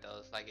when I got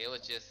dosed. Like it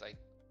was just like,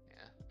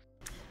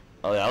 yeah.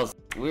 Oh yeah,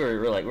 we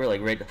were like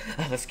ready.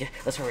 Let's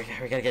hurry.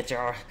 We gotta get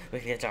Jar. We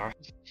gotta get Jar.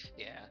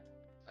 Yeah,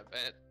 I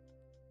bet.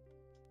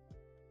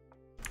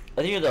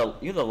 I think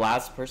you're the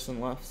last person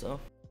left, so.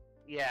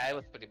 Yeah, it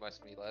was pretty much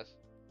me left.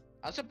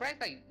 I'm surprised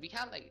like we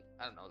had like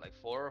I don't know like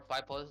 4 or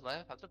 5 players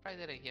left. I'm surprised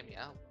they didn't hear me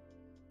out.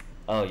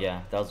 Oh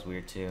yeah, that was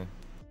weird too.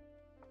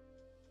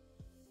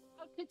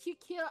 How could you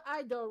kill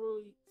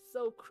Idol?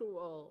 So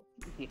cruel.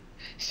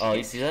 Oh,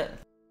 you see that?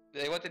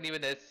 They wasn't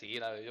even a C.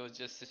 Like, it was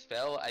just a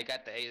spell. I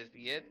got the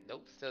ASB hit.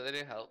 Nope, still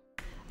didn't help.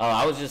 Oh,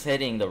 I was just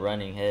hitting the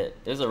running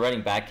hit. There's a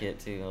running back hit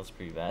too. That was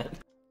pretty bad.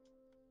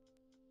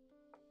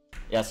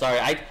 Yeah, sorry.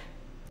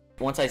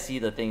 Once I see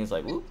the thing, it's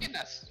like, whoop. You're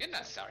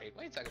not sorry.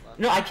 What are you talking about?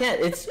 No, I can't.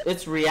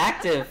 It's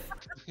reactive.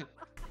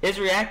 It's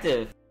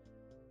reactive.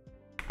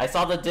 I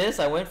saw the diss.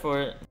 I went for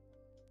it.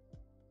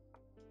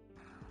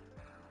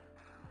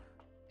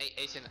 Hey,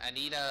 Asian, I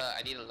need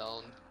a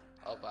loan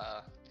of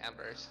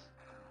Ambers.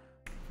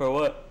 For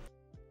what?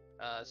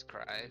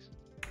 Scribe.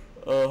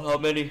 Oh, how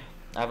many?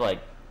 I have like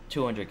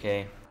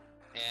 200k.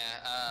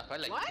 Yeah,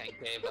 probably like What?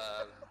 10k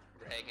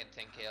Reg and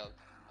 10k of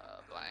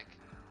Black.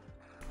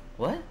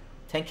 What?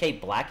 10k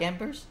black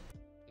ambers?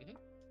 Mhm.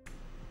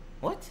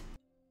 What?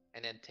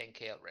 And then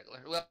 10k of regular.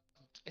 Well,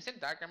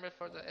 isn't Dark Ember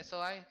for the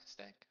SOI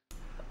stack?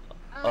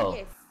 Oh.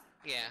 Yes.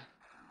 Yeah.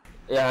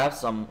 Yeah, I have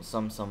some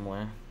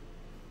somewhere.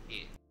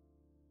 Yeah.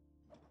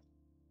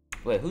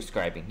 Wait, who's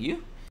scribing?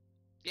 You?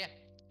 Yeah.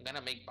 I'm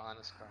gonna make Bond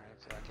a scribe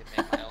so I can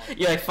make my own.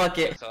 You're like, fuck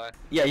it. SOI.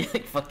 Yeah, you're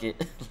like, fuck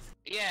it.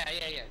 Yeah.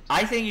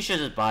 I think you should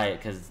just buy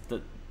it, cause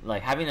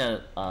like having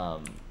a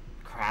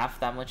craft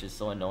that much is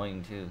so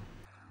annoying too.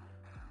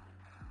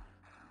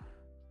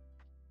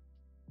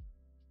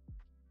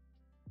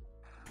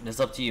 It's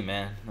up to you,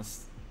 man.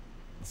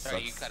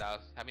 Sorry, you sucks. cut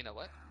off. I mean, a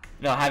what?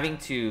 No, having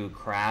to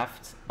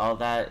craft all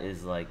that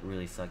is like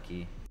really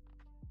sucky.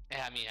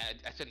 Yeah, I mean,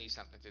 I still need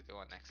something to do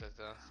on Nexus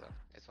though, so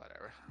it's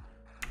whatever.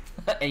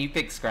 And you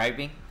pick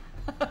scribing?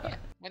 Yeah,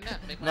 why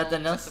not? Make my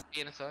Nothing own else?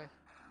 recipe and SOI.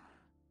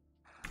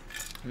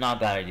 Not a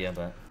bad idea,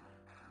 but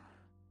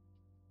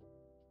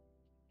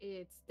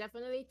It's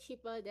definitely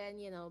cheaper than,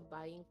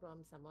 buying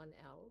from someone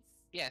else.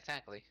 Yeah,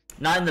 exactly.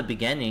 not in the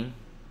beginning.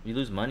 You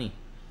lose money.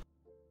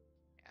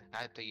 Yeah,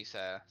 I have to use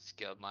a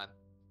skilled mod.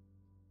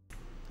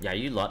 Yeah,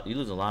 you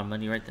lose a lot of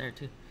money right there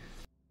too.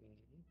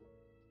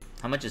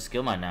 How much is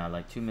skill mine now?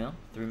 Like 2 mil?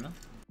 3 mil?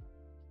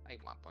 Like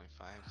 1.5,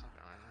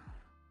 something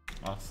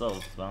like that. Oh, so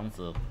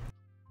expensive.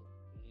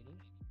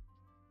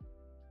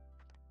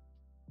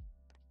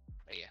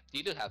 But yeah,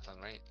 you do have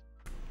some, right?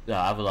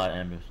 Yeah, I have a lot of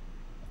embers.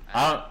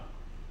 I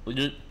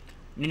don't.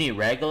 You need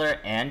regular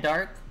and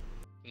dark?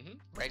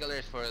 Regular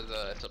is for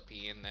the SOP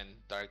and then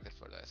dark is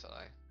for the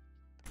SLI.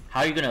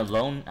 How are you gonna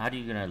loan? How are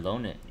you gonna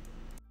loan it?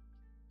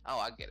 Oh,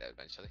 I'll get it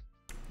eventually.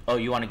 Oh,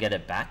 you want to get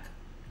it back?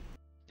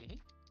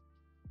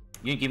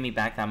 You give me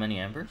back that many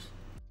embers?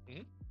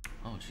 Mhm.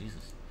 Oh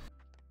Jesus.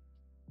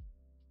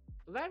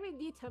 Very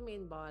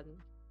determined, Bond.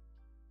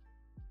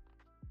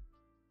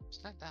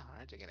 It's not that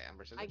hard to get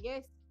embers, is I it?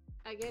 guess.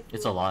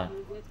 It's a lot.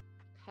 You just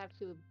have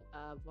to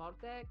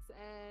vortex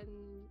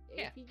and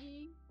Yeah.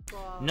 ATG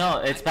for. No,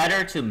 it's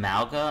better to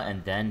Malga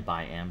and then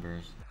buy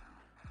ambers.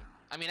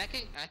 I mean, I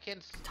can.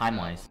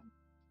 Time-wise.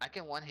 I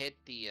can one hit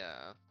the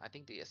I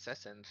think the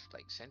assassins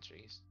like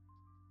sentries.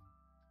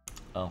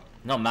 Oh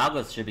no,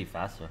 Malga should be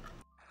faster.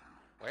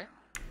 Where?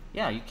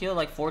 Yeah, you kill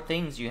like 4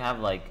 things, you have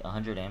like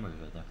 100 ambers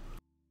right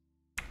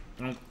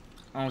there.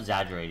 I'm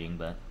exaggerating,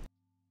 but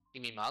You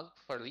mean Mog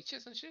for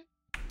leeches and shit?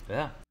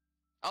 yeah.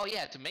 Oh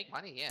yeah, to make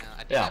money, yeah. I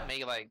think Yeah. I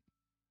make like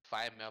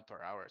 5 mil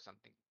per hour or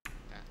something.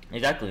 Yeah.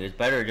 Exactly. It's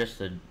better just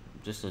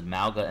to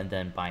Malga and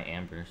then buy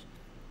ambers.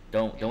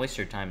 Don't waste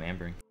your time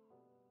ambering.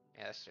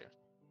 Yeah, that's true.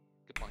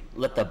 Good point.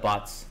 Let the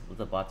bots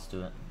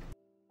do it.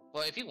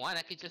 Well, if you want,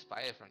 I could just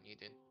buy it from you,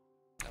 dude.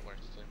 That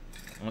works too.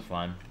 That's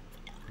fine.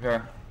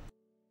 Sure.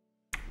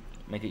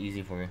 Make it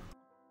easy for you.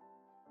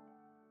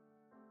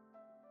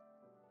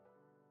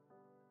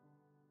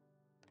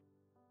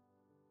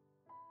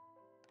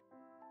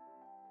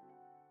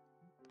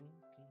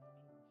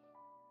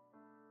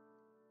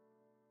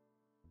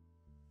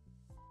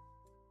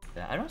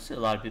 Yeah, I don't see a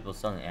lot of people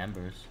selling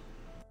ambers.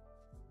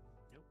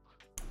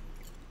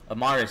 Nope.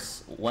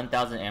 Amaris,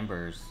 1,000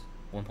 ambers,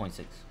 1.6.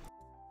 Is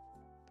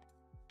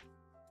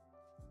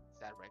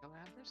that regular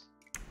ambers?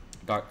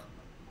 Dark,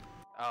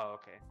 Oh,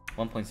 okay.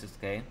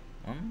 1.6k.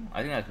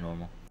 I think that's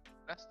normal.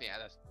 That's pretty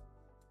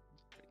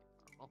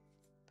normal.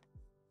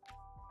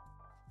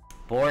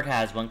 Board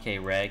has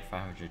 1k reg,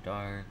 500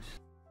 darks.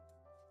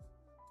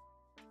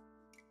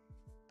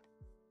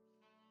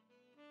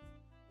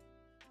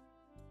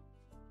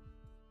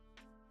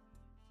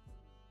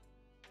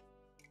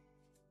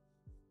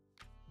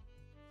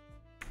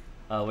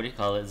 What do you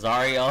call it?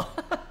 Zariel.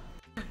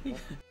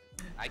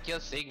 I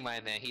killed Sigma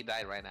and then he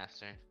died right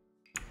after.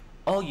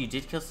 Oh, you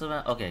did kill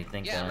someone? Okay,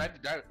 thank Yeah,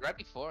 God. right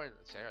before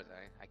Sarah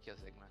died, I killed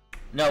Sigma.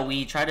 No,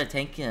 we tried to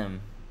tank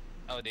him.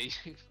 Oh, they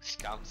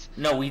scums.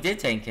 No, we did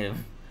tank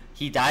him.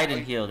 He died and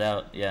Wait. healed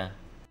out, yeah.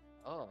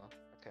 Oh,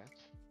 okay.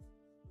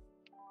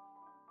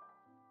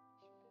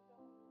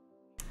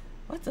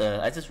 What the?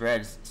 I just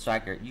read,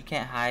 Striker, you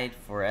can't hide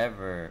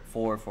forever,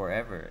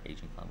 forever,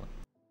 Agent Cloud.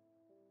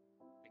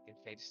 Making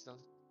fade still.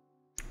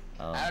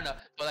 Oh. I don't know,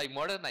 but like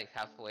more than like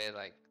halfway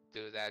like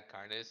do that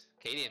Carnage,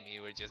 Katie and me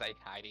were just like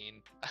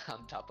hiding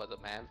on top of the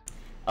map.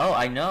 Oh,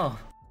 I know.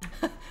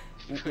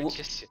 We were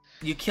just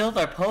You killed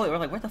our poet. We're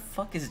like, where the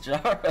fuck is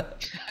Jara?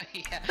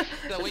 yeah.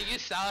 So when you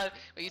saw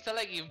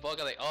like you invoke,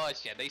 like, oh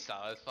shit, they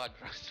saw us. Fuck,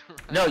 run.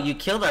 No, you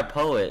killed our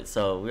poet,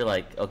 so we're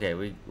like, okay,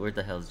 where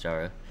the hell's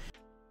Jara?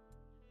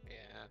 Yeah.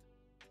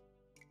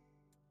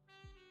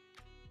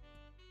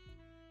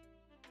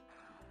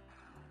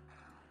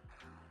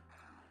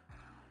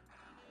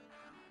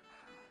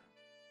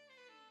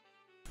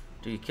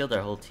 Dude, you killed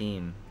our whole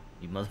team,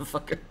 you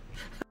motherfucker.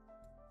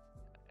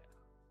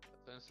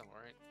 Doing some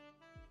work.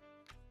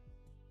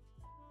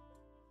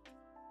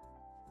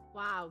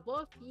 Wow,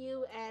 both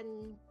you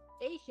and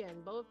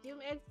Asian, both you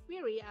and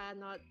Fury are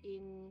not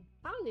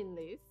found in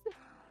this.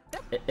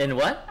 In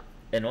what?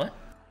 In what?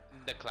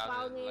 The cloud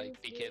Clowning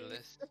like PK is-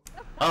 list.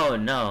 Oh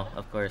no,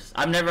 of course.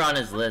 I'm never on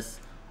his list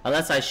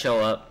unless I show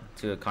up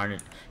to a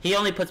Carnage. He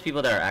only puts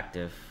people that are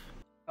active.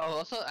 Oh,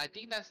 also I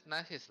think that's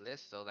not his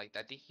list. So like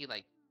I think he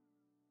like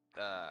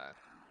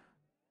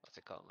what's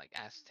it called? Like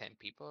asked 10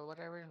 people or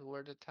whatever who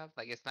were the top.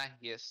 Like it's not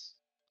his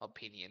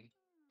opinion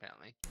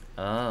apparently.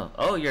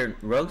 Oh, your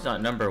rogue's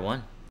not number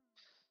 1.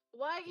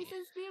 Why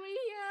isn't Fury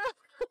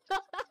here?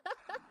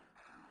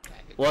 Yeah,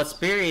 he Well, goes-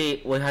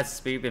 Spirit, has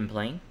Spirit been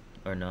playing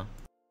or no?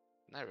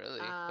 Not really.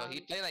 Well, he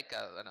Um, played like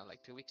I don't know,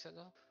 like 2 weeks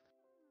ago.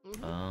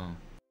 Mhm. Oh.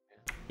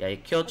 Yeah, you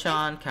killed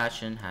Chan,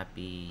 Cashin,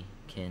 Happy,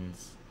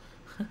 Kins.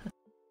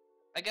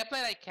 Like I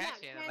played like Yeah,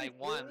 Cashin Ken like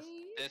once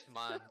Fury. this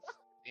month.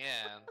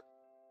 Yeah.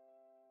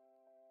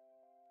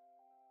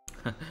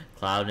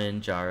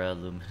 Cloudin, Jara,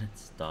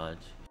 Luminance,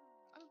 Dodge.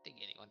 I don't think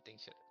anyone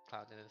thinks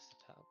Cloudin is the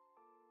top.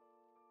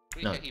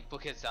 Pretty No. sure he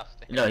booked himself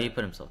there. No, he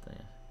put himself there.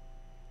 Yeah.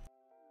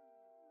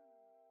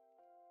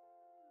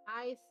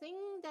 I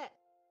think that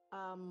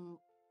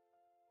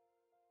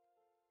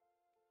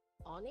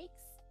Onyx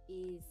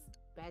is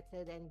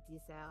better than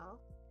Diesel.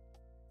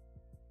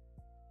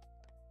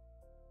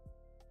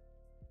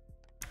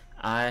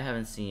 I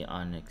haven't seen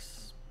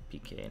Onyx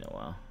PK in a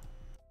while.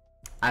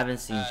 I haven't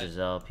seen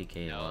Giselle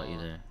PK in a while no.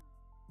 either.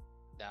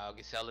 No,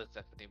 Giselle is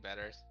definitely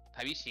better.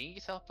 Have you seen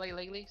Giselle play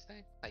lately,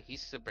 Stan? Like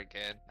he's super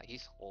good. Like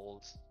he's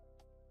holds.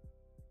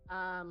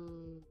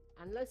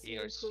 Unless He you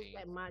or improve she.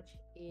 that much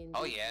in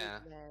Oh, this yeah.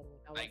 week, then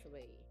I was Like-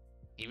 away.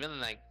 Even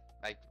like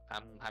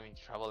I'm having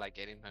trouble like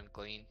getting him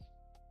clean.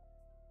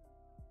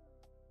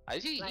 I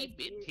see Like,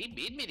 he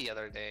beat me the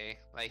other day.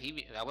 Like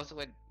I was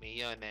with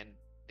Mio and then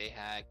they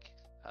had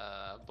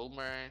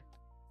Boomer,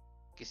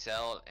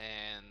 Giselle,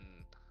 and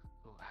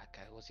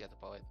God, who's the other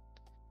poet?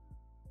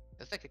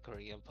 It's like a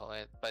Korean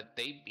poet, but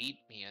they beat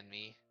me and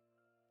me.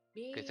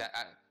 Be Cause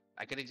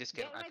I couldn't just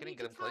get get I ready couldn't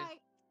get to him close.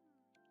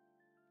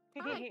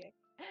 try.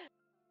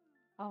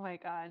 Oh my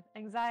god.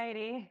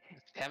 Anxiety.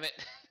 Damn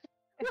it.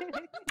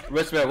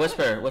 Whisper,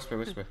 whisper, whisper,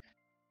 whisper.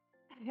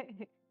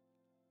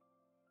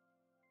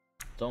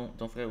 Don't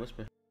forget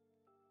whisper.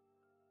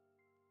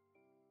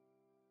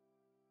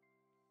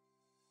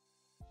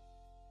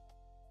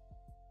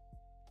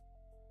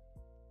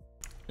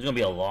 It's gonna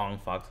be a long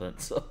fox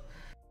hunt, so.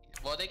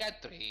 Well, they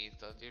got 3,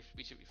 so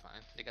we should be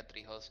fine. They got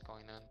 3 hosts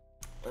going on.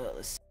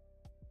 Let's see.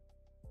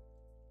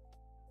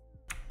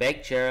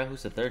 Bake Chera,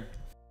 who's the third?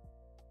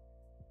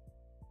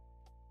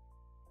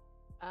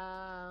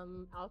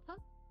 Alpha?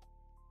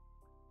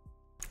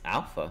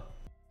 Alpha.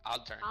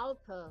 Alter.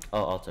 Alpha.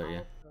 Oh, Alter,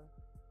 yeah.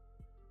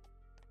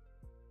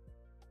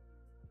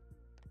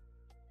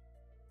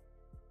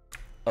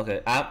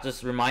 Alpha. Okay,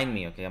 just remind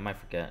me, okay? I might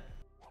forget.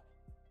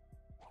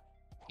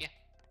 Yeah.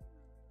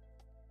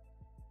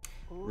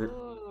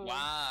 Ooh.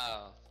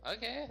 Wow.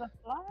 Okay. To the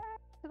fly.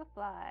 To the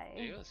fly.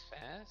 It was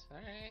fast.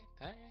 Alright.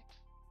 Alright.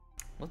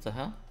 What the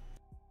hell?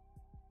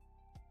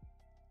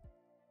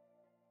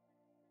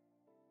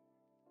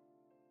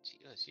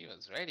 She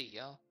was ready,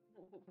 yo.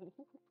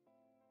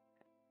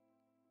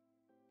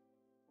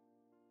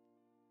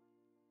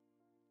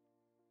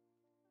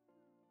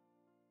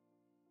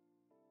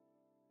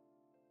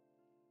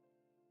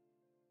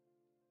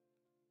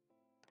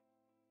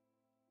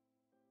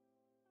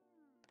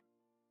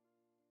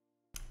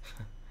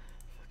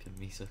 Fucking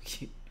me so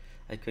cute.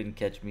 I couldn't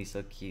catch me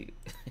so cute.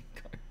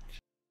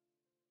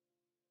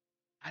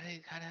 How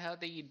the hell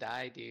did you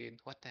die,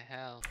 dude? What the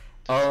hell?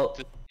 Oh.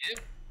 To skip?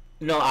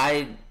 No,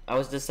 I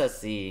was just at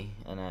sea,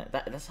 and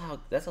that's how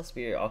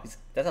Spirit always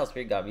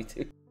got me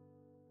too.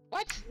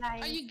 What? How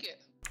Nice. you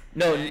get?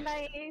 No,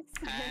 Nice.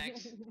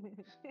 Thanks.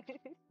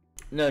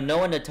 no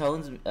one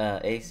atones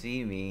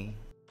AC me.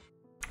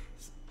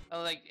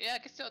 Oh, like, yeah, I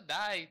can still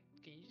die.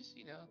 Can you just,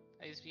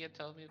 ASV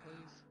tell me,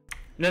 please?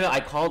 No,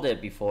 I called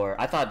it before.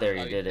 I thought they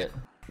already Oh, you did did? it,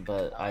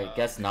 but I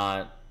guess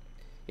not.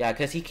 Yeah,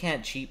 cause he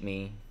can't cheat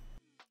me.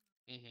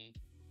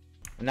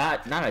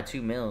 Not at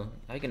 2 mil.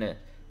 How you gonna?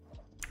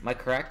 My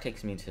crack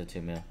takes me to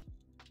 2 mil,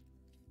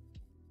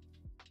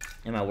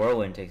 and my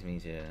whirlwind takes me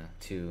to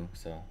 2.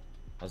 So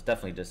I was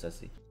definitely just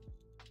SC.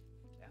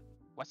 Yeah.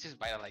 What's his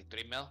bite, like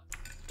 3 mil?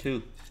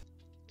 2.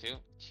 2?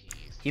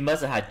 Jeez. He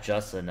must have had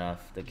just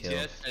enough to kill.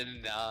 Just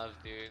enough,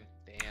 dude.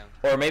 Damn.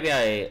 Or maybe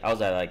I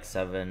was at like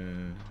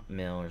 7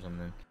 mil or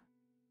something.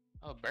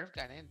 Oh, Burf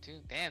got in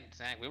too. Damn,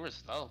 Zach, we were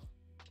slow.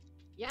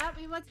 Yeah,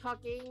 we were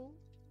talking.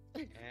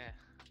 Yeah.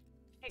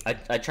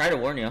 I try to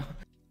warn you.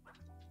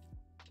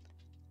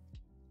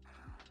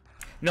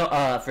 No,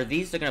 for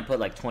these they're gonna put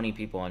like 20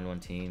 people on one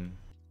team.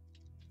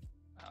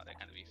 Oh, they're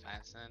gonna be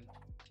fast then.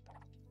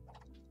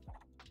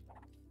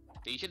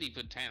 They usually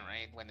put 10,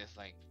 right? When it's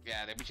like,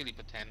 yeah, they usually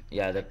put 10.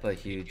 Yeah, they put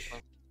huge. Oh,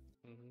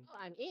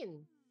 I'm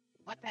in.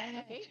 What the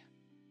heck? Okay.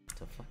 What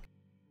the fuck?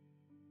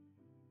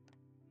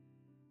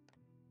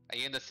 Are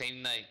you in the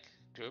same like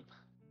group?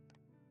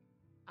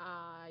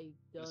 I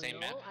don't same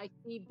know. map? I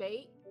see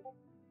bait.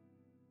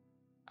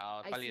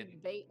 I Probably see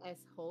bait as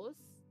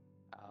host.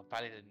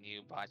 probably the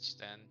new batch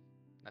then,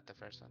 not the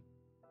first one.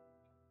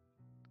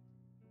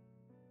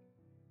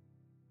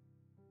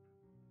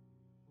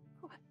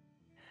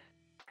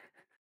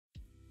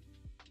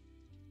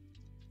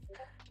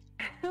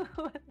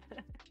 What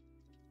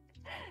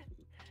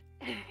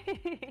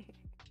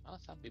Oh,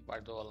 some people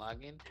are dual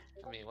logging.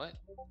 I mean, what?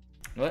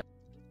 What?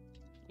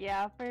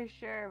 Yeah, for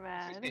sure,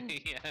 man.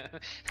 Yeah.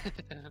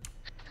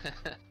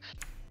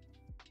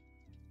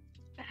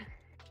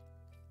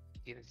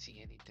 Didn't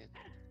see anything.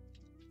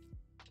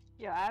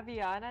 Yo,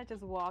 Aviana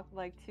just walked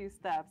like 2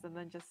 steps and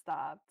then just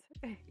stopped.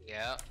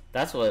 Yeah.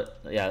 That's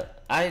what. Yeah,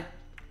 I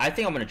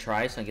think I'm gonna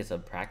try so I get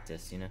some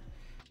practice. You know.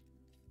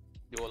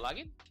 Dual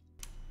logging?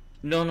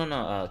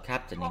 No,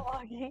 captaining.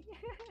 Vlogging.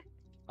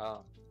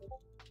 Oh.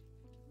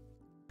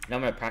 Now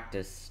I'm gonna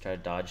practice. Try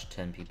to dodge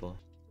 10 people.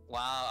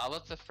 Wow, I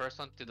was the first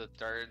one to the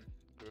 3rd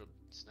group,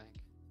 Snake.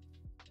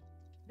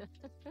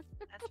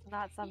 That's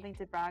not something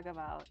to brag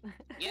about.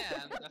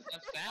 Yeah,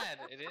 that's sad.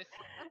 It is.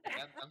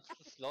 I'm just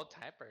a slow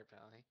typer,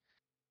 apparently.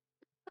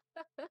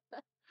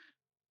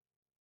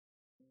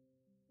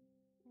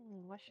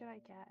 What should I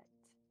get?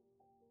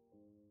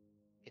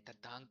 It's a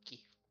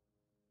donkey.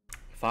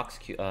 Fox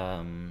Q.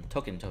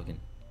 Token.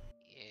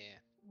 Yeah.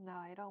 No,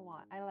 I don't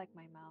want. I like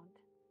my mount.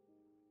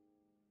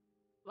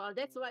 Well,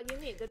 that's what you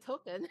need, the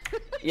token.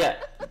 Yeah,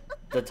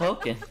 the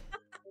token.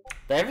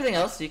 Everything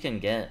else you can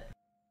get.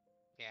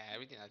 Yeah,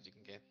 everything else you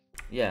can get.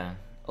 Yeah.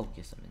 Oh,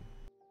 yes, something.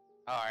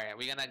 Alright, are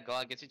we gonna go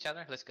against each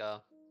other? Let's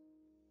go.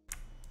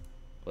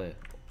 Wait,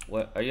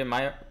 what? Are you in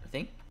my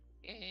thing?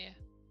 Yeah.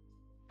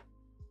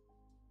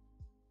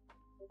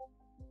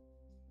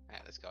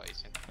 Alright, let's go,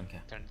 Asian. Okay.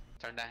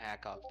 Turn that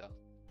hack off, though.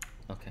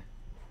 Okay.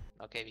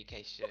 Okay,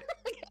 BK shit.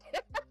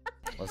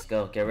 Let's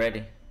go. Get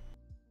ready.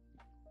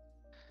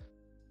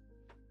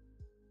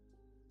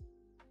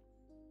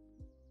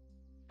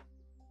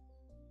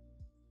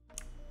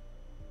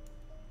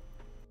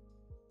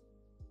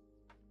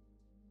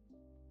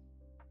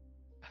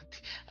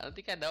 I don't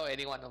think I know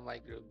anyone on my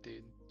group,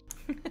 dude.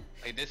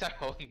 Like, these are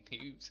all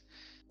noobs.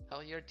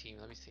 How your team?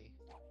 Let me see.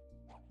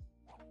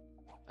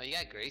 Oh, you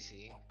got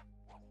Gracie.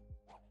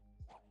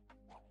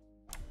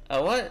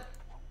 What?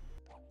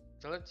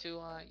 Similar to,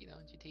 you know,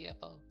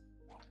 GTFO.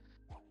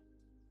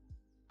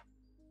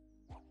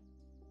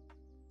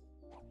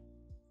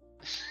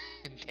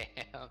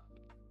 Damn.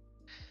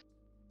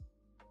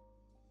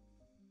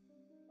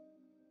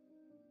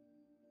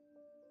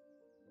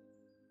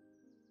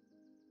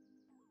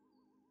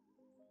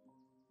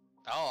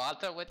 Oh,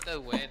 Altar with the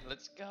win.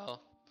 Let's go.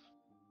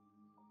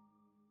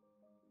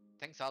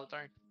 Thanks,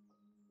 Altar.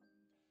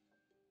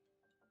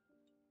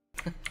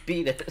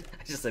 Beat it.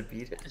 I just said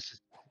beat it.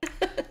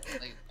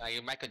 Like, are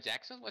you Michael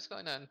Jackson? What's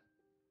going on?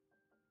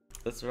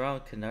 What's wrong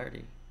with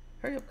Canardi?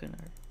 Hurry up,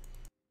 Canardi.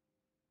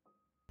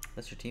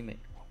 That's your teammate.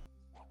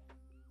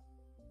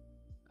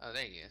 Oh,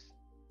 there he is.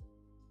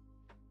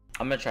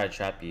 I'm gonna try to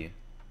trap you.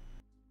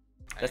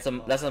 That's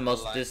Alright, that's the well,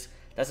 most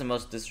that's the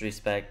most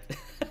disrespect.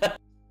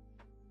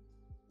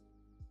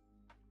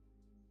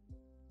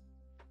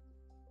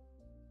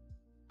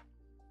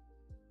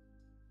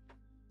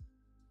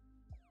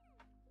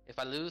 If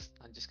I lose,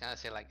 I'm just gonna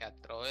say like I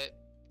throw it.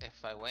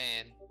 If I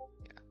win,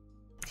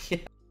 Yeah.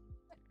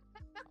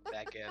 I'm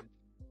back in.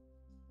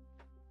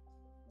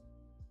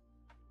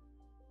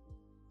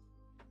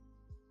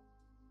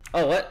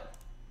 Oh, what?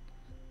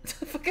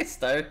 The fuck I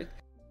started?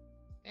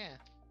 Yeah.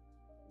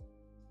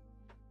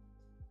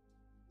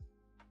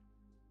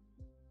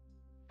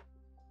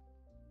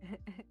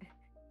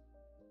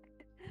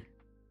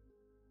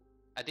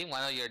 I think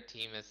one of your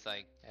team is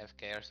like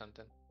FK or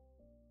something.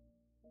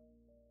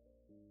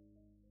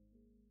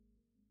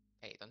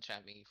 Hey, don't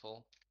trap me, you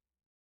fool.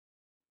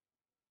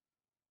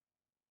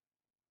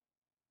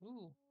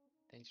 Ooh,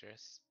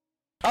 dangerous.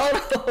 Oh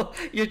no!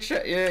 Your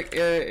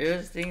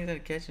thing's gonna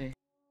catch me.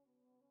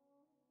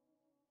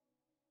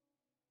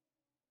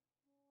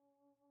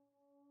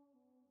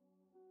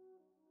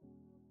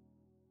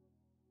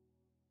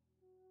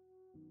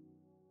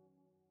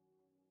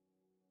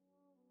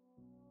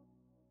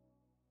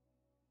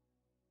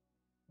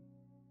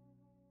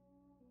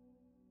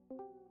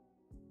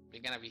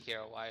 We're gonna be here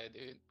a while,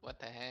 dude. What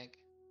the heck?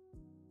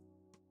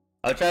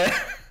 I'll try.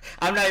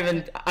 I'm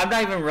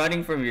not even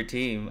running from your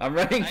team. I'm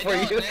running for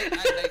you.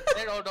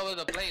 They're all over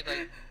the place.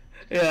 Like,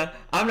 Yeah,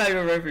 I'm not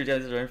even running for you.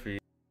 I'm just running for you.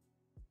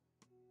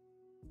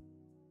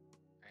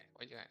 alright,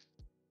 where you at?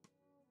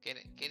 Get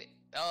it, get it.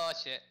 Oh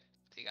shit,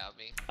 he got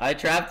me. I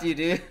trapped you,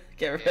 dude.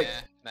 Get ready.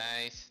 Yeah,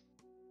 nice.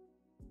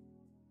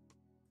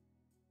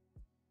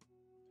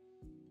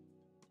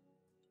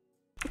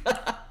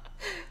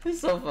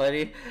 It's so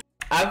funny.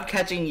 I'm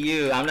catching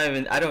you. I don't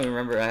even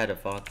remember I had a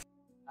fox.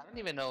 I don't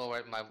even know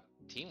where my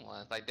team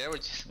was. Like, they were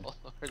just all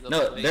over the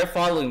No, place. they're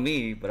following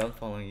me, but I'm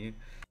following you.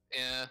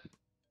 Yeah.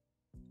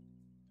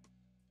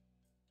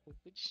 Who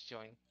just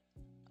joined?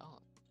 Oh.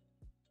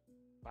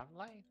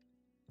 Butterfly?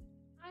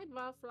 Hi,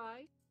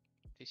 Butterfly.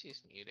 Think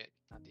she's muted.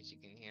 I think she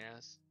can hear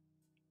us.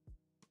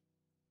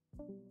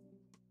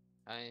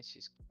 And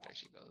there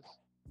she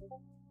goes.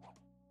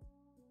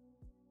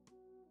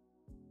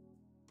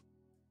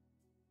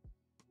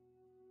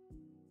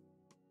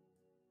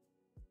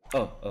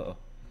 Oh. Well,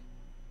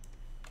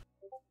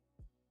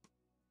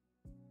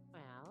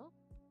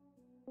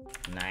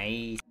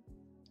 Nice.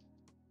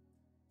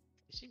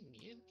 Is she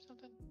muted or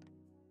something?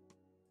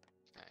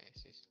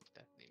 Nice, she's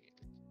definitely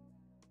muted.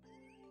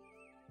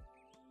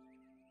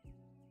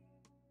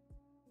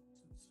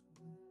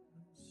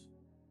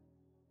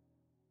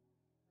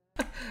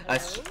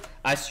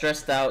 I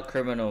stressed out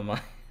criminal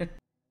mind.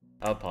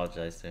 I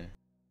apologize, sir.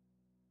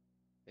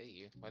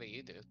 Hey, what do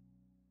you do?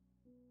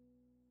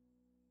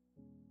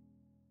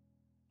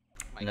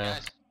 My No.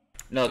 gosh.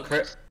 No, Who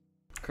makes-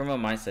 criminal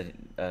mind said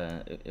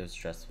it was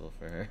stressful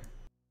for her.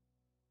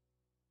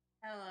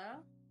 Hello?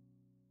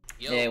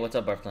 Yo, Hey, what's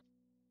up, Barfly?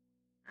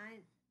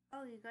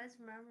 Oh, you guys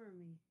remember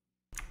me.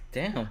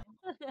 Damn.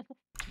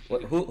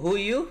 What? Who are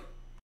you?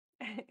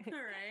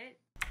 Alright.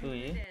 Who are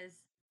you? It is.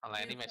 I'll New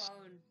anime.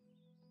 phone.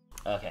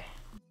 Okay.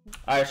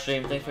 Alright,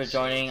 stream. Thanks for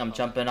joining. I'm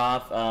jumping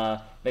off.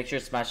 Make sure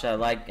to smash that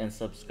like and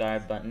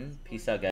subscribe button. Peace out, guys.